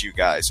negative as you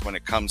guys when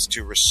it comes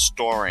to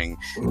restoring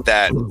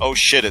that oh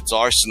shit, it's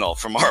Arsenal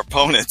from our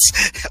opponents,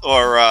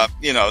 or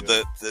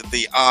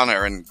the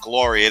honor and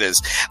glory it is.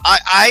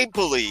 I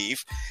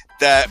believe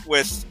that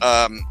with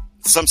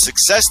some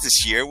success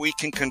this year, we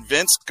can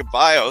convince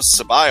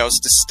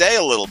Ceballos to stay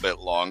a little bit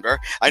longer.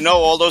 I know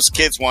all those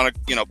kids want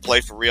to,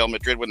 play for Real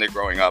Madrid when they're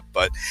growing up,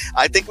 but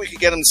I think we could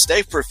get them to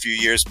stay for a few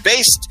years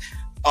based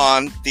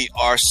on the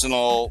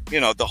Arsenal,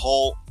 the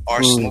whole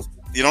Arsenal.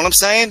 You know what I'm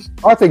saying?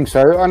 I think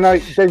so. I know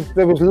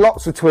there was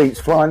lots of tweets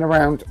flying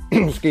around,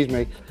 excuse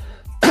me,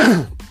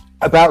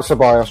 about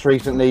Ceballos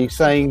recently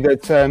saying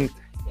that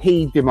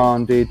he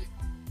demanded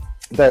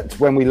that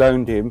when we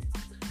loaned him,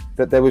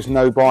 that there was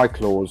no buy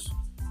clause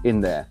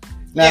in there.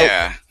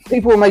 Now,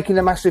 people were making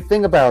a massive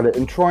thing about it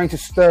and trying to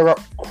stir up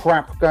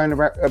crap going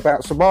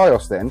about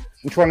Ceballos then,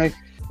 and trying to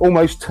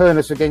almost turn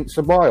us against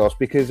Ceballos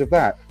because of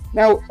that.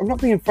 Now, I'm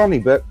not being funny,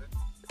 but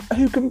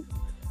who can...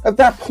 At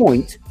that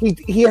point,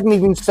 he hadn't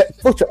even set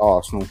foot at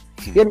Arsenal.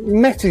 He hadn't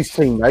met his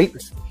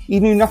teammates. He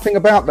knew nothing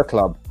about the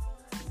club.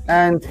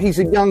 And he's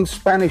a young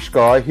Spanish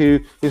guy who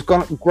has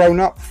grown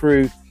up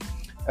through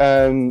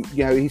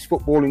his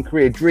footballing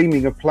career,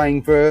 dreaming of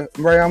playing for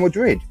Real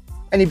Madrid.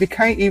 And he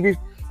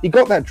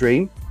got that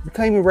dream,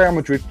 became a Real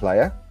Madrid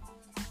player,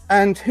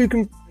 and who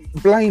can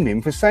blame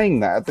him for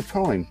saying that at the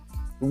time,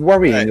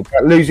 worrying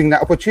about losing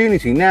that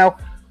opportunity. Now,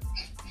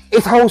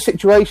 his whole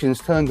situation's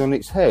turned on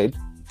its head.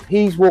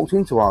 He's walked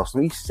into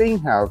Arsenal. He's seen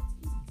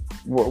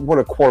what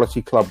a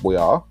quality club we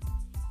are,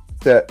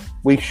 that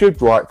we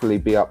should rightfully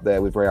be up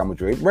there with Real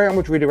Madrid. Real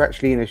Madrid are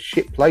actually in a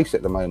shit place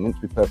at the moment,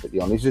 to be perfectly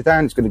honest.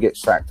 Zidane's going to get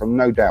sacked, I've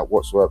no doubt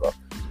whatsoever.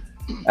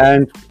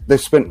 And they've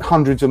spent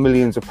hundreds of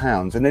millions of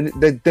pounds, and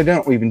they're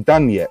not even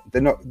done yet.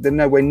 They're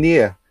nowhere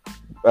near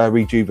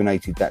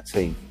rejuvenated that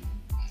team.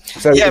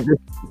 So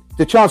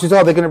the chances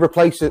are they're going to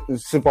replace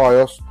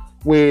Ceballos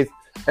with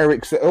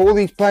Eriksen. All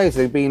these players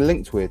they've been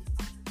linked with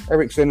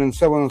Ericsson and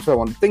so on and so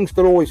on. Things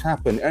could always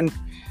happen.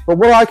 But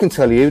what I can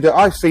tell you, that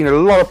I've seen a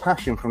lot of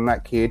passion from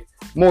that kid,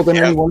 more than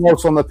anyone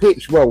else on the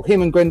pitch. Well,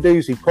 him and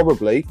Guendouzi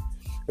probably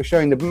are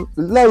showing them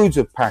loads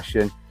of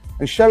passion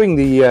and showing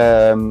the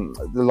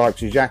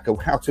likes of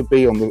Xhaka how to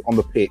be on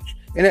the pitch.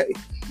 And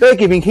they're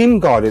giving him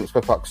guidance,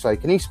 for fuck's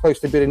sake, and he's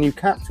supposed to be the new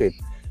captain.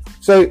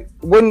 So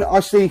when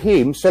I see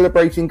him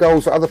celebrating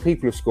goals that other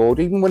people have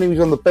scored, even when he was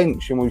on the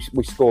bench and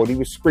we scored, he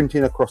was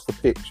sprinting across the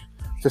pitch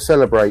to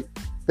celebrate.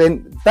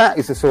 Then that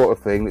is the sort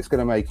of thing that's going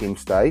to make him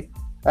stay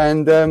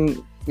and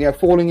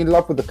falling in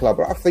love with the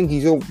club. I think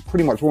he's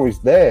pretty much always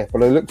there by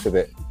the looks of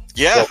it.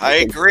 Yeah, I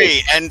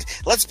agree. And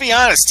let's be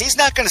honest, he's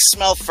not going to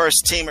smell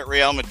first team at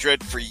Real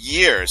Madrid for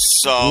years.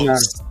 So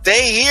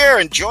stay here,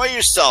 enjoy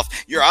yourself.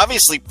 You're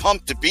obviously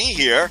pumped to be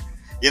here.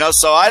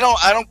 So I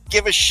don't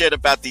give a shit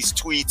about these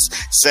tweets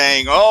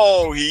saying,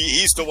 "Oh,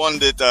 he's the one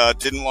that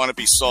didn't want to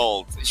be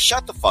sold."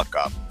 Shut the fuck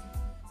up.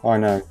 I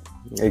know,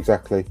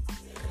 exactly.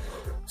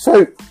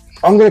 So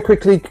I'm going to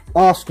quickly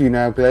ask you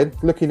now, Glenn.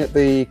 Looking at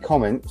the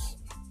comments,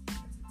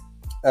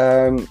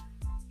 I've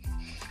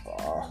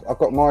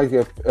got my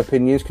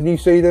opinions. Can you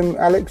see them,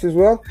 Alex, as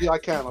well? Yeah, I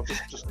can. I've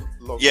just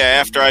logged.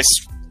 Yeah, after I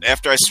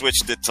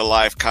switched it to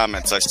live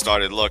comments, I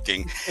started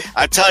looking.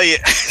 I tell you,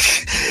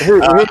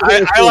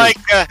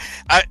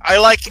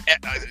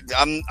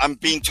 I'm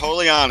being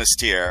totally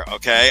honest here.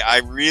 Okay, I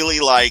really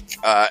like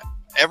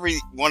every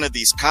one of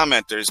these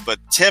commenters, but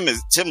Tim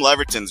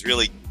Leverton's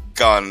really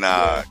gone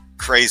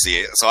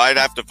crazy, so I'd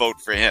have to vote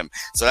for him.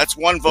 So that's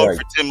one vote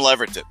for Tim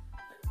Leverton.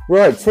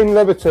 Right, Tim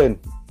Leverton.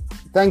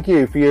 Thank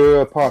you for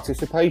your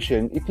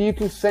participation. If you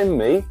can send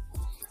me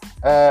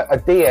a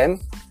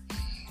DM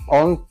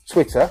on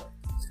Twitter.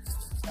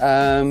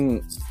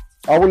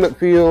 I will look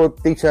for your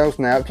details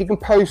now. If you can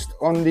post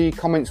on the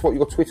comments what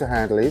your Twitter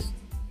handle is.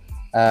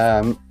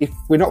 If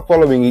we're not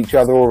following each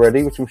other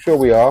already, which I'm sure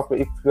we are, but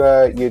if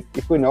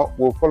we're not,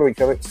 we'll follow each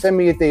other. Send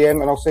me a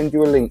DM and I'll send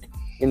you a link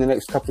in the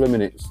next couple of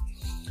minutes.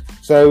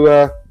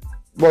 So,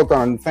 well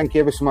done. Thank you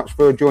ever so much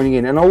for joining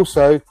in. And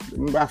also,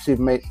 massive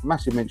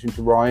mention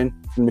to Ryan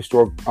from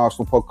Mr.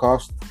 Arsenal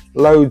Podcast.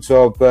 Loads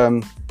of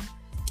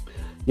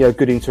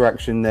good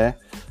interaction there.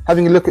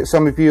 Having a look at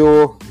some of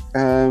your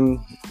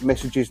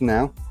messages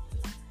now.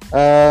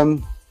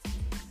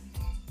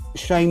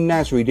 Shane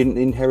Nasri didn't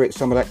inherit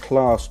some of that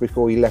class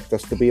before he left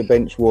us to be a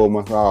bench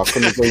warmer.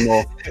 Couldn't agree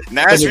more.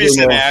 Nasri's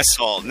an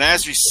asshole.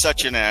 Nasri's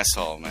such an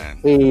asshole, man.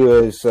 He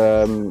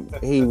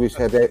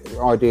had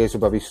ideas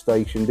above his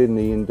station, didn't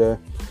he? And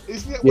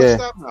isn't he at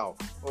West Ham now?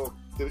 Or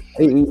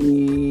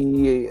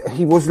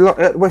he was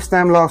at West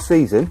Ham last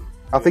season.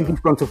 I think he's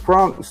gone to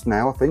France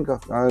now. I think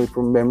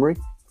from memory.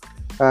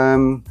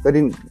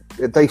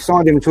 They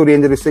signed him until the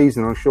end of the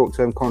season on a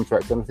short-term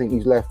contract, and I think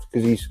he's left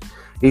because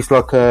he's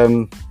like I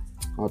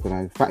don't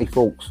know, Fatty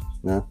Fawkes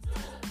now.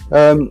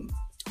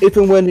 If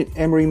and when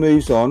Emery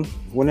moves on,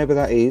 whenever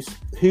that is,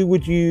 who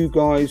would you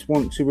guys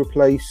want to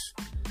replace?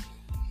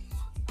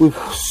 We've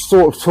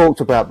sort of talked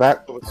about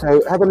that,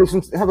 so have a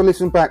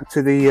listen back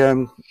to the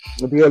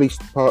early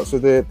parts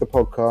of the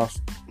podcast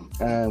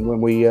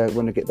when we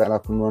get that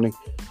up and running.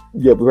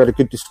 Yeah, we've had a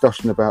good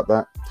discussion about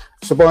that.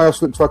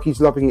 Ceballos looks like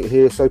he's loving it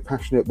here, so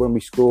passionate when we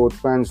scored.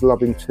 Fans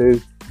love him too.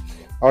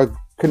 I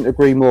couldn't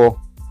agree more.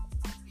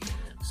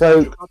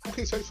 So, can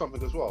I say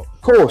something as well?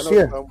 Of course,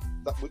 Glenn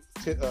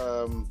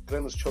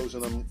has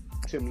chosen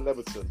Tim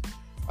Leverton.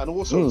 And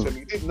also, Tim,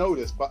 you didn't know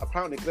this, but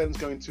apparently Glenn's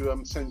going to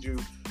send you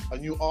a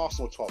new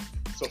Arsenal top.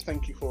 So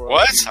thank you for...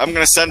 What? I'm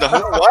going to send a...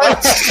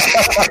 What?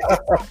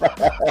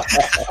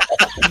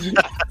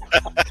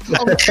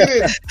 I'm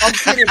kidding.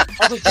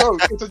 It's a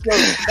joke.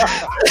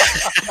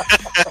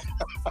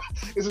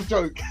 It's a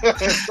joke.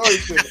 Sorry,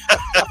 Tim.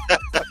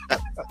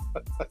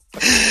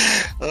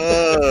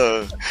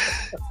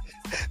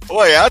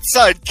 Boy,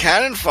 outside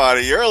cannon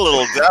fodder, you're a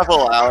little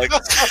devil, Alex.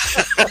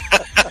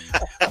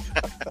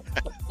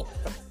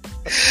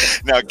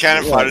 No,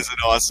 Cannon Fodder is an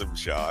awesome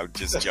show. I'm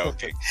just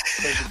joking.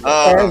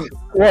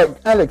 Right,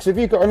 Alex, have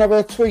you got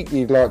another tweet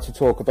you'd like to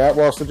talk about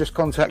whilst I just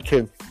contact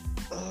him?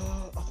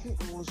 I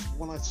think it was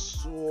when I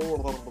saw...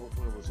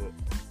 Where was it?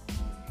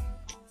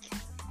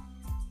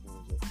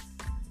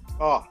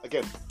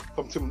 Again,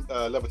 from Tim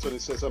Leverton,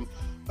 it says,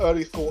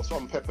 early thoughts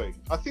on Pepe.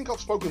 I think I've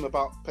spoken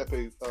about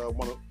Pepe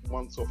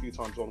once or a few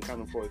times on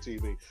Cannon Fodder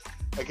TV.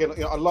 Again,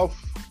 I love...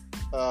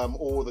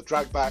 all the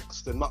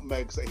dragbacks, the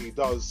nutmegs that he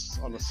does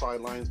on the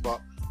sidelines,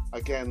 but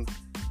again,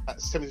 at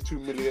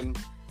 £72 million,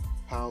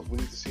 we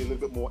need to see a little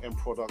bit more end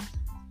product,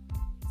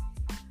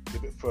 a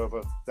little bit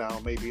further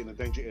down, maybe in the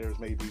danger areas,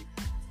 maybe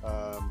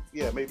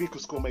he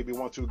could score maybe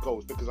 1 or 2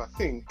 goals, because I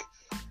think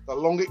the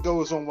longer it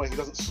goes on when he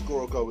doesn't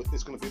score a goal,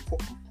 it's going to be put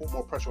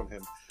more pressure on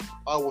him.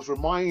 I was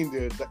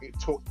reminded that it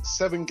took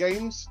 7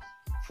 games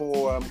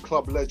for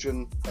club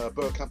legend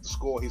Bergkamp to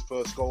score his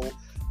first goal,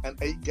 and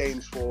 8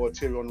 games for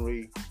Thierry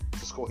Henry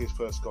to score his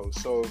first goal.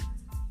 So,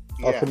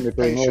 I couldn't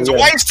agree more. So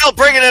why are you still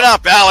bringing it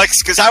up,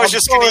 Alex? Because I was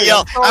just going to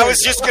yell. I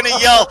was just going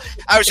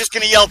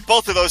to yell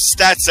both of those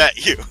stats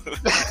at you.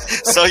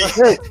 So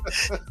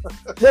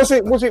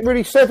was it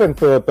really 7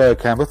 for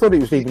Bergkamp? I thought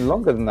it was even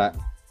longer than that.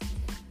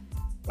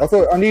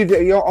 I knew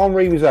that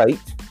Henry was 8.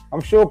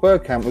 I'm sure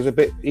Bergkamp was a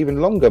bit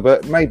even longer,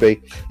 but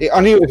maybe.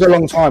 I knew it was a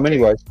long time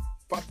anyway.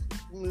 But,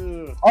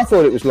 I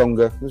thought it was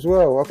longer as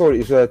well. I thought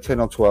it was 10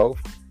 or 12.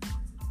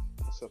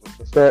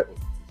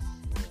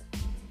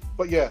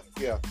 But yeah.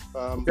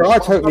 I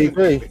totally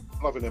agree.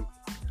 Loving him.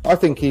 I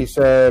think he's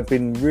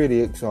been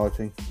really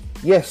exciting.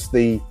 Yes,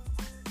 the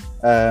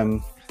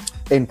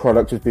end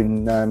product has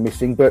been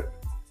missing, but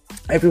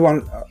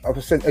everyone,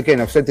 I've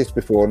said this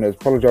before, and I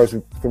apologise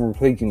for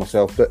repeating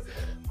myself, but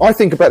I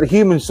think about the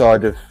human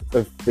side of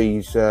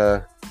these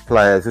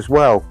players as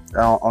well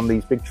on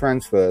these big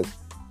transfers.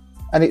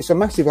 And it's a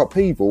massive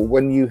upheaval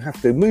when you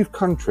have to move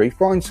country,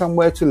 find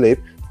somewhere to live,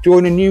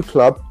 join a new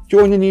club,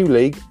 join a new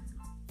league,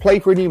 play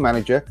for a new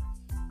manager,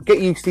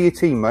 get used to your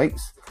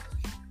teammates,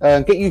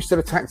 get used to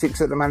the tactics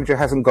that the manager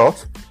hasn't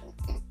got.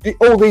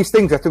 All these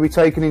things have to be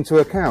taken into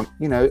account,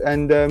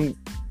 and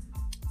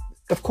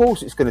of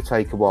course it's going to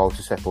take a while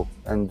to settle.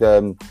 And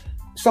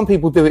some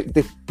people do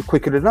it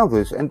quicker than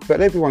others, but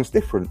everyone's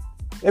different.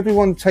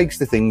 Everyone takes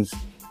the things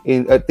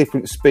at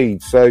different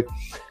speeds. So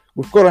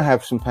we've got to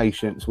have some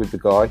patience with the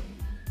guy.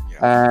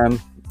 And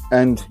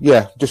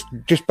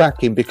just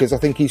back him, because I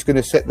think he's going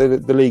to set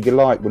the league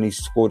alight when he's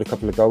scored a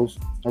couple of goals.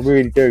 I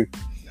really do.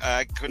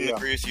 I couldn't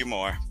agree with you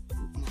more.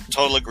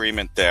 Total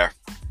agreement there.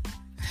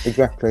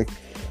 Exactly.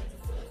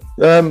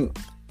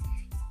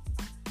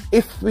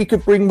 If we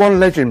could bring one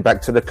legend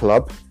back to the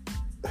club,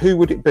 who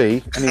would it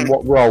be, and in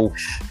what role?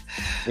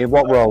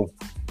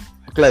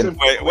 Glenn.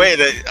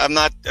 Wait. I'm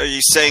not. Are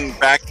you saying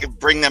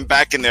bring them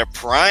back in their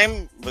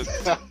prime?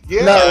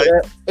 Yeah.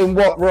 No. In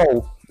what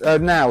role?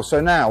 Now.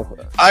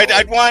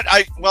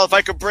 Well, if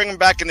I could bring him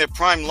back in their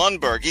prime,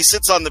 Lundberg. He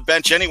sits on the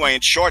bench anyway in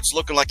shorts,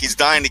 looking like he's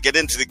dying to get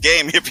into the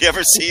game. Have you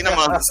ever seen him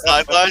on the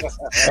sidelines?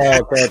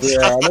 Oh God,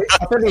 yeah.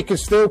 I think he could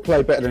still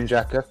play better than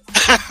Xhaka.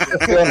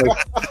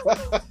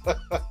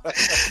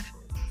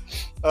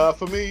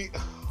 For me,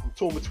 I'm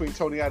torn between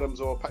Tony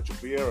Adams or Patrick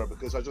Vieira,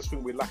 because I just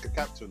think we lack a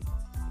captain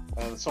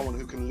and someone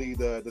who can lead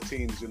the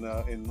teams in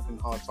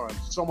hard times.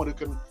 Someone who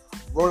can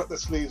roll up the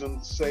sleeves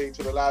and say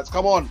to the lads,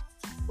 "Come on,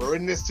 we're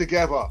in this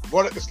together."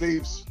 Roll up the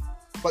sleeves.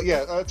 But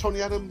yeah,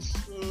 Tony Adams,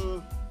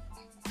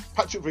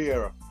 Patrick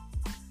Vieira.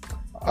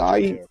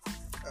 I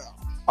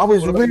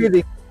was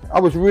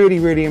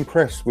really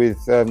impressed with,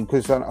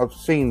 because I've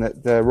seen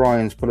that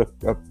Ryan's put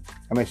a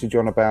message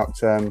on about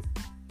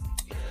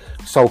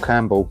Sol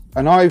Campbell,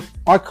 and I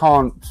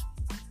can't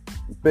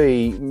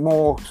be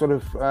more sort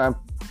of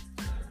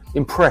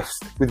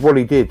impressed with what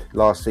he did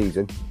last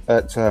season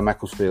at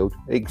Macclesfield.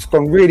 It's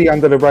gone really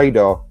under the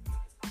radar,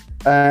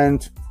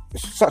 and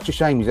it's such a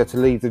shame he's had to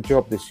leave the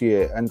job this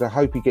year, and I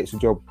hope he gets a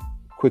job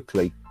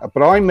quickly.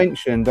 But I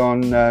mentioned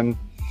on a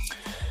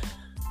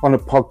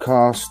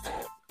podcast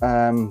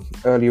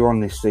earlier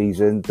on this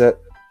season that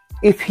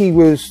if he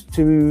was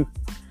to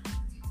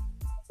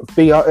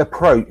be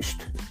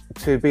approached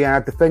to be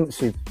our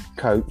defensive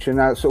coach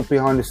and out sort of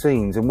behind the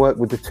scenes and work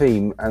with the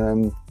team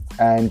and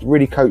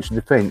really coach the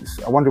defence,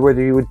 I wonder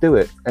whether he would do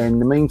it in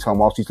the meantime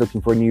whilst he's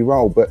looking for a new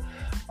role. But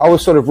I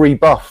was sort of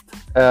rebuffed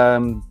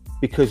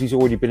because he's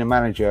already been a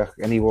manager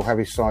and he will have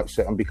his sights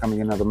set on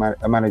becoming another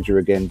manager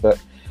again. But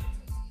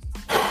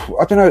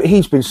I don't know,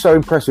 he's been so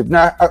impressive.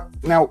 Now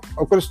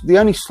I've got the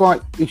only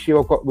slight issue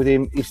I've got with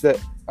him is that,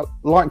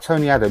 like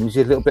Tony Adams,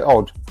 he's a little bit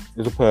odd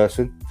as a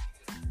person.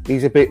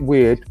 He's a bit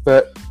weird,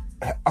 but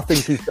I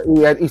think he's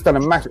done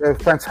a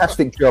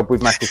fantastic job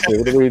with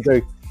Macclesfield. I really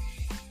do.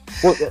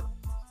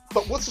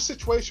 But what's the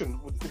situation?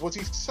 Was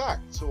he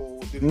sacked or?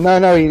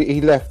 No,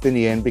 he left in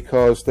the end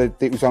because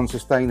it was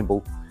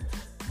unsustainable.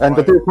 And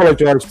Right. I do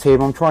apologise,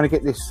 Tim. I'm trying to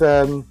get this.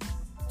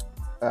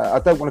 I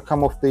don't want to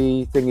come off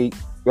the thingy.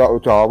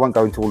 I won't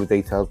go into all the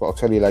details, but I'll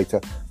tell you later.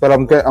 But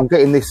I'm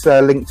getting this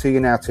link to you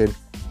now, Tim.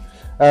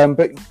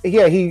 But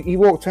yeah, he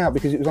walked out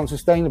because it was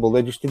unsustainable.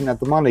 They just didn't have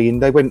the money,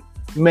 and they went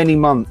many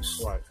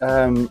months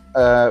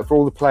for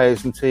all the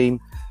players and team.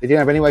 They didn't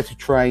have anywhere to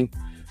train.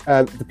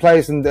 The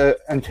players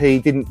and he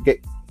didn't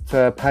get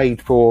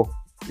paid for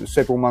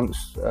several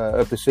months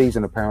of the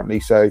season, apparently.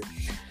 So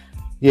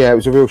yeah, it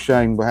was a real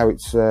shame how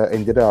it's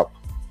ended up.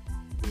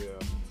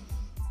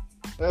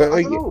 But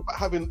I don't know about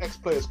having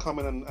ex-players come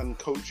in and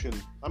coaching.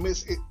 I mean,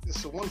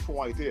 it's a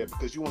wonderful idea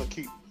because you want to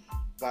keep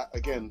that,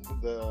 again,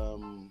 the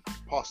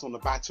passing on the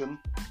baton,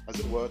 as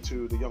it were,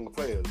 to the younger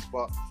players.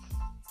 But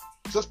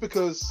just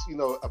because,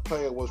 a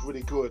player was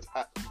really good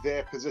at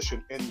their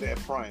position in their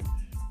prime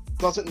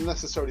doesn't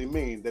necessarily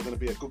mean they're going to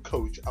be a good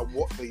coach at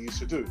what they used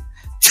to do.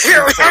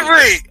 Thierry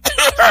Henry!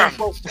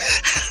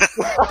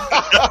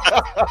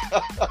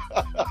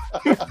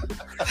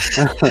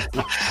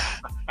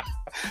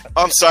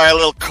 I'm sorry, a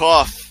little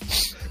cough.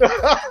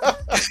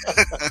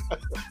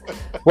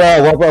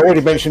 Well, I've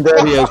already mentioned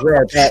earlier as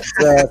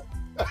well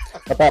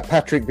about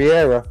Patrick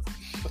Vieira.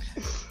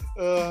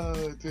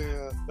 Oh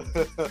dear.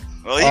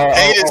 Well,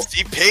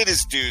 he paid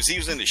his dues. He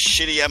was in the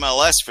shitty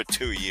MLS for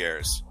 2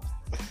 years.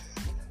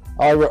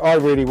 I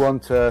really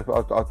want to.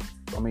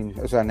 I mean,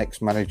 as our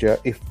next manager,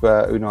 if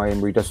Unai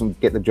Emery doesn't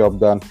get the job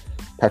done,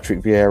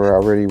 Patrick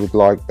Vieira, I really would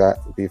like that.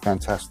 It would be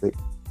fantastic,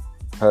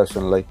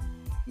 personally.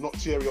 Not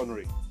Thierry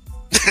Henry.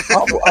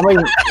 I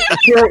mean,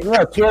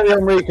 Thierry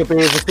Henry could be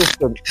his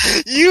assistant.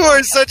 You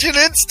are such an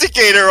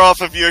instigator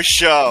off of your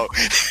show.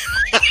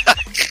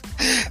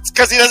 It's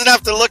because he doesn't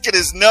have to look at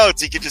his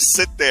notes. He can just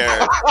sit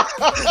there.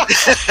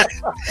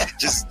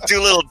 Just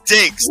do little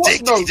digs.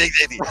 Dig. No,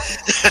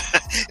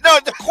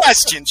 the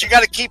questions. You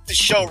got to keep the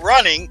show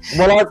running.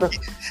 Well,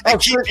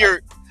 and keep your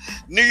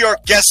New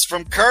York guests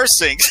from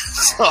cursing.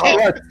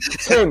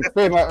 Tim,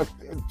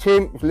 if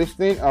you're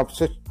listening, I've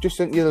just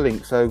sent you the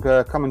link, so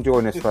come and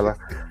join us, fella.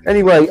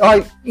 Anyway,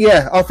 I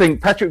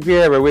think Patrick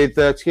Vieira with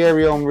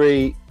Thierry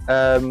Henry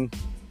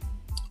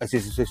as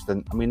his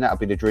assistant. I mean, that'd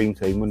be the dream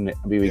team, wouldn't it?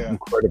 It'd be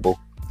incredible.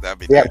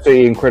 That'd be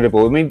absolutely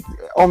incredible. I mean,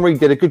 Henry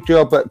did a good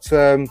job as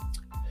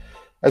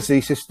the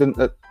assistant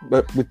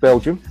with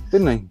Belgium,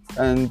 didn't he?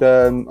 And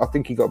I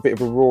think he got a bit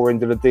of a raw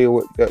end of the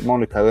deal at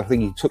Monaco. I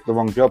think he took the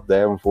wrong job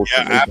there,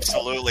 unfortunately. Yeah,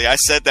 absolutely. I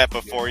said that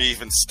before he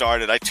even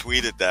started. I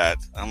tweeted that.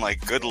 I'm like,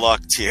 good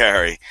luck,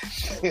 Thierry.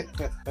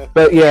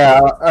 But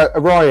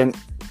Ryan,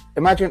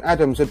 imagine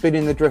Adams had been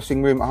in the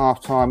dressing room at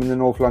half-time in the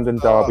North London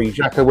derby.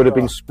 Xhaka would have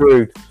been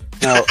screwed.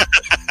 Now,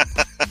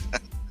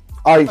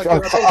 I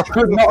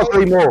could not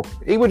agree more.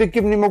 He would have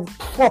given him a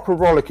proper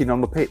rollicking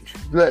on the pitch,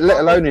 let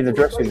alone in the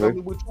dressing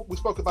room. We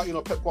spoke about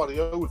Pep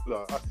Guardiola.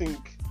 I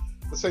think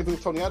the same thing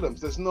with Tony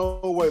Adams. There's no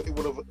way it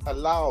would have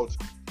allowed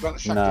Granit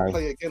Xhaka to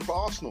play again for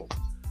Arsenal.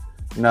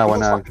 No, I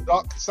know. Like a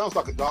duck. It sounds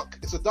like a duck.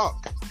 It's a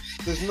duck.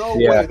 There's no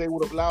way they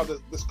would have allowed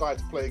this guy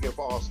to play again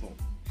for Arsenal.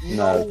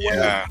 No way.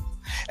 Yeah.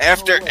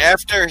 After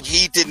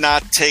he did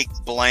not take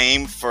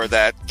blame for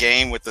that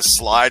game with the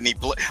slide, and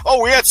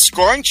we had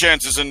scoring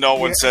chances and no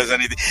one says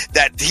anything.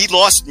 That he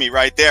lost me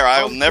right there.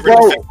 I'll never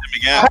defend him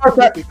again.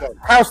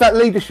 How's that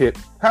leadership?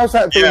 How's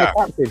that being a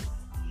captain?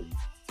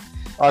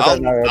 I'll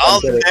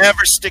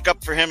never stick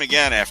up for him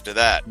again after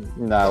that.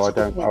 No, I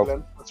don't.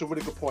 That's a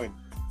really good point.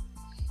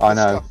 I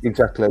know,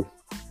 exactly.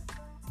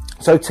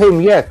 So,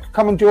 Tim,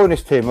 come and join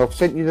us, Tim. I've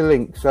sent you the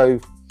link, so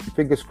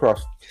fingers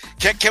crossed.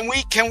 Can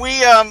we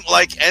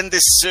end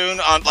this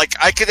soon on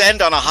I could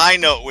end on a high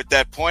note with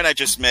that point I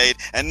just made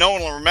and no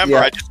one will remember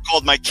I just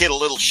called my kid a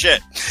little shit.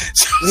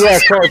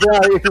 Of course.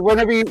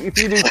 If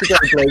you need to go,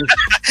 please.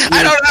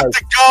 I don't have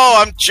to go.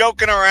 I'm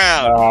joking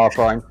around. Oh,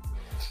 fine.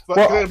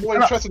 But more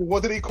interesting,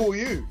 what did he call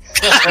you?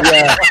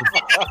 Yeah.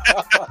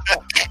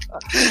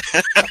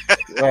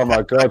 Oh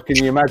my God! Can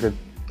you imagine?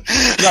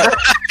 Yeah,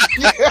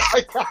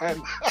 I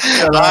can.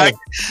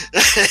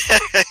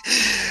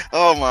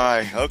 Oh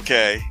my.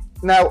 Okay.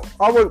 Now,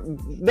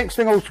 next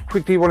thing I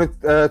quickly want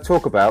to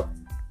talk about.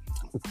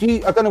 I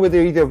don't know whether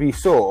either of you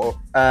saw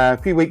a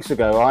few weeks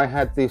ago. I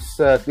had this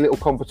little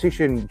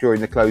competition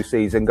during the close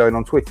season going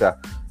on Twitter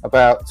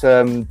about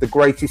the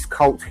greatest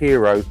cult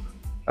hero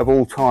of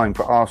all time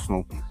for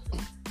Arsenal,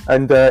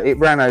 and it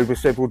ran over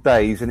several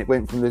days, and it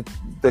went from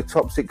the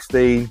top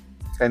 16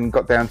 and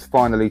got down to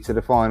finally to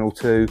the final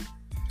two,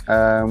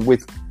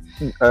 with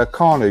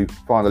Kanu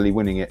finally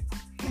winning it.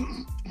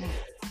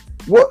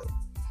 What?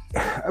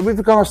 With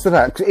regards to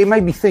that, cause it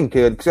made me think,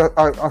 because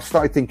I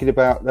started thinking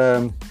about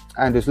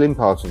Anders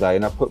Limpar today,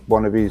 and I put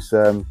one of his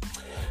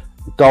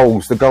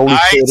goals, the goal he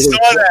scored. I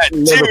saw that,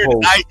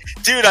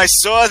 dude. I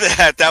saw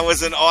that. That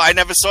was I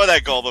never saw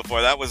that goal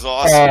before. That was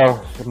awesome.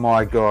 Oh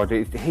my God,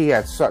 he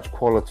had such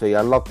quality.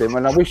 I loved him,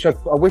 and I wish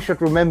I'd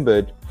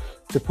remembered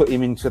to put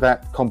him into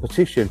that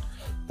competition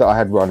that I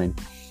had running,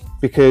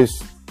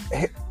 because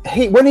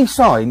he when he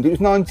signed, it was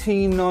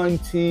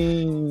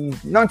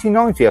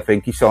 1990, I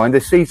think he signed,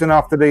 the season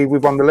after we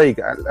won the league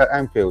at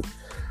Anfield.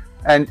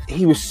 And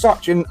he was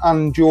such an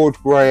un-George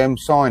Graham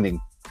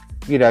signing.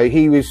 You know,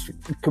 he was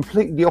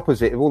completely the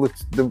opposite of all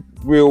the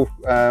real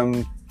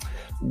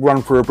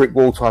run for a brick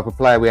wall type of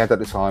player we had at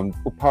the time.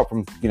 Apart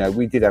from,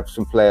 we did have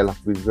some flair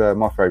with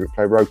my favourite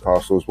player,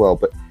 Rocastle, as well.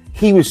 But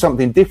he was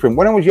something different.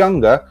 When I was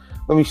younger,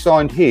 when we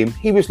signed him,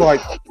 he was like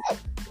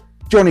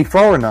Johnny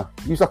Foreigner.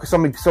 He was like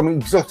some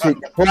exotic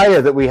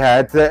player that we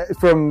had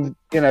from,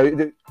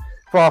 the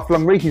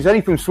far-flung reaches,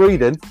 only from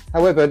Sweden.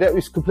 However, that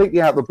was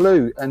completely out of the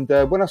blue. And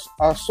when I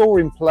saw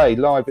him play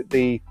live at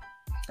the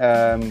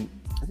I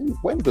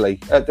think Wembley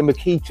at the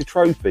Makita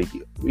Trophy,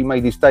 he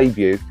made his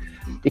debut.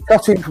 He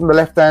cut in from the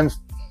left hand,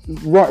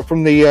 right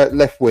from the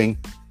left wing,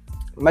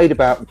 made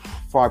about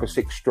 5 or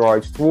 6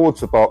 strides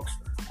towards the box,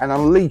 and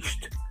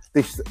unleashed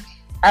this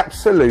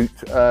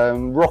absolute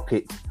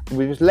rocket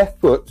with his left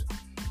foot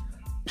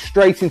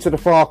straight into the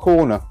far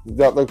corner.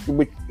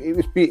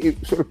 It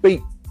sort of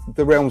beat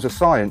the realms of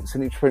science,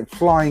 and it went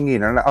flying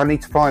in. And I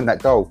need to find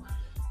that goal.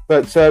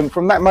 But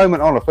from that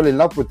moment on, I fell in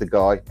love with the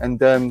guy, and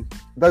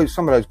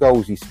some of those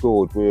goals he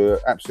scored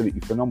were absolutely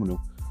phenomenal.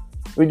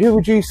 I mean, who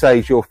would you say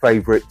is your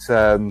favourite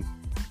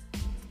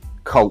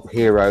cult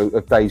hero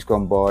of days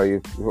gone by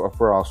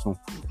for Arsenal?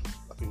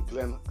 I think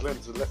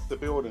Glenn's left the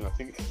building, I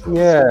think.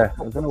 Yeah,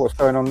 I don't know what's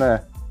going on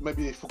there.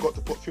 Maybe he forgot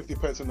to put 50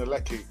 pence in the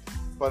lecky.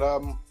 But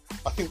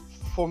I think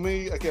for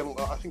me, again,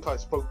 I think I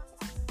spoke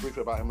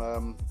briefly about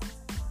him.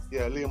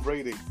 Yeah, Liam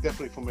Brady,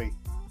 definitely for me.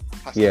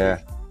 Has to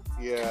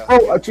be. Yeah.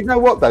 Oh, do you know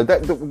what though?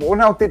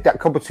 When I did that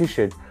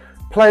competition,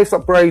 players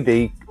like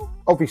Brady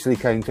obviously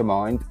came to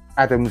mind,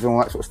 Adams and all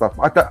that sort of stuff.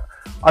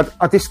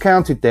 I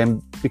discounted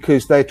them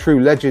because they're true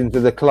legends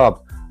of the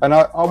club. And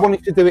I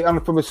wanted to do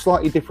it from a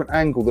slightly different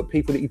angle, that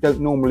people that you don't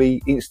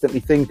normally instantly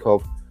think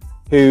of,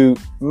 who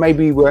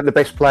maybe weren't the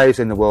best players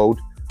in the world,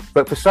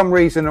 but for some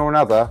reason or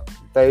another,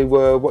 they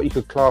were what you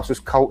could class as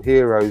cult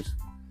heroes.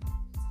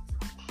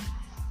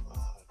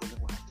 Then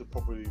it would have to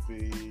probably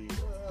be...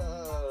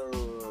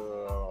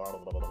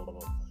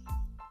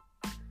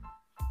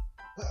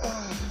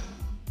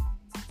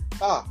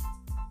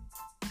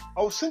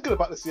 I was thinking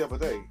about this the other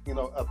day,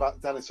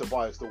 about Danny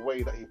Ceballos, the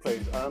way that he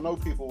plays. And I know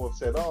people have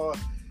said,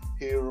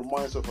 he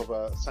reminds us of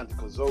a Santi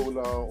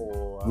Cazorla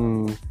or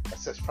a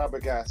Cesc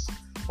Fabregas.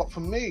 But for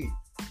me,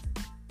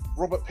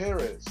 Robert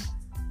Perez,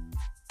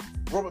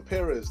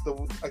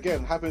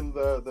 again, having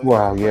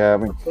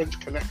the French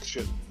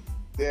connection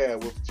there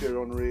with Thierry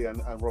Henry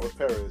and Robert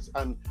Perez.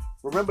 And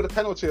remember the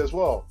penalty as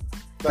well.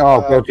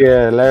 God,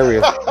 yeah,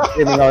 hilarious.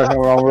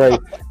 Henry.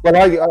 But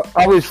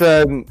I was,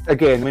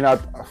 again, I mean, I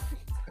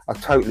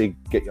totally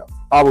get you.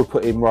 I would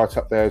put him right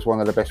up there as one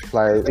of the best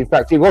players. In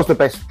fact, he was the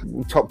best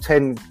top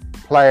 10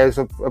 players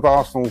of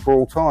Arsenal for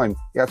all time.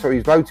 Yeah, that's what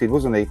he's voted,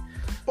 wasn't he?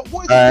 But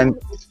what is he doing?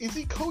 Is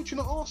he coaching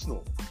at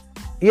Arsenal?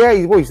 Yeah,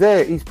 he's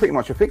there. He's pretty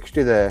much a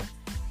fixture there.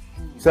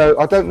 So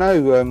I don't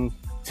know,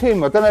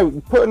 Tim. I don't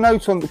know. Put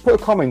a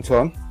comment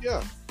on.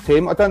 Yeah.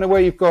 Tim, I don't know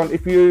where you've gone.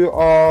 If you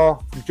are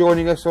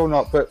joining us or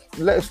not, but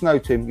let us know,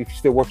 Tim, if you're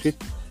still watching.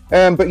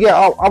 But yeah,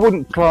 I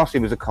wouldn't class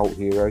him as a cult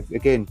hero.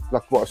 Again,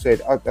 like what I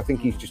said, I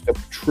think he's just a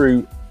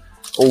true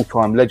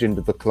all-time legend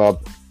of the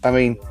club. I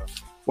mean,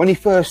 when he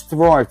first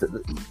arrived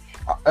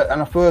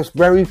and I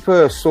very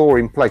first saw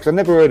him play, because I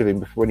never heard of him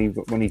before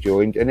when he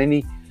joined, and then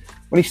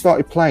when he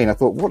started playing, I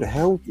thought, what the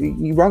hell?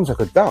 He runs like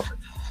a duck.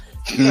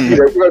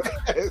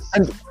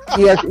 And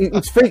he had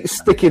his feet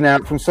sticking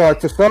out from side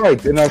to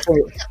side, and I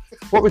thought,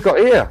 what we got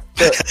here?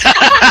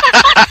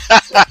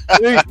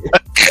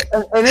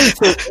 And he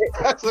took.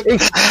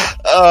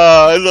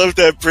 I love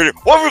that pretty.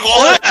 What we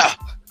got here?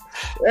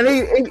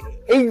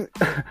 And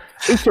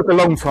he took a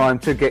long time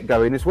to get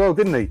going as well,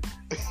 didn't he?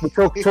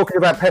 We're talking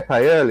about Pepe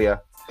earlier.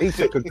 He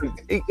took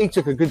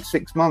a good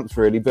 6 months,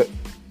 really, but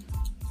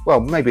well,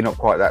 maybe not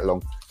quite that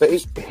long. But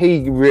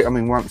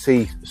once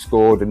he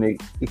scored, and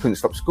he couldn't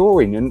stop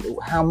scoring. And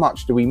how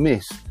much do we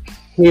miss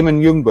him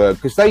and Ljungberg?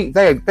 Because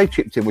they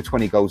chipped in with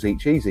 20 goals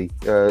each easy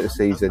this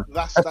season.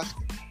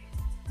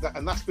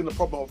 And that's been the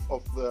problem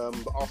of the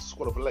Arsenal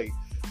squad of late.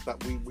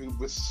 That we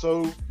were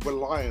so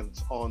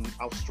reliant on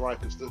our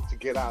strikers to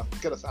get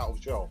us out of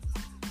jail.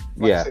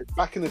 Like I said,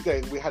 back in the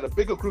day, we had a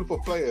bigger group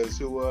of players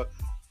who were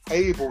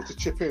able to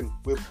chip in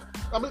with.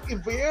 I mean,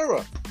 in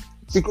Vieira.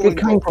 It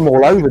came from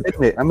all over,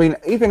 didn't it? I mean,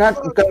 even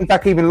going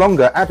back even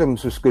longer,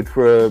 Adams was good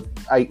for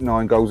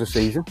 8-9 goals a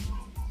season.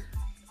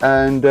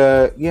 And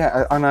I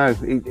know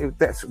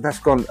that's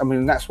gone. I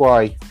mean, that's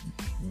why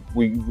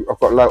I've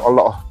got a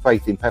lot of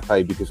faith in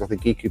Pepe, because I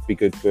think he could be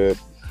good for.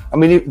 I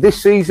mean,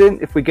 this season,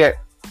 if we get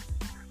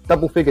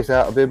double figures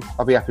out of him,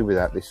 I'll be happy with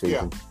that this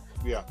season.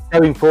 Yeah.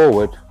 Going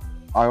forward,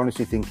 I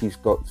honestly think he's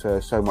got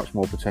so much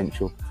more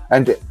potential.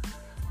 And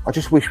I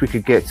just wish we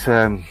could get.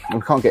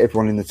 We can't get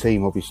everyone in the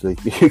team, obviously,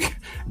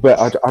 but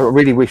I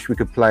really wish we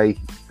could play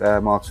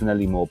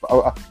Martinelli more.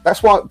 But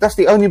that's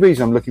the only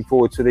reason I'm looking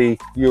forward to the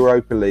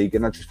Europa League,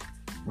 and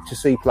to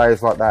see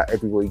players like that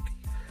every week.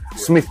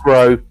 Smith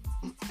Rowe,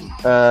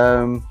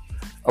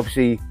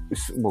 obviously,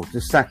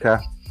 the Saka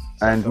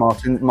and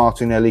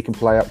Martinelli can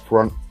play up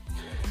front.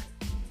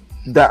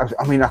 I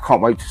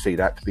can't wait to see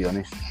that, to be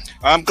honest.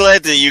 I'm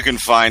glad that you can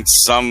find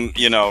some,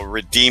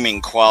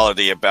 redeeming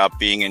quality about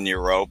being in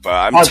Europa.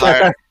 I'm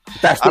tired.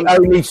 That's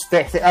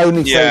the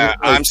only. Yeah,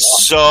 I'm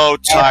so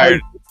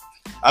tired.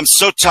 I'm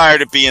so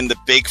tired of being the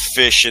big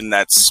fish in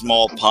that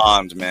small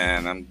pond,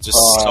 man. I'm just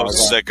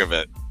sick of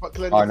it. But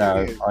Glenn, I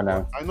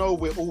know. I know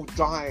we're all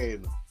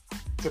dying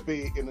to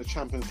be in the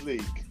Champions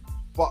League,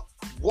 but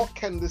what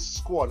can this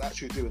squad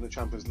actually do in the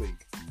Champions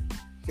League?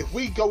 If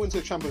we go into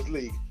the Champions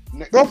League.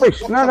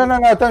 Rubbish! No!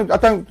 I don't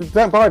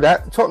buy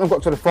that. Tottenham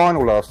got to the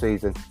final last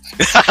season.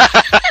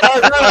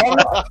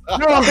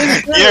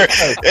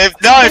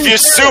 If you're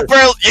super,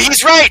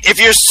 he's right. If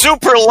you're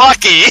super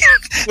lucky,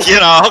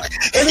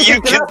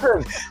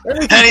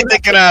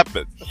 anything can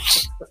happen.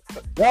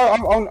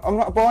 No, I'm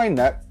not buying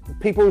that.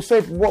 People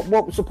said what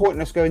was the point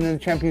in us going in the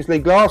Champions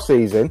League last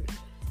season?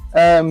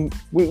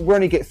 We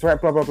only get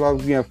threat, blah blah blah.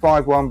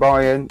 5-1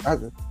 Bayern.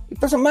 It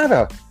doesn't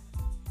matter.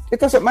 It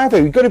doesn't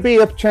matter. You've got to be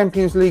a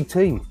Champions League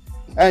team.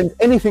 And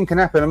anything can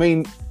happen. I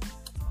mean,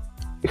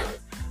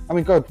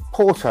 God,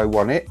 Porto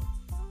won it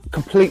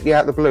completely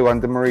out of the blue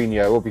under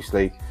Mourinho,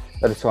 obviously,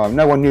 at the time.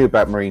 No one knew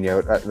about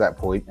Mourinho at that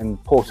point,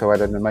 and Porto had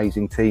an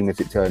amazing team,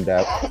 as it turned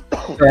out.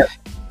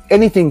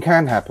 anything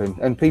can happen,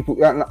 and people,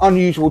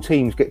 unusual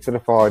teams get to the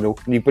final,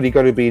 and you've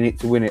got to be in it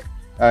to win it.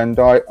 And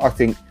I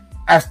think,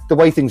 as the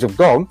way things have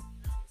gone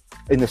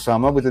in the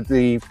summer with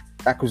the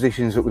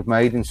acquisitions that we've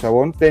made and so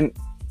on, then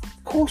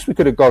of course we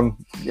could have gone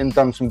and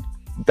done some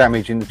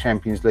damage in the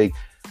Champions League.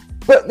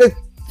 But the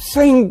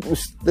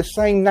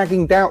same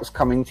nagging doubts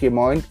come into your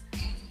mind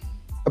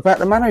about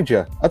the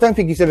manager. I don't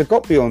think he's ever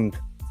got beyond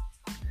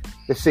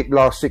the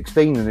last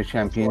 16 in the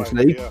Champions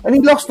League, and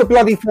he lost the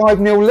bloody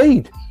 5-0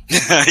 lead.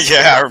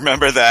 Yeah, I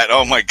remember that.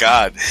 Oh my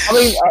God! I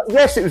mean,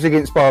 yes, it was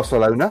against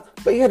Barcelona,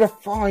 but he had a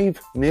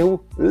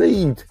 5-0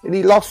 lead and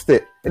he lost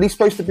it. And he's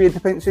supposed to be a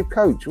defensive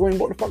coach. I mean,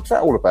 what the fuck's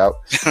that all about?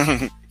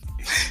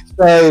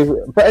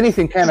 So, but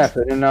anything can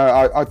happen, and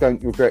I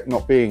don't regret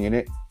not being in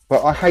it.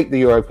 But I hate the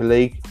Europa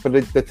League. But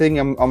the thing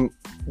I'm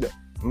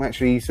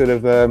actually sort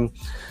of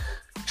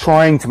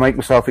trying to make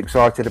myself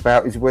excited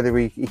about is whether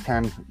he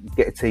can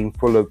get a team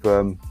full of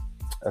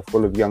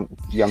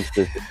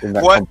youngsters in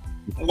that.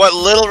 What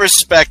little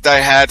respect I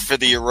had for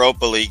the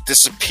Europa League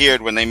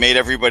disappeared when they made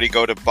everybody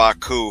go to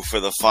Baku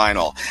for the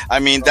final. I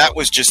mean, that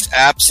was just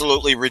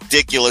absolutely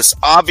ridiculous.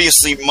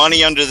 Obviously,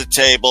 money under the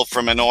table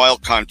from an oil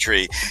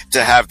country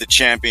to have the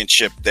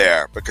championship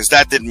there, because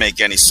that didn't make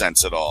any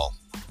sense at all.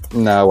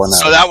 No, I know.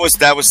 So that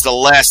was the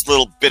last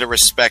little bit of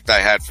respect I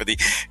had for the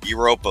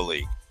Europa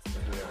League.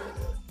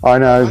 I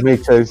know, me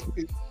too.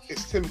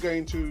 Is Tim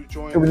going to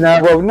join?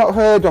 No, well, not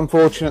heard,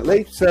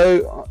 unfortunately.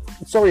 So,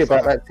 sorry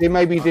about that, Tim.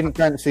 Maybe you didn't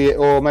fancy it,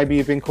 or maybe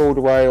you've been called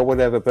away or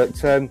whatever.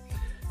 But we're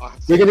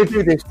going to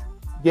do this.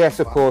 Yes,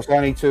 of course.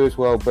 I need to as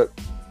well. But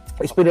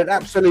it's been an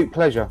absolute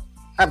pleasure.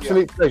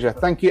 Absolute pleasure.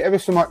 Thank you ever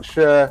so much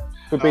for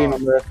being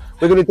on there.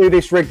 We're going to do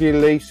this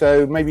regularly,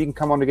 so maybe you can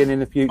come on again in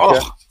the future.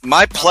 Oh,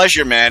 my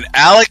pleasure, man.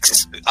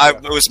 Alex,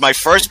 it was my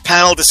first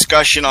panel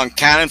discussion on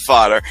Cannon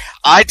Fodder.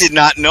 I did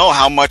not know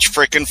how much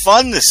freaking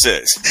fun this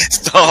is.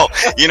 So,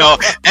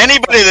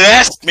 anybody that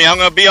asks me, I'm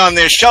going to be on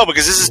their show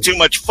because this is too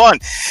much fun.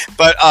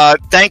 But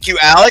thank you,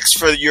 Alex,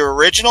 for your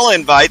original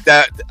invite.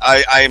 That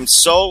I am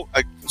so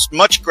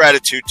much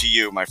gratitude to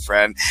you, my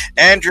friend.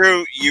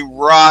 Andrew, you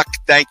rock.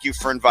 Thank you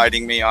for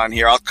inviting me on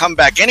here. I'll come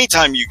back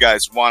anytime you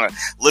guys want to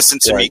listen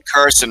to me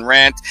curse and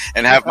rant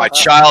and have my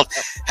child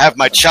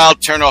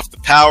turn off the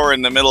power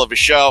in the middle of a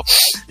show. So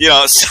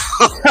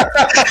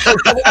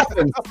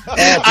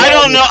I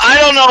don't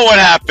know what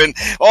happened.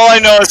 All I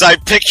know is I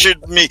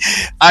pictured me.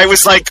 I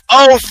was like,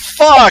 oh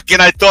fuck,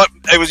 and I thought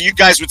it was you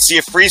guys would see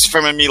a freeze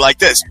frame of me like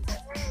this.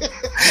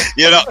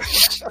 Well,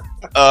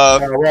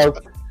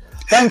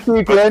 thank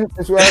you, Glenn,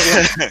 as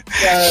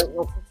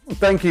well.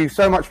 Thank you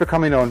so much for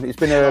coming on. It's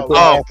been a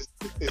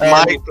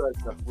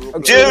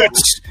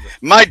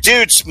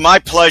dudes, my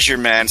pleasure,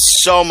 man.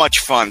 So much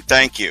fun.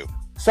 Thank you.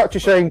 Such a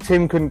shame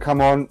Tim couldn't come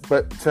on,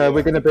 but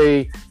we're going to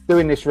be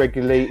doing this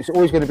regularly. It's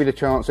always going to be the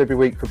chance every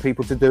week for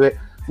people to do it.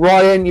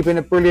 Ryan, you've been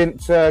a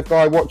brilliant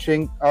guy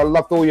watching. I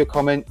loved all your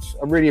comments.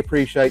 I really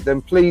appreciate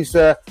them. Please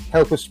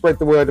help us spread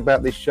the word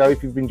about this show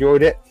if you've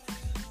enjoyed it.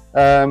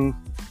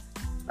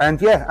 And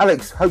yeah,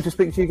 Alex, hope to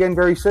speak to you again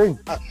very soon.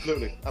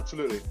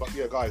 Absolutely. But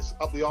yeah, guys,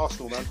 up the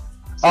Arsenal, man.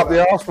 Up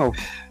the Arsenal.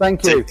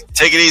 Thank you.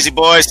 Take it easy,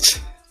 boys.